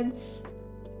 Sedge.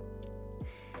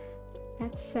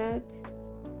 That's sad.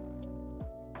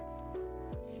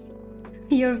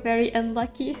 You're very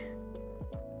unlucky.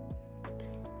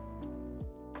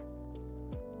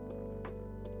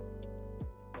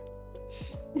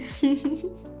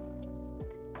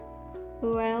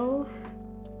 Well,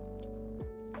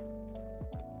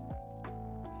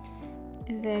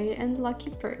 a very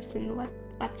unlucky person. What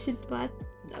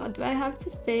do I have to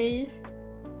say?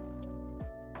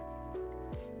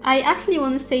 I actually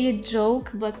want to say a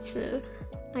joke, but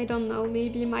I don't know,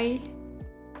 maybe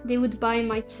they would buy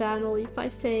my channel if I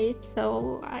say it,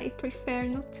 so I prefer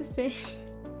not to say it.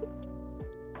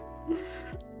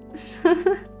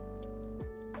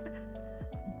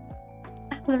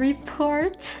 I'll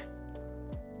report.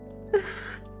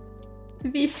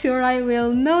 Be sure I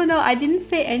will. No, I didn't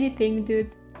say anything,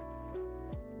 dude.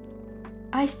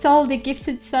 I stole the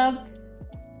gifted sub.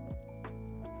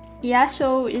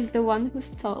 Yasho is the one who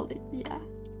stole it, yeah.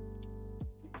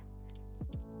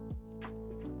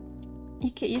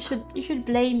 Okay, you should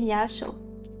blame Yasho.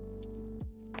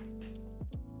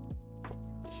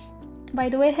 By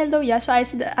the way, hello Yasho. I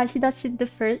see that's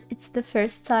it's the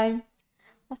first time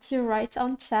that you write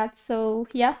on chat, so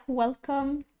yeah,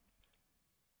 welcome.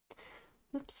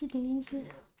 Oopsie daisy.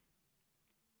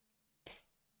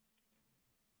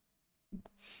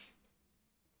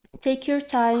 Take your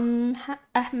time,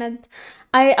 Ahmed.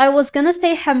 I was gonna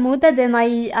say Hamouda, then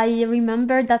I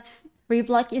remember that Free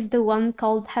Block is the one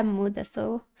called Hamouda,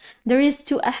 so there is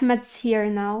two Ahmeds here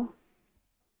now.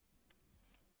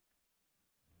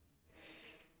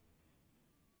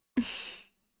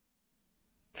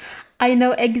 I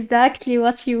know exactly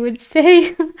what you would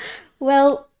say.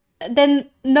 Well, then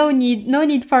no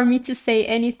need for me to say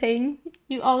anything.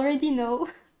 You already know.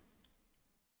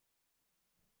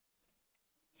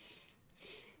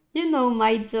 You know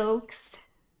my jokes.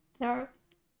 They're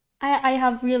I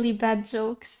have really bad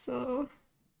jokes, so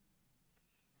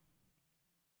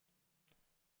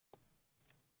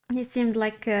he seemed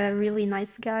like a really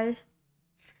nice guy.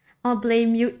 I'll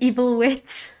blame you, evil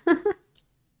witch.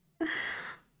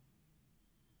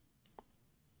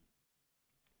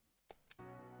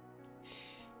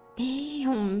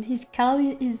 Damn, he's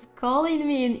calling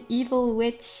me an evil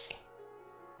witch.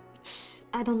 Which,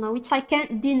 I don't know, which I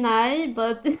can't deny,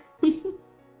 but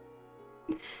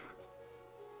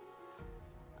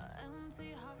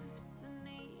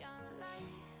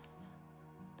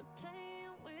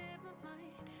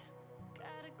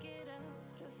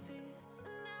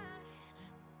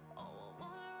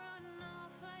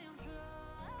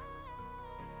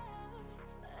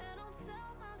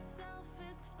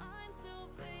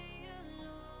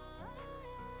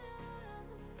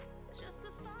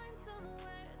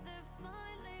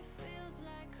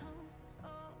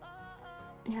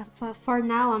yeah, for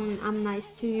now I'm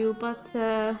nice to you, but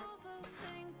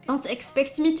don't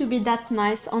expect me to be that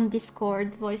nice on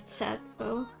Discord voice chat,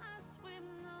 so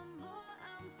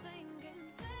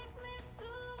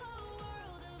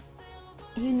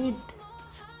you need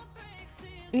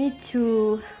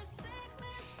to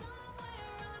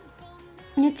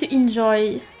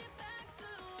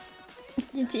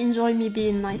enjoy me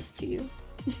being nice to you.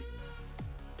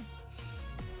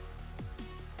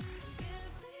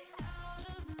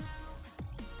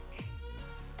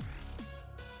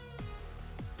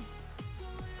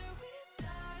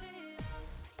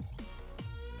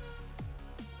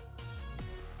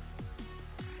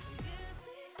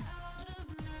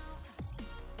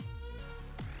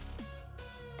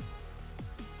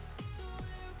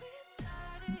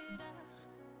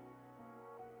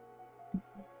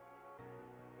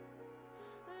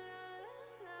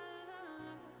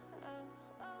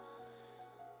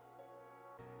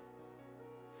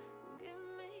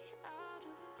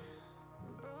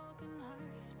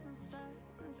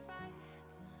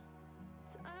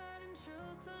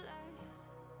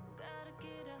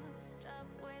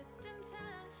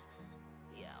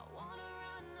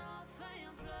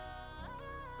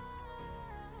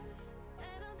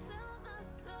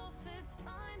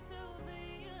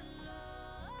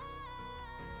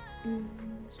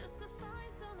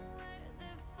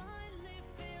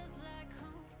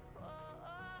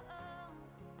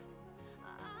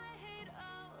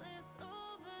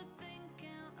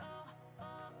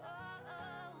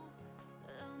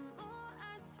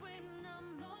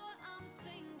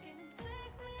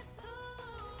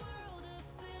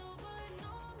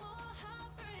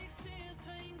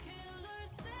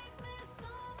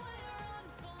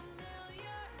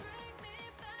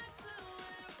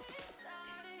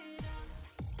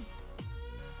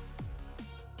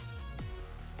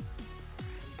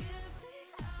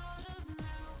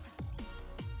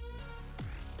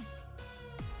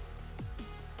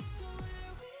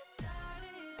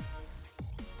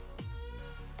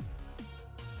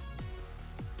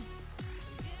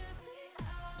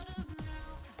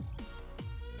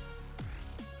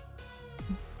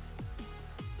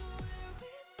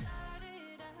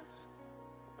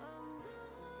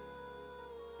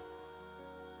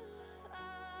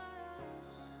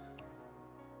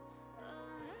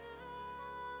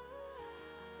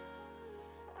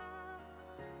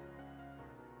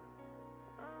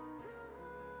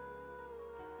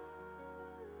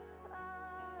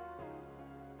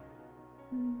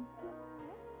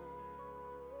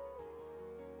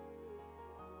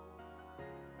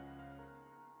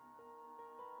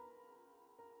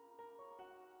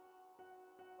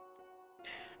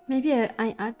 Maybe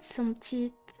I add some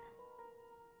teeth.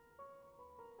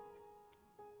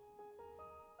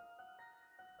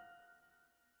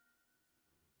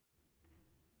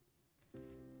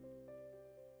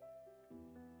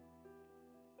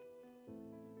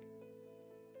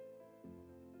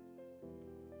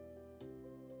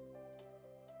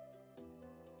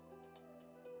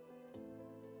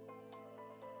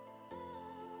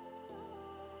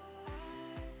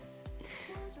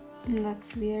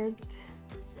 That's weird.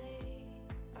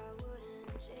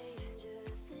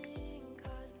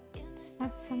 Let's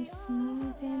add some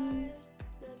smoothing.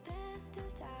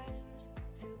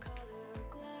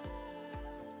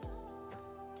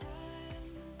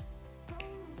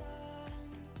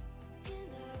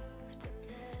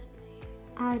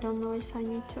 I don't know if I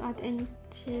need to add any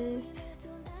teeth.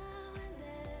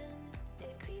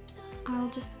 I'll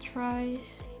just try.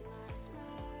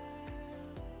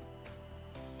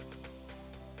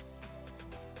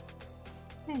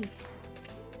 Hey.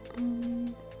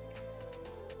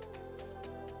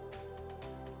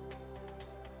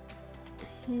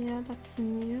 Yeah, that's a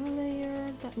new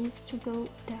layer that needs to go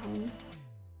down.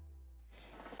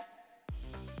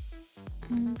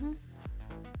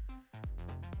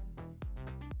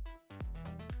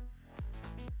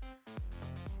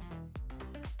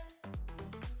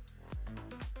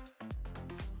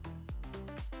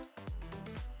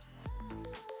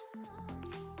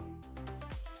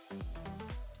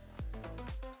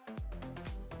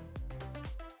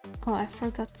 Oh, I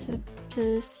forgot to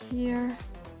piece here.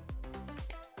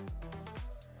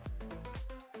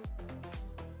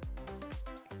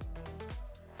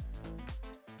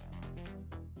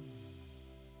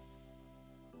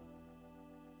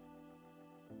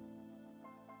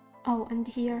 Oh, and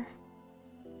here.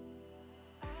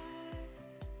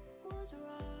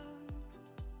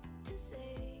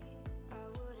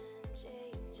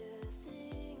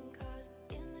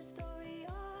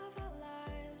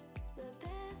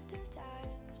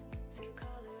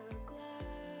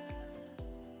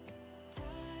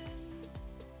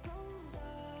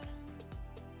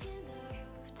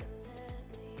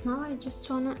 Now I just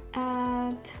wanna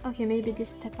add, okay, maybe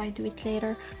this step I do it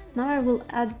later. Now I will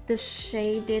add the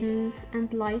shading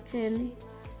and lighting.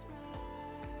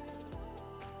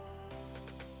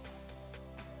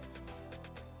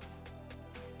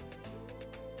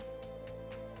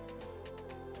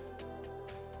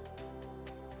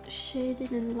 Shading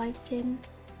and lighting.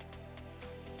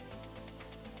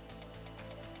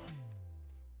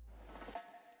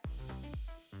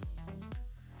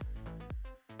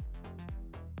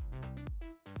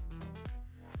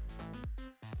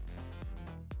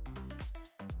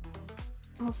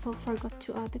 Also forgot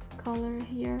to add the color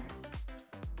here.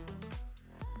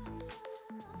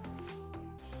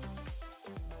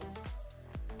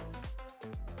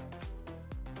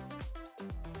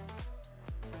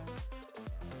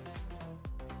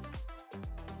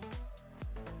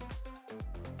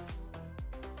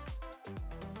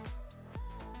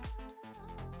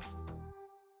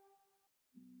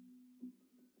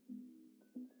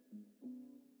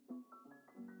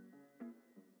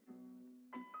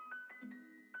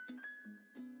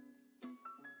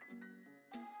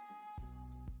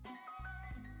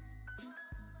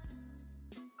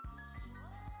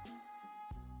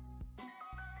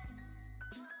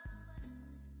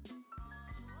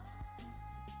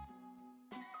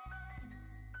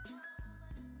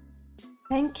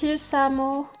 Thank you,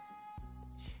 Samu.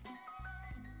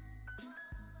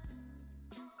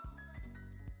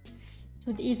 It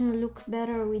would even look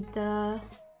better with the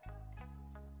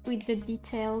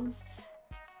details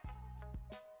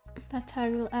that I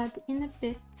will add in a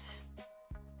bit.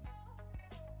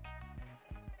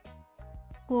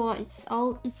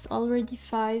 Oh, it's already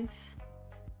 5.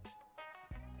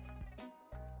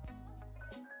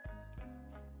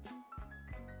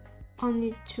 I'll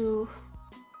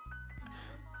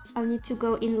need to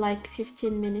go in like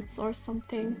 15 minutes or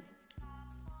something.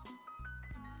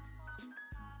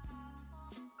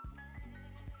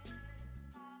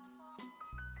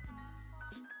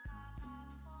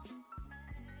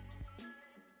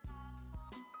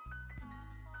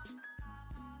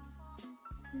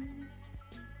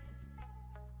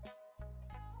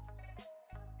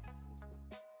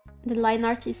 The line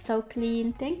art is so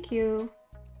clean, thank you.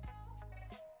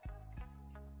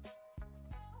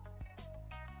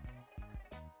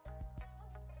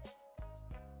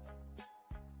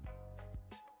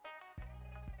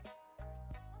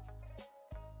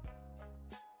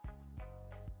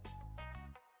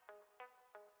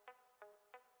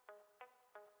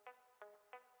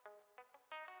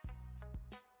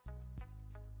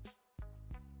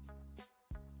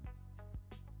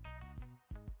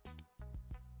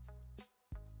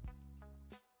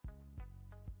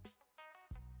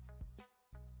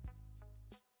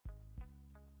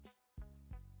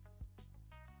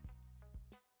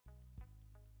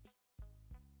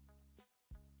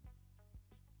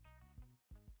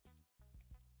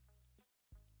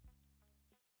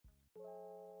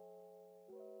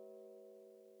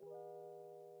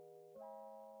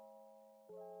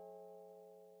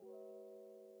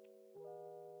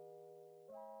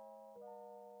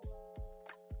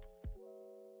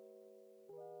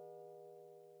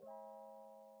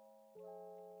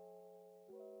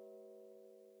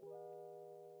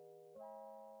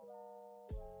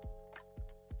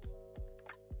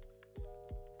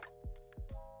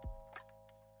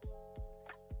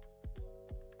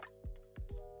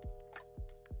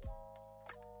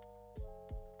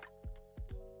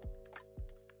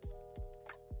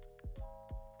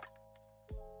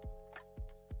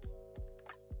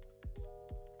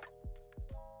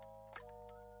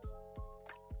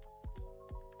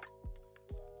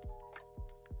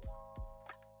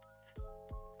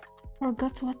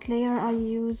 Forgot what layer I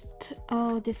used.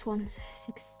 Oh, this one,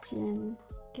 16.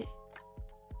 Okay.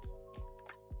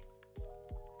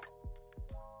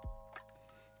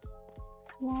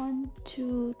 One,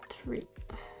 two, three.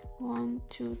 1,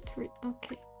 2, 3.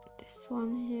 Okay, this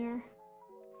one here.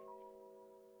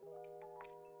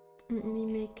 Let me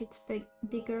make it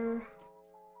bigger.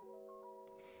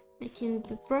 Making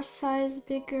the brush size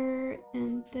bigger,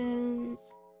 and then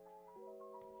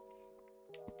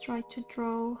try to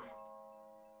draw.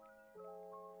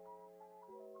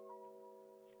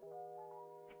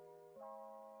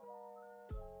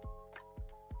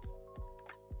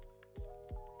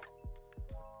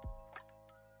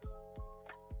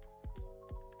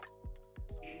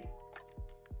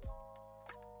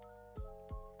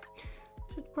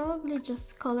 Should probably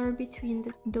just color between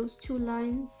those two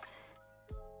lines.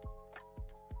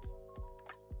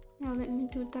 Yeah, let me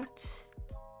do that.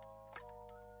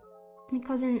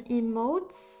 Because in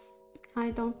emotes,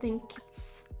 I don't think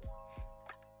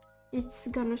it's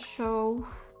gonna show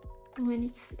when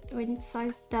it's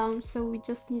sized down, so we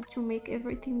just need to make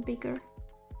everything bigger.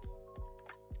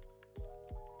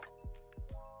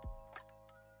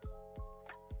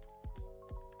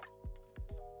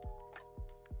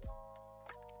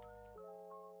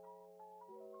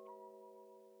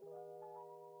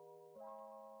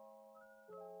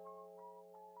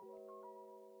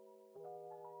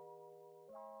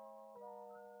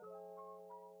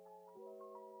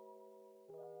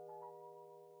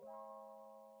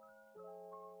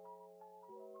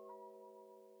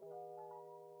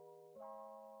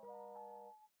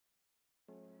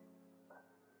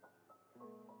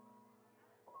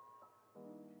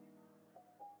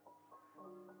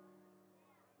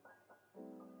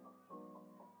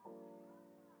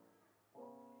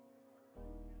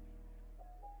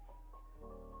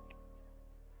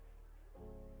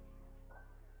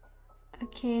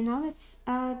 Okay, now let's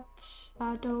add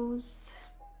shadows.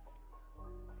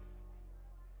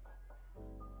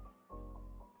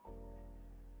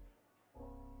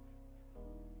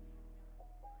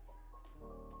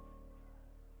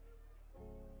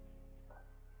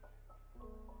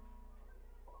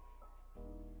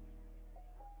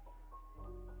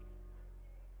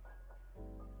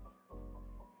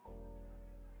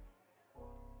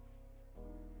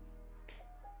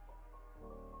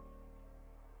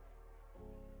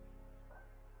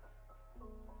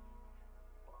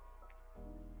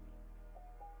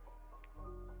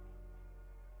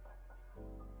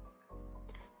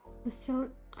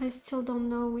 I still don't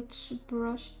know which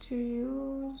brush to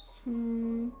use.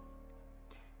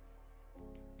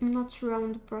 Not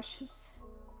round brushes,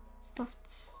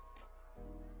 soft.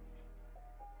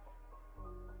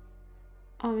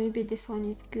 Oh, maybe this one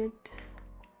is good.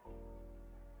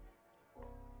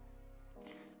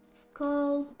 It's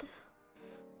called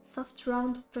soft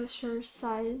round pressure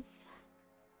size.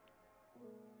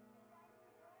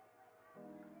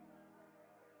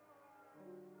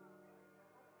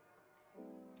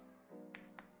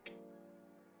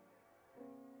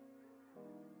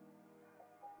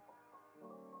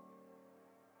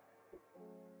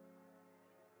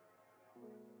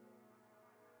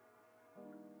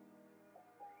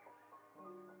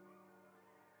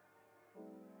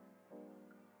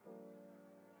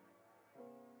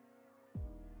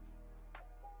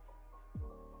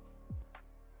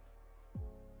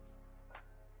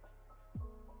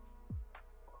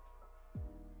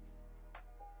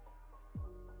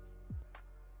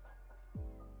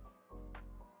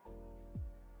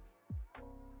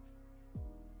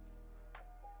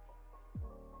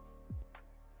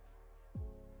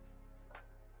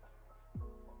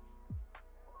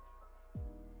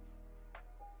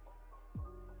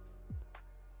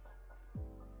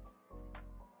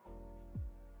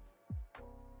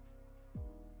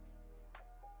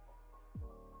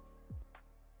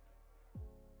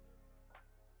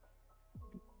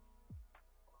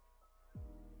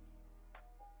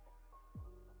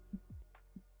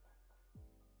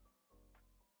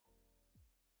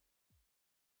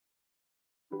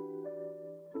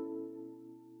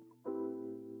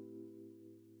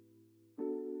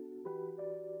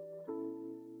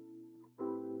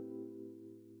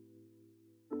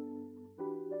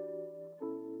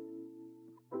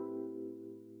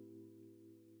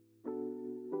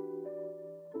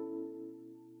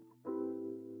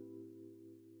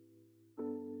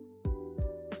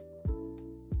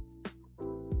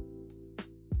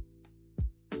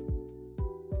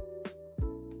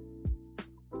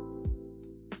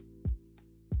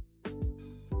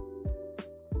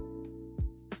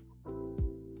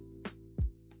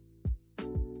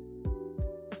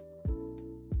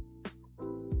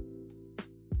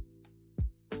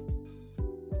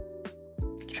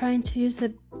 trying to use a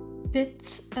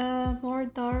bit more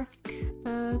dark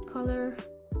color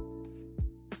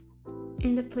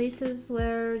in the places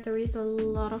where there is a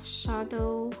lot of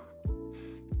shadow,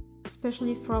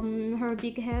 especially from her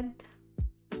big head.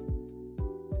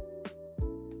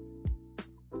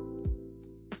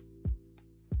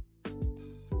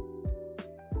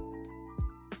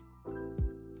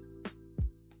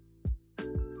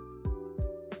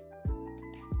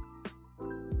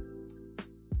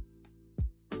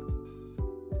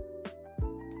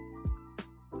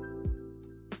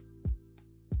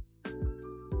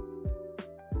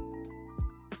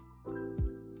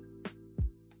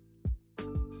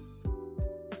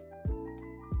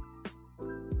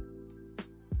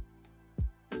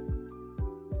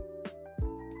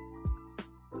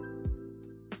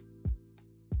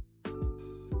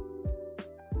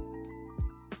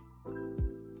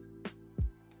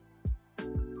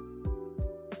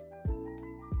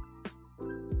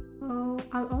 Oh,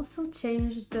 I'll also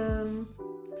change the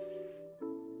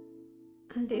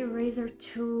eraser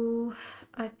to,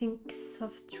 I think,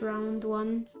 soft round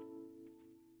one.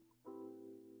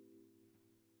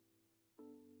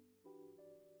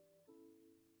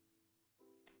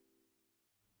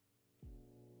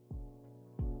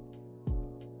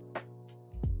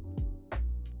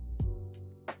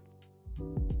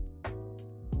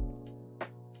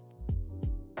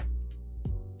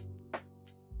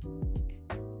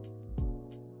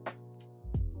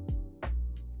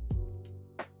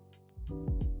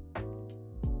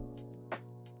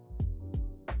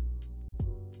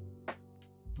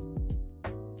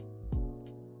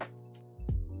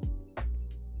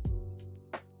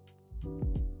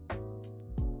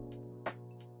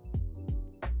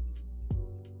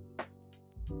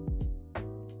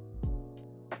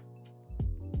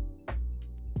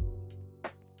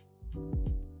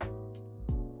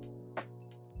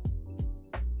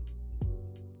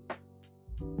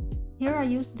 Here I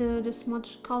used the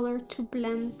smudge color to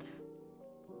blend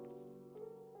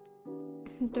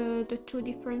the two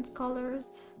different colors.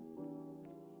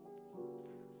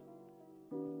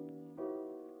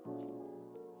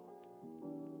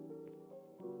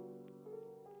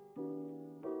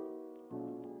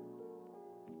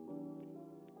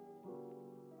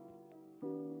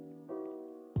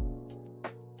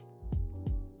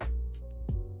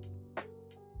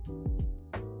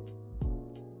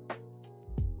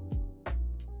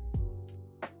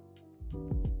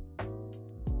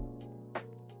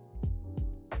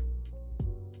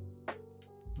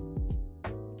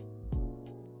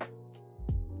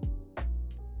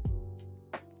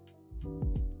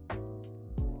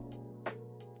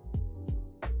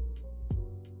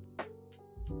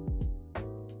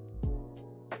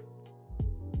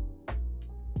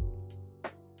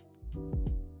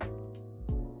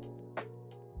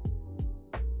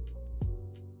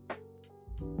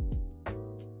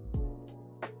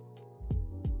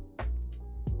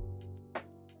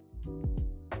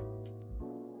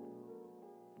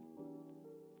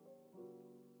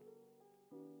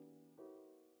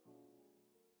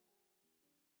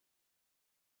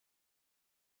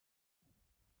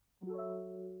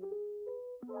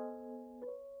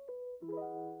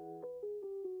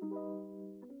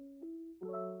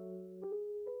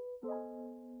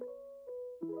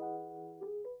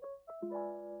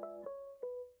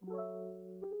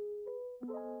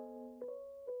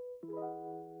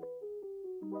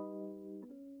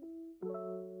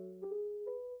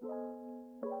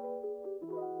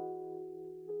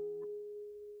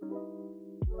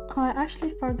 Oh, I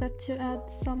actually forgot to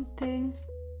add something.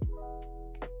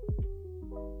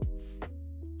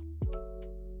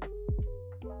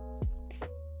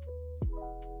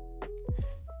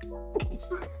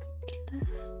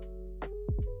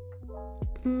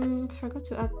 Forgot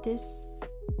to add this.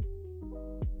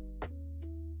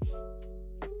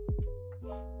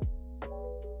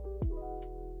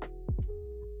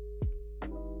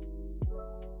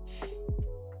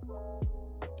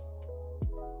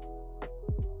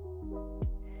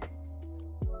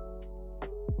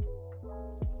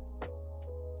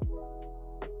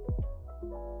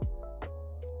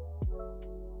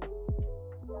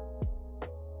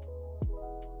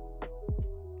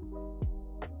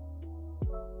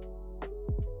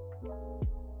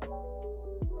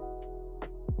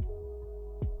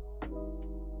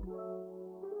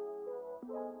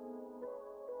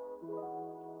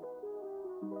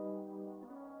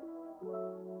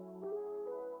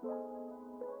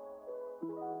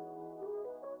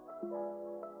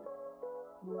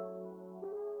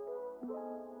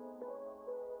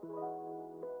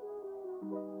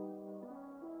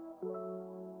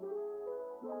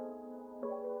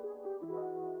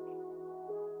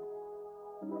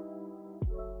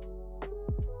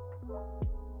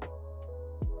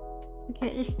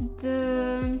 Okay,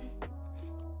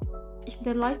 if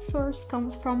the light source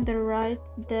comes from the right,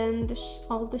 then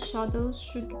all the shadows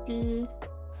should be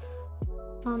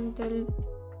on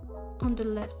the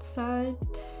left side.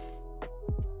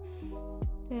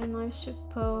 Then I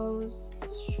suppose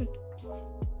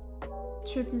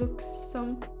should look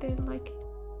something like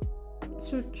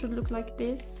should look like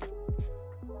this.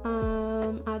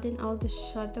 Adding all the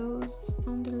shadows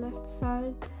on the left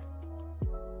side.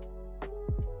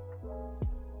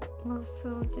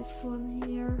 Also this one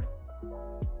here.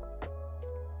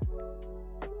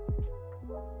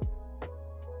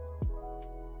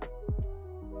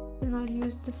 Then I'll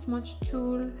use the smudge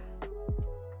tool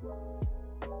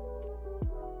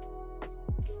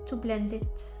to blend it.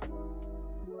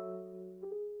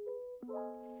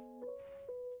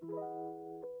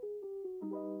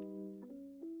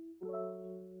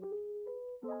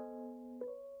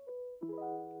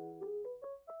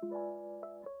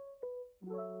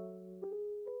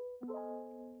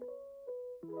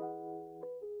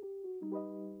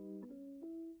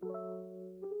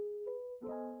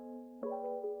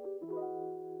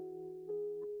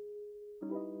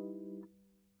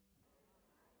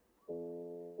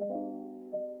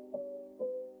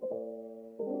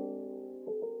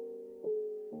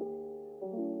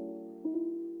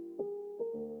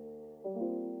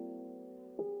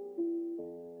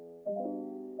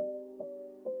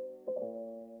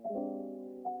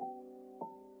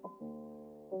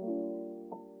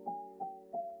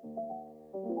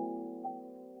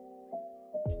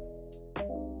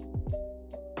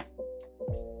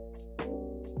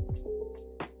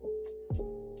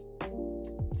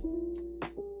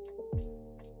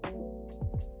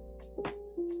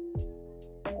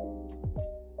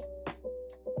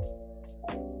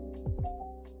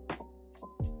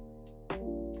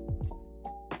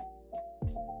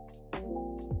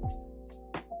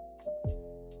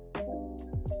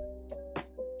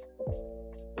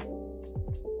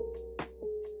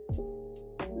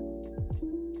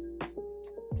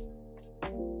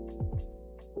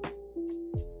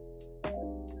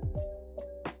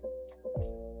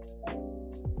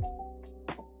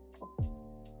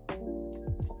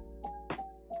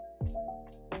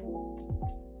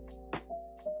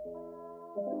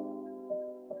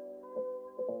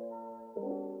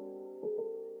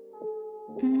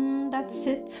 That's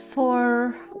it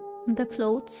for the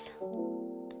clothes.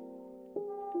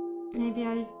 Maybe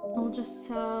I'll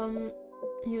just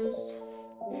use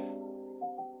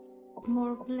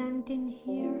more blending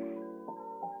here.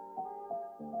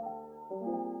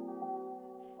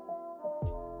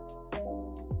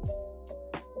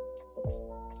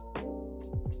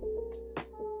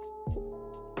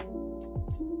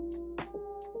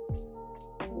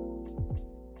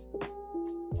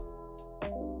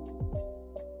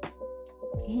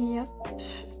 Yep,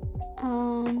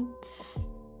 and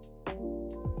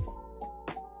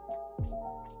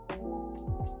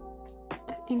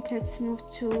I think let's move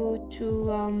to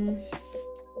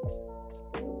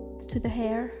the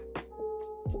hair.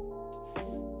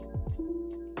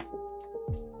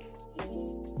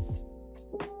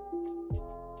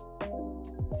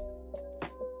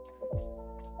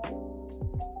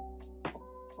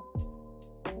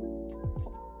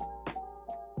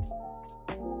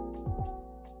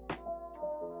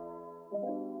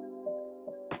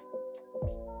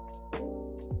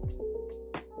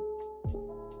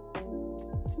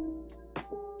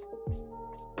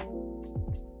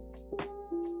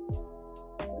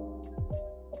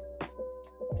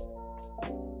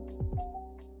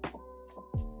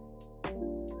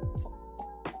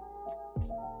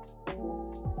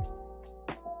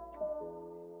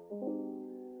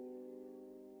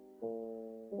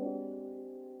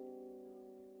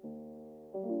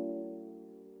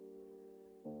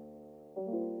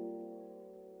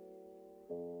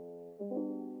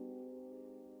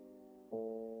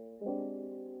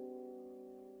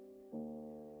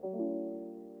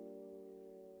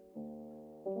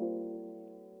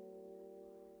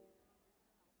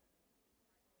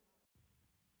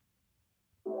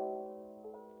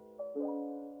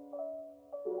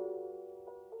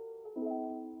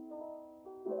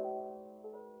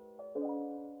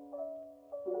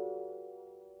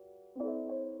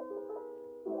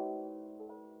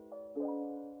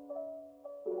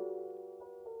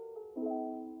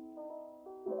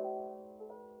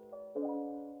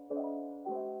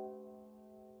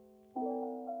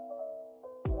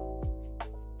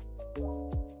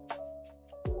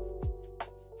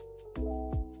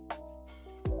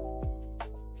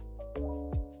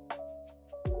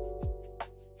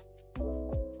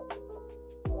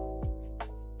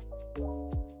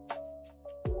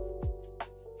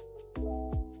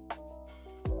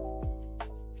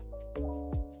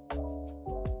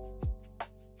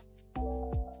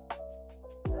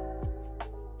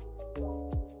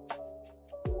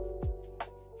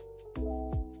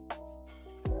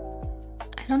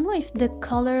 don't know if the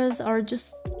colors are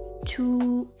just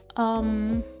too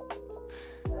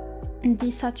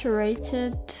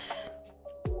desaturated,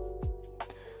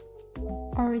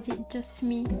 or is it just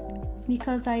me?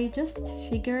 Because I just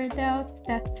figured out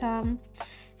that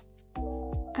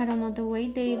I don't know, the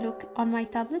way they look on my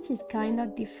tablet is kind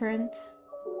of different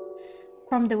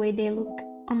from the way they look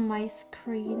on my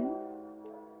screen.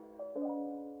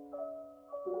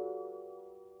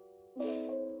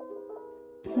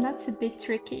 That's a bit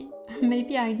tricky.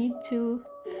 Maybe I need to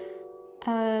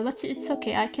but it's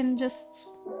okay. I can just,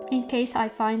 in case I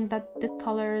find that the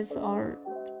colors are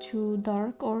too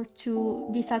dark or too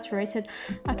desaturated,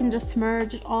 I can just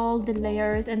merge all the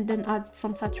layers and then add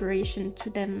some saturation to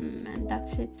them, and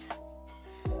that's it.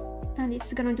 And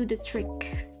it's gonna do the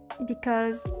trick,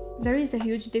 because there is a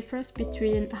huge difference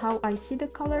between how I see the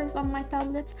colors on my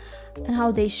tablet and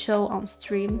how they show on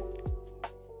stream.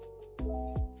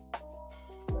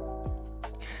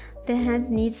 The hand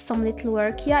needs some little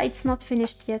work. Yeah, it's not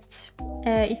finished yet.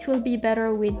 It will be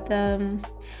better with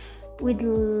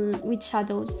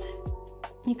shadows,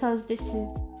 because this is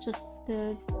just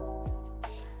the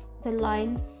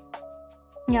line.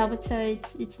 Yeah, but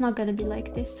it's not gonna be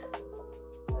like this.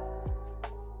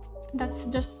 That's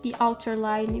just the outer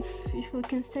line, if we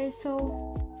can say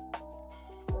so.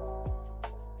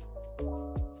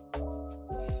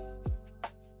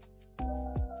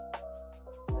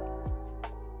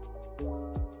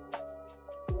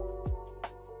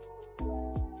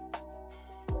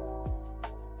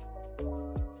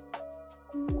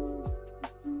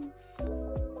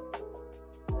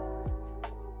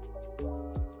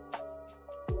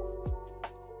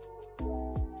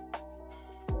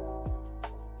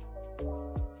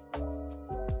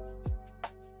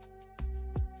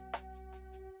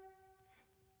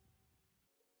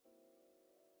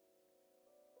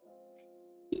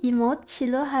 Emote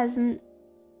Chilo has an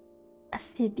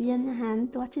amphibian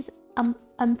hand. What is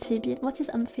amphibian? What is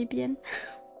amphibian?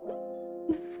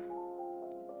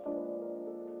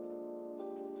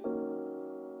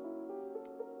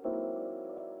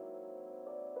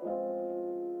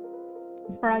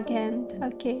 Frog hand.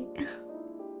 Okay.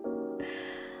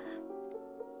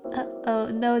 Oh,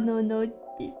 no.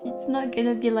 It's not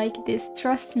gonna be like this.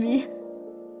 Trust me.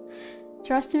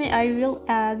 Trust me, I will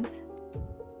add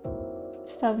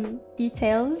some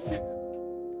details.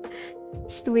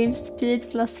 Swim speed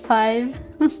 +5.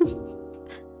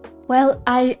 Well,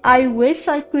 I wish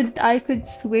I could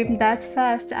swim that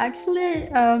fast. Actually,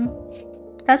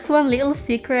 that's one little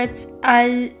secret.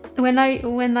 When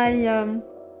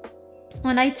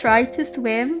I try to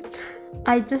swim,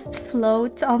 I just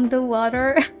float on the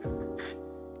water,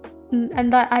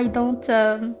 and I don't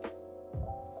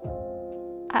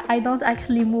I don't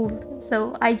actually move,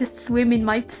 so I just swim in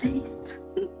my place.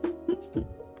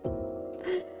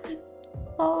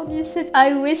 Holy shit,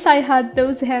 I wish I had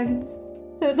those hands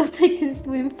so that I can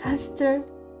swim faster.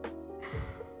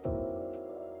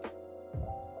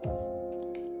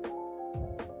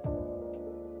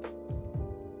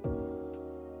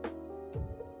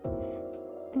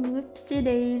 Whoopsie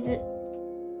daisy.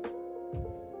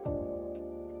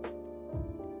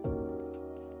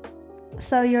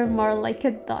 So you're more like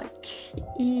a duck.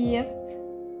 Yep.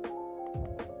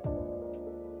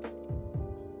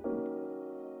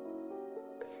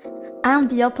 I'm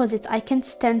the opposite. I can't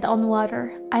stand on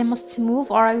water. I must move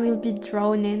or I will be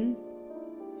drawn in.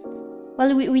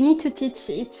 Well, we need to teach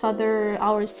each other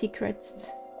our secrets.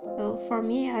 So for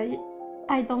me,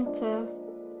 I don't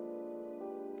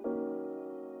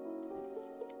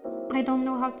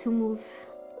know how to move.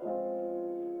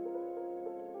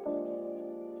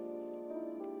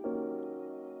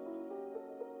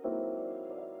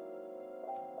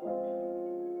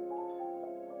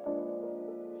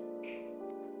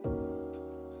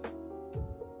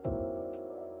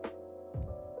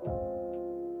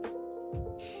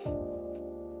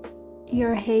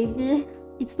 You're heavy.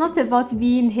 It's not about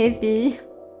being heavy.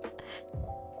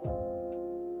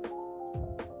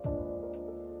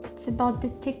 It's about the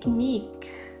technique.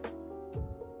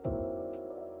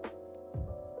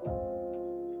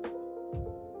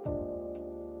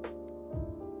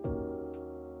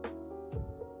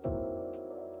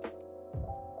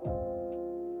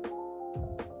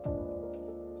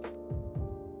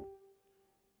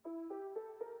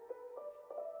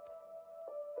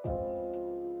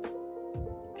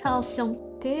 Calcium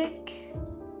thick.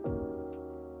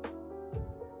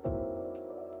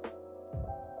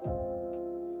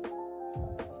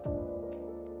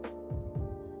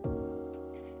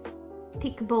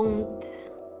 Thick boned.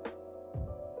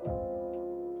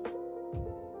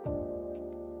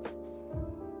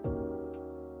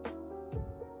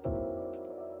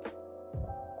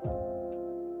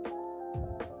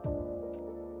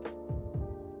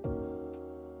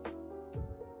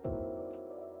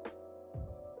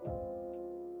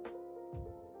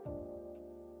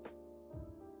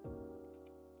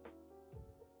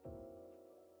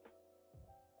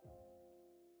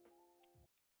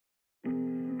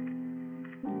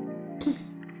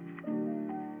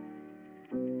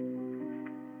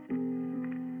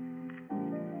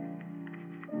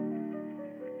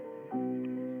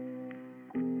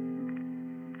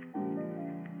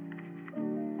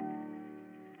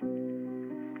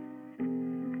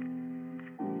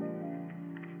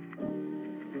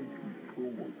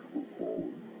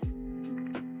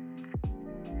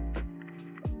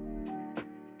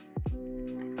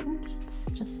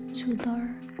 it's just too dark.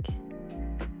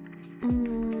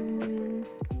 No,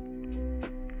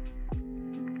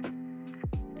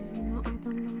 I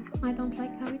don't know. I don't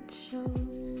like how it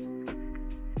shows. I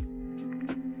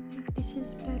think this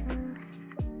is better.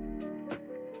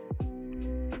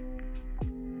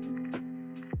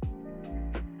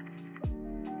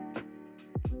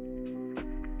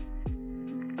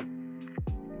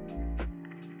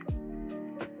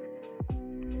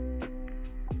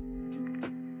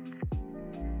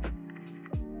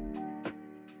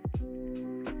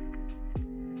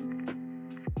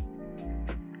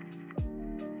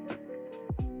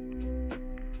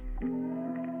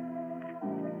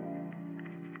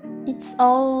 It's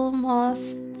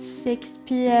almost 6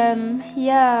 p.m.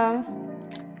 Yeah,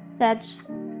 that's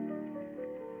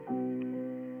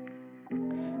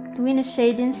doing a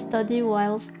shading study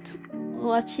whilst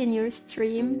watching your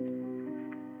stream.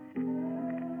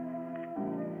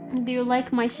 Do you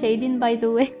like my shading, by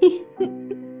the way?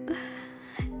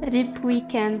 RIP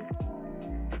weekend.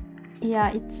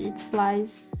 Yeah, it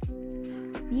flies.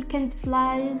 Weekend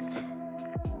flies.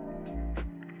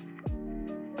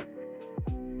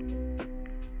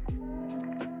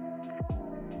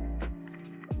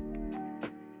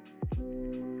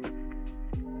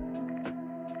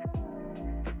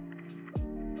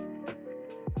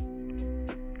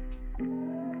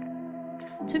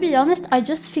 To be honest, I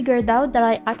just figured out that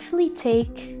I actually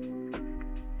take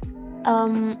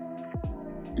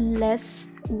lesser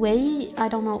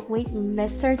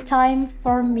time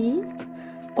for me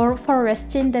or for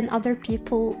resting than other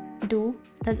people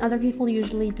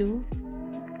usually do.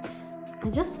 I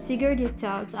just figured it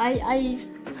out. I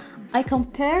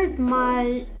compared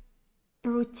my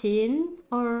routine,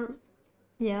 or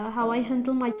yeah, how I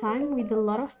handle my time with a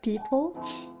lot of people.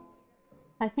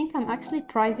 I think I'm actually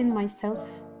depriving myself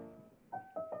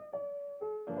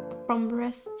from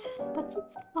rest, but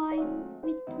it's fine.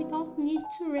 We don't need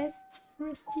to rest.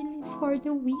 Resting is for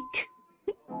the weak.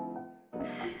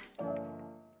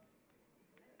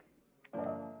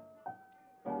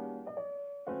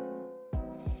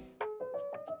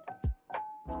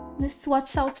 Just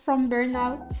watch out from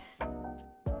burnout.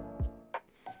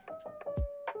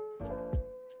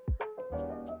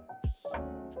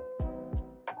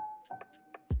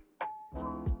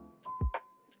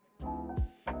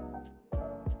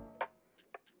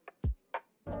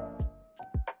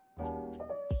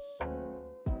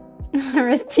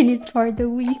 Resting is for the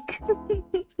weak.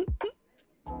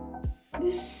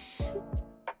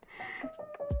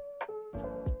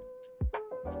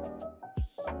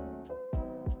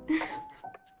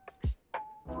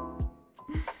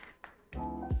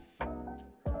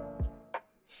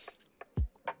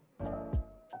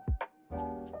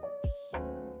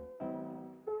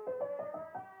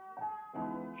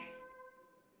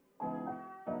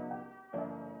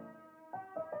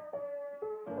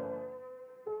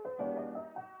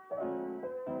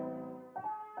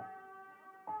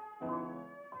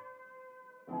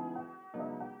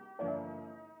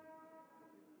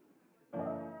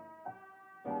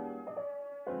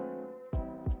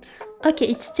 Okay,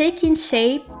 it's taking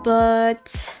shape,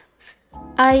 but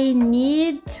I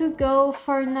need to go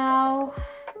for now.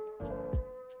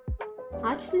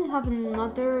 I actually have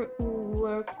another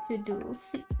work to do.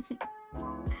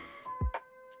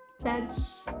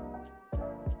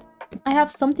 I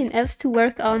have something else to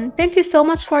work on. Thank you so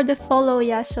much for the follow,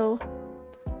 Yasho.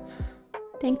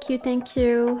 Thank you, thank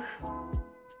you.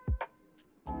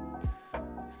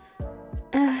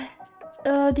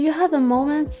 Do you have a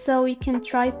moment so we can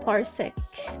try Parsec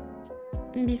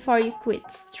before you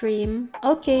quit stream?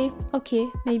 Okay,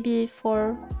 maybe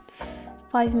for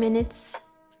 5 minutes.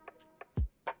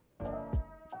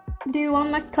 Do you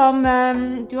wanna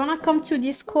come to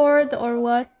Discord or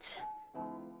what?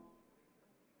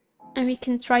 And we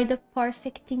can try the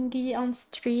Parsec thingy on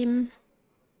stream.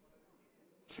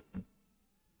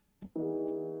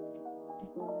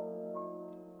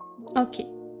 Okay.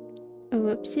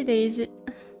 Whoopsie daisy.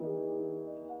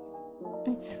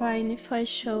 It's fine if I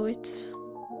show it.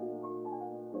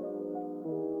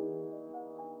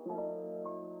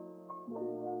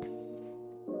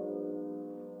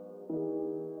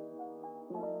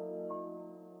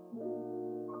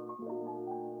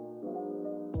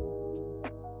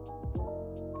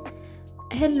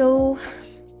 Hello.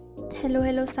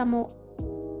 Hello, Samo.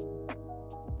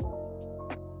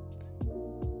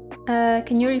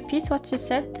 Can you repeat what you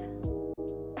said?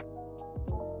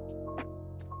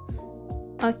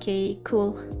 Okay,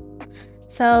 cool.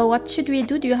 So what should we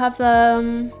do? Do you have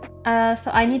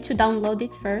so I need to download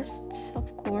it first,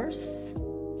 of course.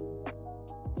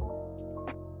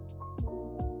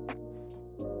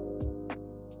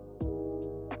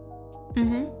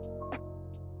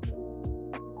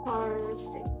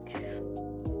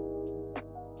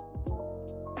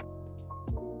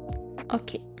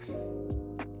 Okay.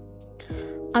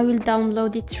 I will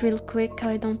download it real quick.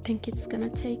 I don't think it's gonna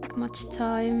take much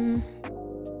time.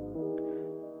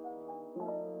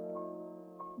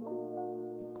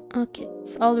 Okay,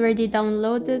 it's already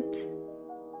downloaded.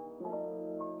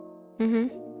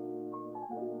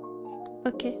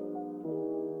 Okay.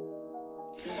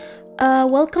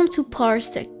 Welcome to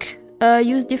Parsec.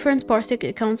 Use different Parsec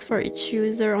accounts for each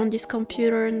user on this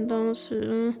computer and don't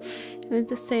with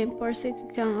the same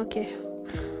Parsec account. Okay.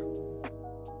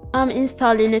 I'm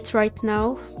installing it right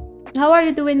now. How are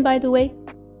you doing, by the way?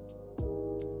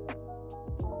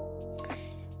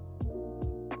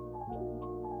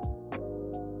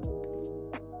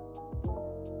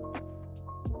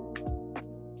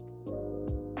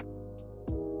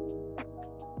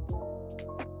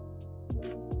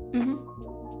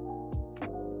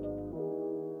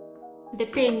 The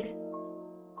ping.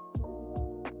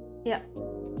 Yeah.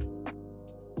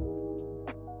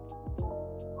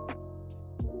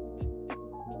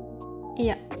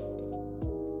 Yeah.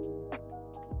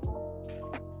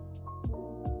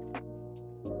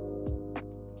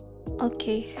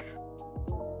 Okay.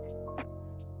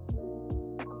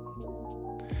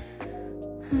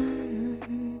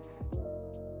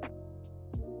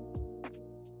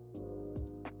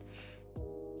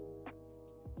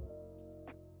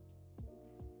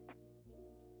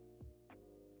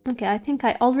 Okay, I think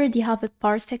I already have a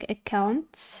Parsec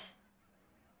account.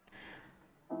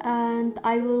 And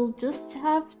I will just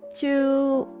have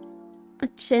to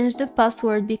change the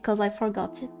password because I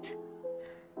forgot it.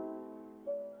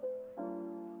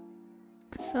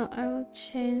 So I will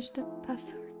change the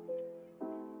password.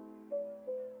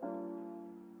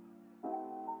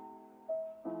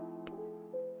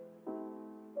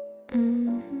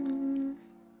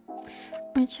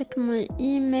 I check my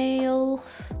email.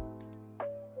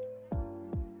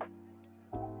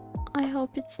 I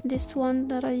hope it's this one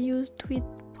that I used with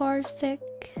Parsec.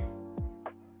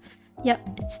 Yeah,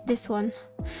 it's this one.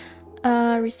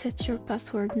 Reset your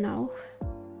password now.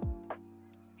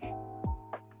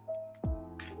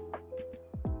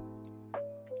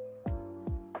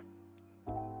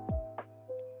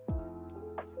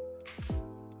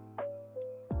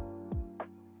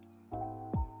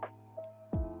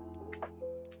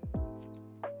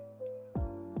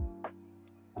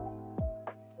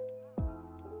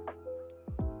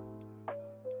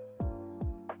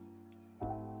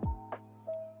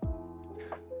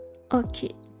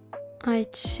 Okay, I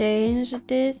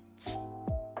changed it.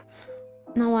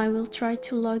 Now I will try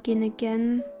to log in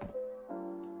again.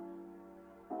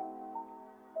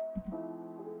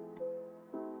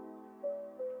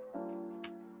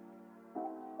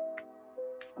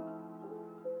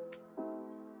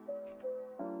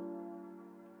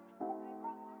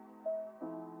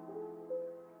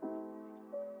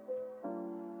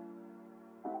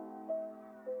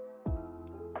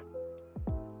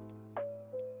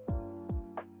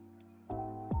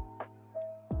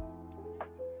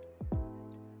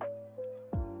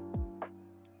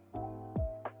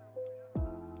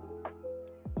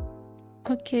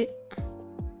 Okay.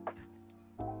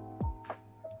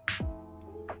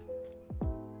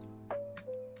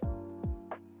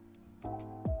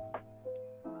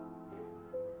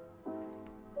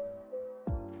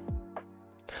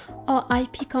 Oh,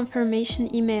 IP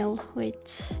confirmation email.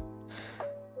 Wait.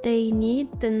 They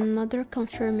need another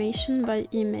confirmation by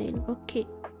email. Okay.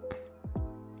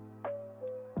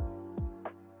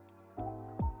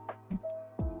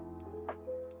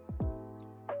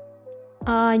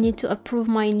 I need to approve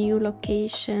my new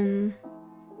location.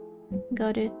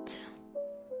 Got it.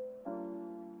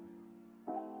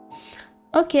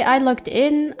 Okay, I logged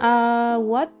in.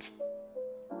 What?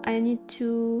 I need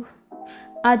to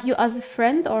add you as a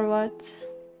friend or what?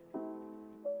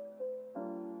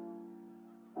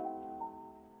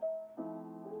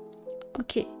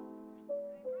 Okay.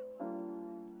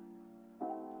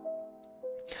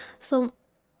 So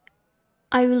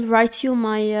I will write you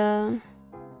my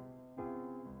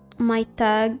my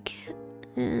tag.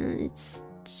 It's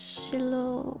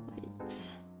Chilo. Wait.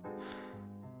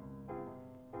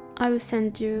 I will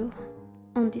send you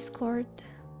on Discord.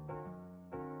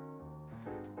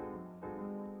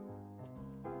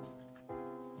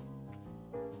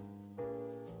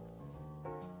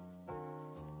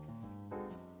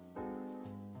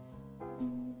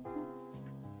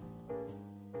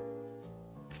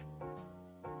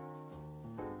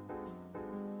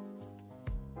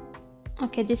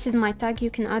 Okay, this is my tag.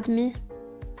 You can add me.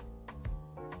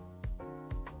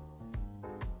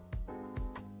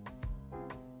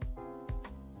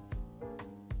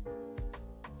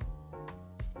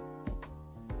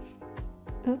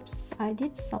 Oops, I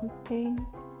did something.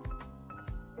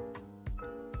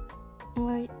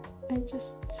 I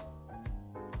just...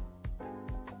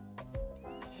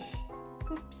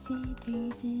 Oopsie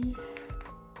daisy.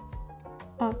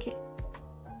 Okay.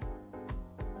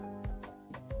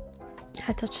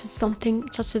 I touched something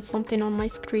on my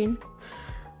screen.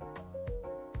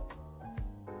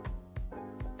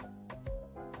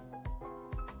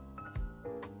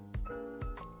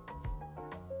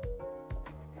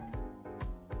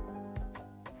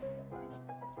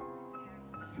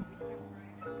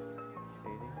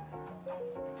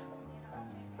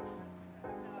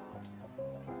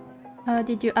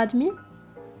 Did you add me?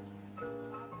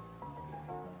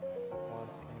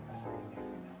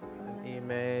 An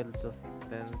email just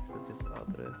sent to this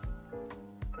address.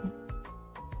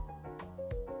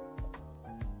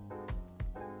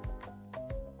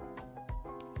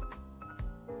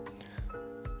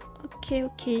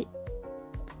 Okay.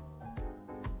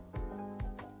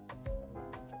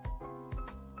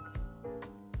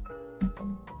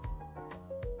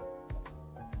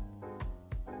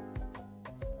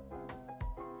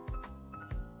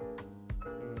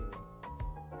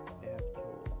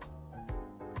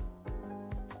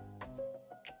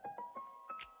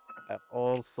 I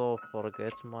also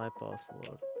forget my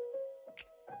password.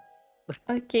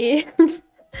 Okay.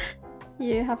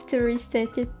 You have to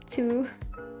reset it too.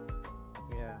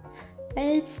 Yeah.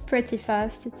 It's pretty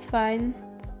fast, it's fine.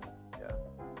 Yeah.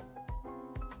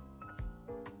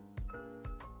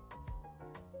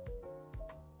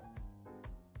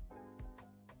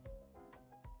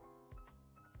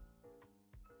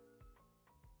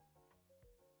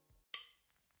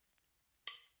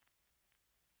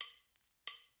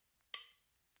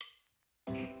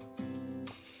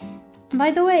 By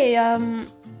the way,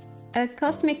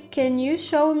 Cosmic, can you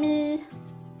show me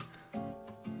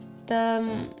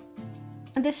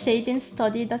the shading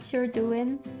study that you're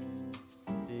doing?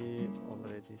 He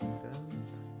already sent.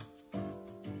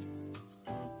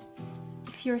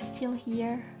 If you're still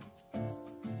here.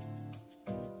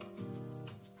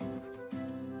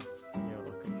 Your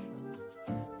location.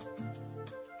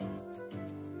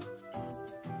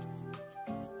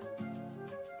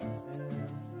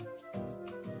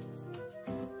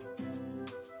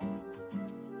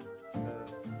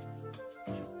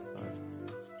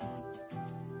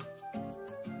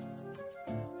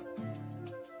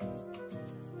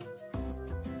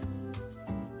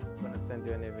 Send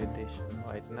you an invitation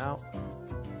right now.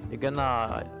 You're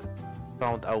gonna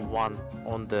found a 1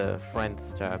 on the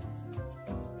friends tab.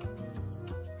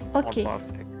 Okay. On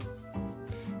Parsec.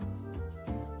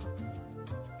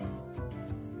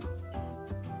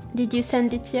 Did you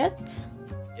send it yet?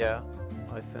 Yeah,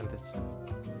 I sent it.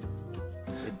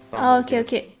 It's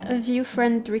Okay. View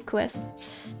friend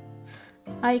request.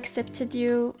 I accepted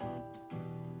you.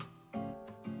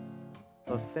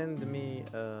 So send me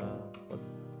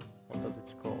what is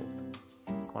it called?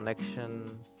 Connection.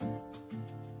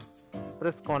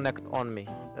 Press connect on me.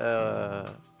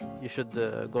 You should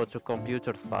go to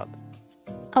computer start.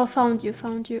 Oh, found you.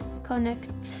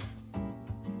 Connect.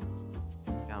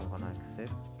 Yeah, I'm gonna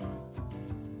accept.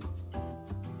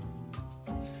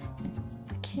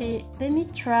 Okay, let me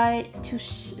try to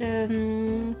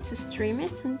stream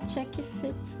it and check if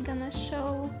it's gonna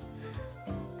show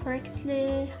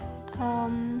correctly.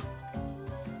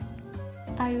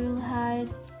 I will hide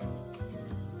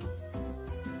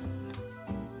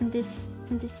this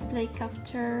display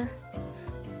capture.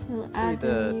 We'll add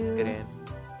a new. Screen,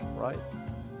 right?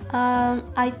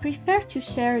 I prefer to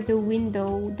share the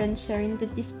window than sharing the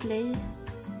display.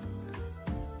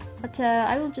 But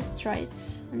I will just try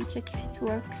it and check if it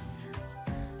works.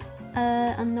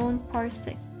 Unknown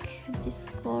parsec,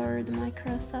 Discord,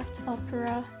 Microsoft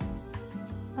Opera.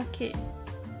 Okay.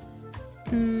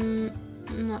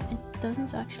 No, it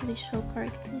doesn't actually show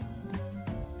correctly.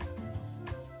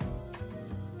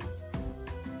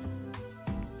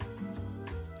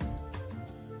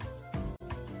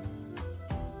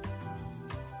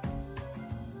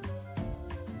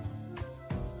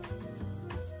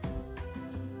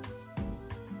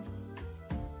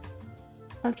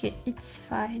 Okay, it's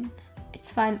fine.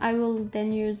 I will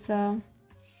then use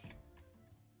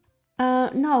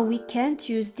no, we can't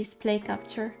use display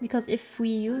capture because if we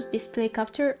use display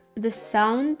capture, the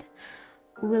sound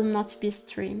will not be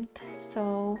streamed.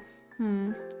 So,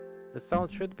 The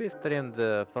sound should be streamed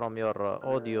from your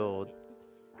audio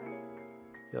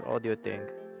thing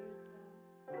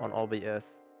on OBS.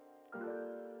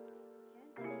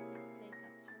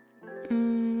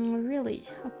 Really?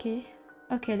 Okay.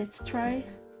 Okay, let's try.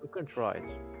 You can try it.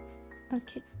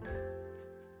 Okay.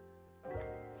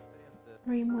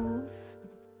 Remove.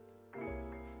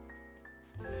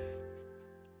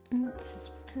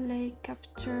 Display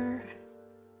capture.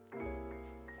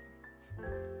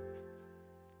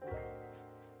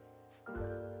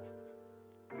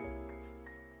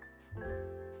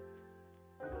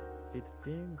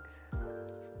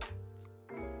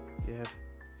 You have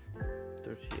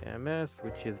 30 ms,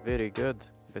 which is very good,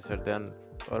 better than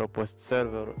Europost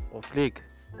server of League.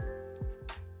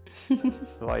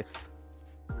 Twice.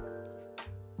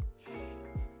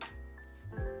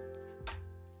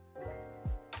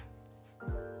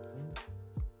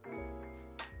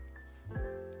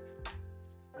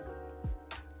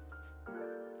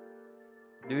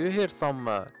 Do you hear some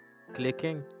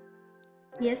clicking?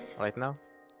 Yes. Right now?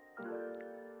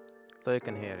 So you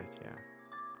can hear it, yeah.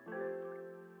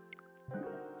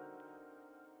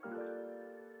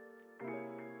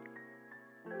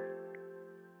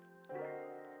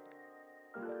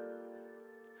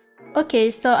 Okay,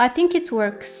 so I think it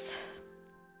works.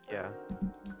 Yeah.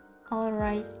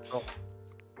 Alright. So,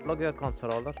 plug your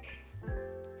controller.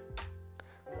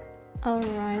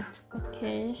 Alright,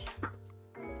 okay.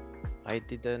 I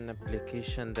did an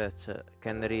application that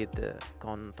can read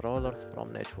controllers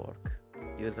from network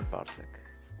using Parsec.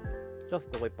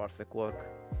 Just the way Parsec work,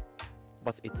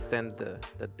 but it send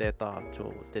the data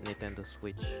to the Nintendo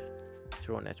Switch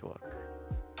through network.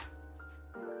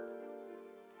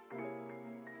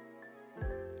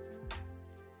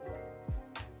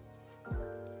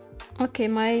 Okay,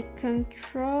 my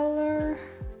controller.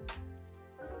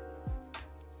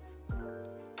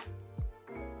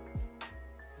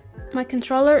 My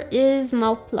controller is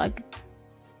now plugged.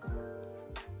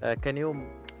 Can you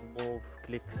move,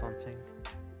 click something?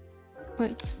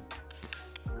 Wait.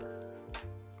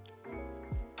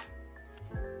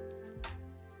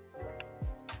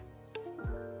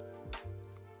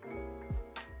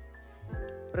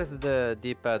 Press the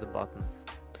D-pad buttons.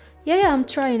 Yeah, I'm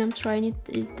trying.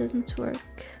 It doesn't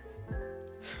work.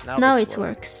 Now it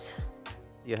works.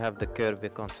 You have the Kirby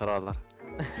controller.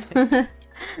 That's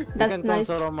you can nice.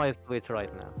 control my Switch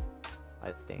right now,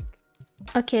 I think.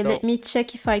 Okay, So, let me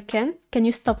check if I can. Can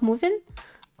you stop moving?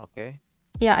 Okay.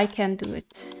 Yeah, I can do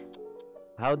it.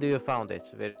 How do you found it?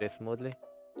 Very smoothly?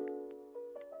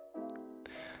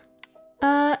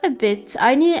 A bit.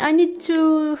 I need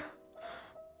to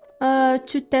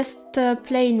test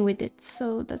playing with it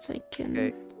so that I can.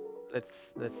 Okay.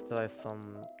 Let's try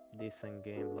some decent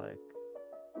game like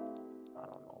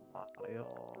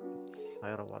I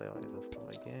don't know, Mario is a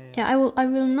story game. Yeah, I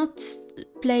will not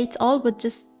play it all, but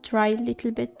just try a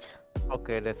little bit.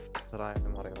 Okay, let's try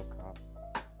Mario Kart.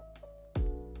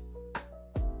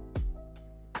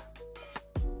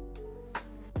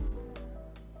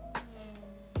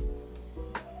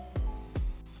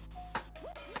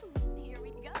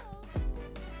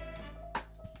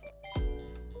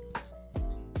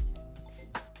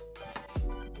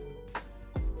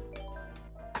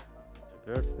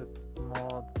 Versus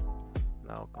mode.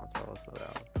 Now controls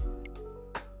around.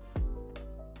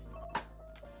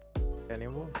 Can you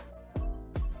move?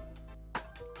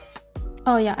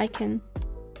 Oh yeah, I can.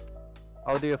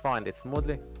 How do you find it?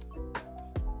 Smoothly?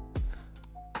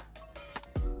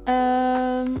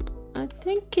 I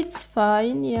think it's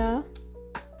fine, yeah.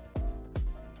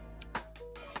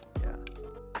 Yeah.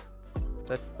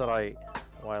 Let's try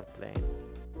while playing.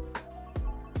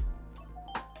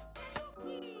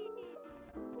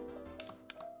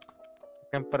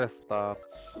 You can press start.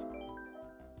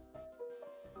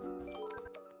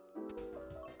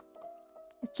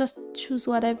 Just choose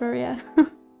whatever, yeah.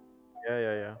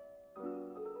 Yeah.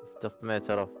 It's just a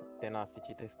matter of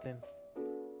tenacity testing.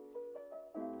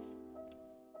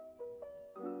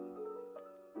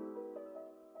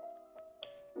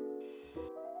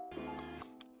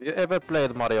 You ever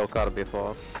played Mario Kart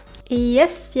before?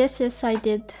 Yes, I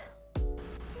did.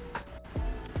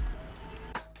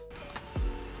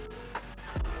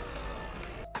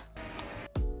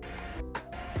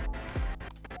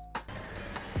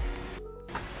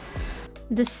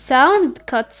 The sound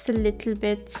cuts a little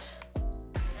bit.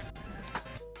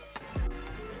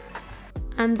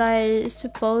 And I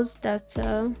suppose that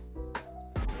the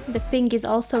ping is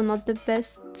also not the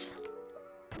best.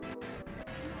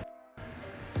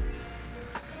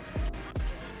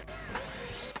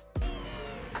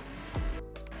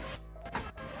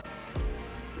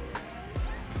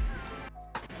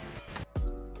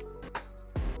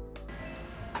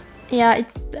 Yeah,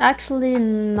 it's actually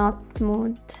not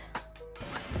smooth.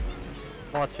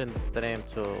 Watching the stream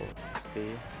to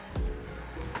see.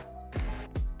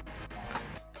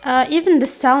 Even the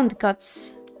sound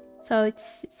cuts, so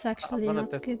it's actually I'm gonna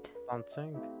not test good.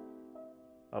 something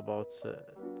about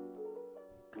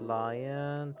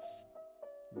client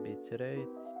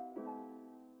bitrate.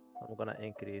 I'm gonna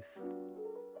increase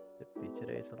the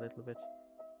bitrate a little bit.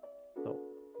 So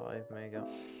 5 mega.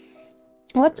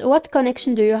 What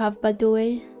connection do you have, by the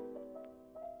way?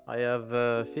 I have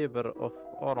fiber of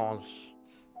orange.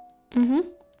 Mm-hmm.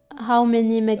 How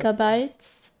many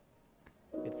megabytes?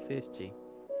 It's 50.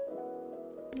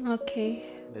 Okay.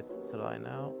 Let's try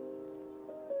now.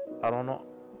 I don't know.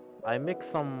 I make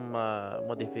some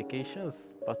modifications,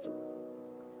 but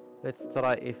let's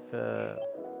try if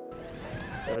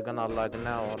we're gonna lag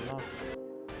now or not.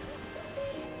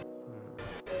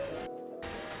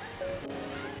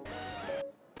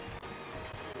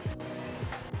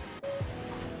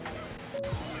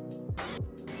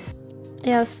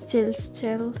 Yeah, still.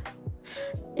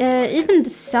 Even the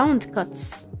sound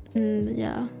cuts.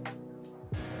 Yeah.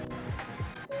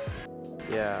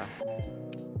 Yeah.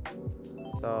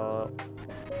 So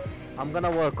I'm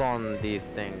gonna work on these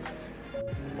things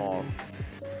more.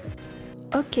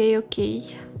 Okay.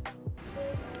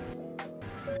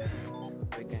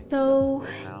 So,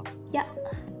 yeah.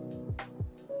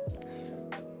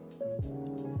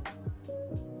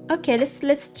 Okay,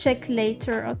 let's check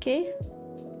later, okay?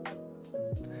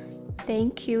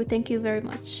 Thank you very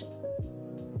much.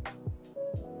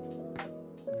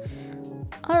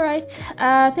 All right.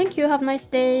 Thank you. Have a nice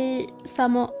day,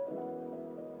 Samo.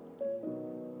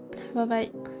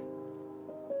 Bye-bye.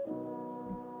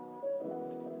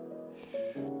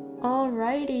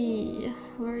 Alrighty.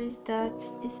 Where is that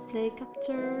display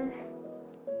capture?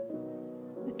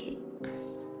 Okay.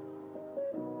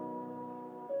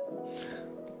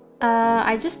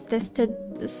 I just tested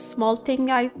the small thing.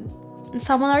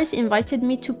 Someone else invited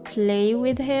me to play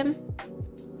with him,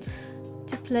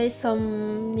 to play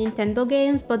some Nintendo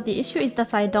games, but the issue is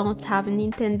that I don't have a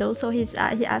Nintendo, so he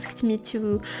asked me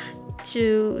to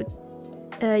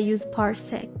use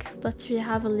Parsec, but we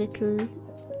have a little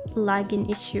lagging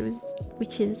issues,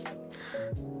 which is,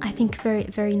 I think,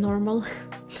 very normal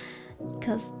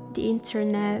because the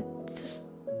internet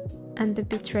and the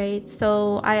bitrate.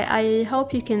 So I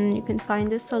hope you can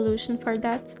find a solution for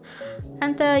that.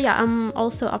 And yeah, I'm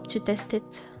also up to test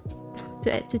it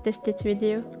with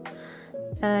you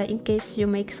in case you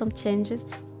make some changes.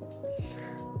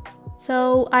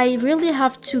 So I really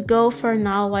have to go for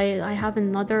now. I have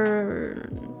another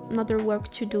work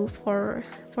to do for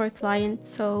a client,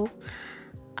 so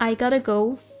I gotta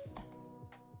go.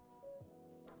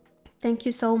 Thank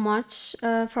you so much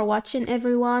for watching,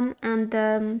 everyone, and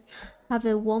have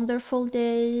a wonderful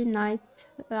day, night,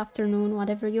 afternoon,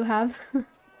 whatever you have.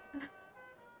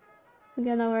 I'm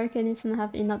gonna work and it's gonna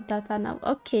have enough data now.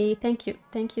 Okay, thank you,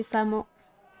 Samo.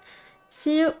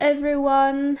 See you,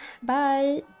 everyone.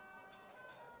 Bye.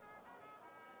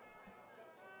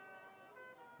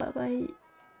 Bye.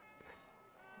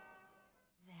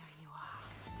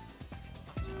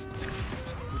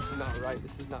 This is not right.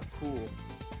 This is not cool.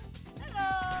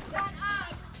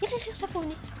 يا أخي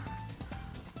شافوني.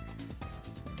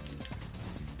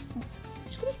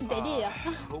 شكون يسد عليا؟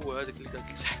 هو هذاك اللي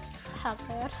قالت لتحت.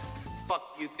 حقير. Fuck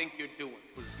you think you're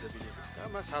doing?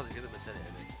 ما صار كذا مثلا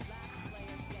عليك.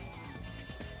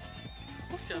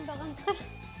 وش باغا ندخل؟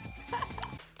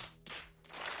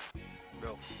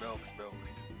 بوكس.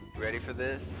 Ready for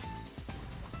this?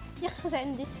 يا خرج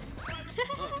عندي.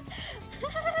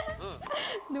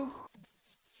 نوبس.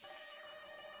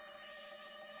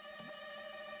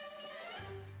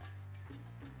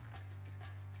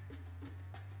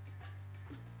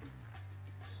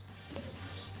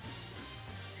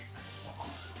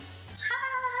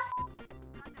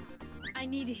 I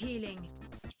need healing.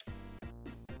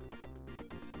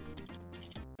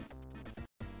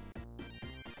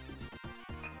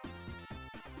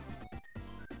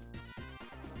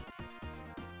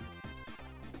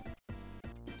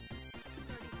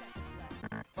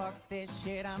 Fuck this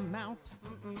shit, I'm out.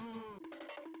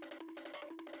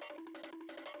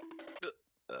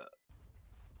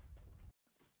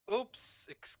 Oops,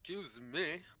 excuse me.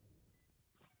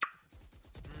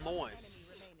 Nice.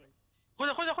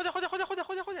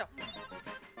 خذها.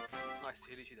 Nice,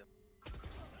 هيلي كذا.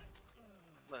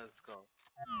 Let's go.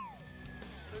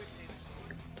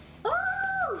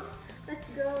 Oh, let's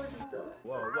go.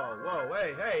 Whoa,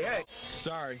 hey.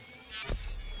 Sorry.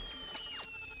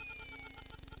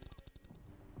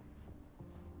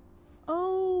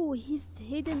 Oh, he's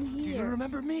hidden here. Do you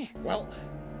remember me? Well,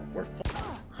 we're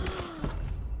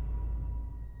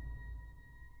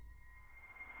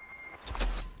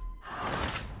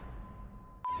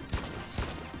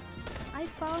I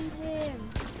found him.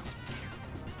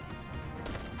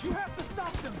 You have to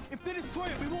stop them. If they destroy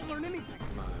it, we won't learn anything.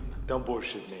 Come on, don't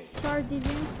bullshit me. Charlie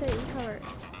didn't stay in cover.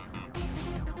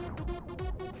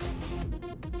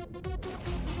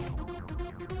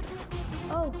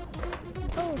 Oh.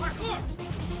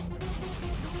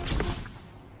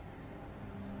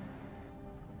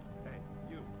 Hey,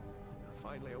 you. You're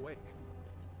finally awake.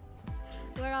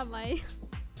 Where am I?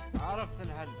 عرفت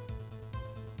الحل.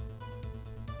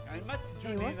 يعني ما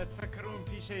تجون أيوة. هنا تفكرون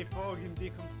في شيء فوق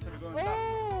يمديكم تسرقون تحت.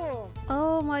 اوه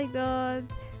Oh my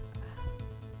god.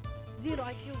 0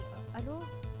 اي كيو. الو.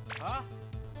 ها؟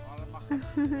 والله ما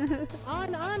أخذت.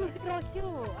 انا 0 اي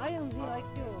كيو. اي ام 0 اي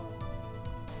كيو.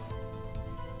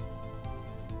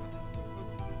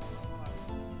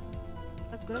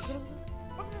 let's go.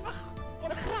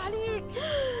 اخرع عليك.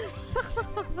 فخ.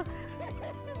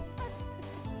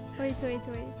 wait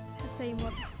حتى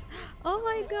يمر. Oh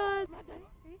my god.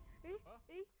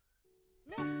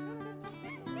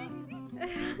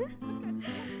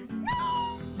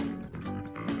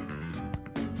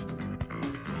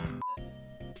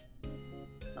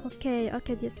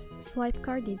 Okay, this swipe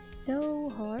card is so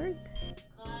hard.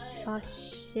 Oh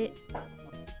shit.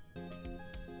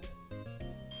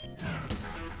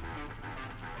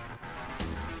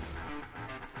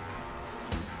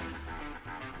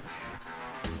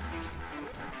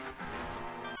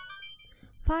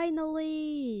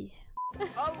 Finally!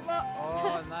 Allah!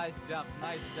 Oh, nice jump.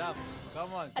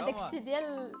 Come on. هذاك الشيء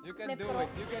ديال You can do it.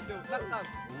 نقص.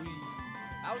 وي.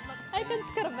 عاود نقص. هاي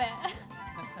كنتكربع.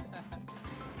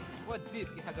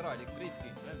 ودير كيحقروا عليك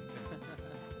فريسكين فهمت.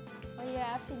 وهي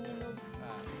عارفين نوب.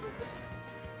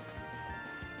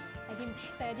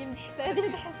 هادي منحسة.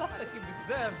 ولكن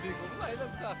بزاف بيكم والله الا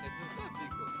مسافط بزاف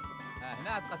بيكم.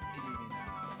 هنا تبقى تحيديني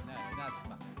هنا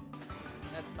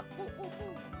تسمع. بو.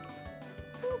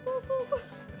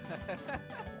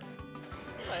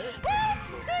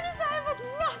 شدوني صاحبة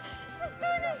الله.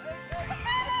 شدوني.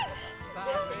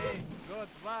 Stop me.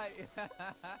 Goodbye.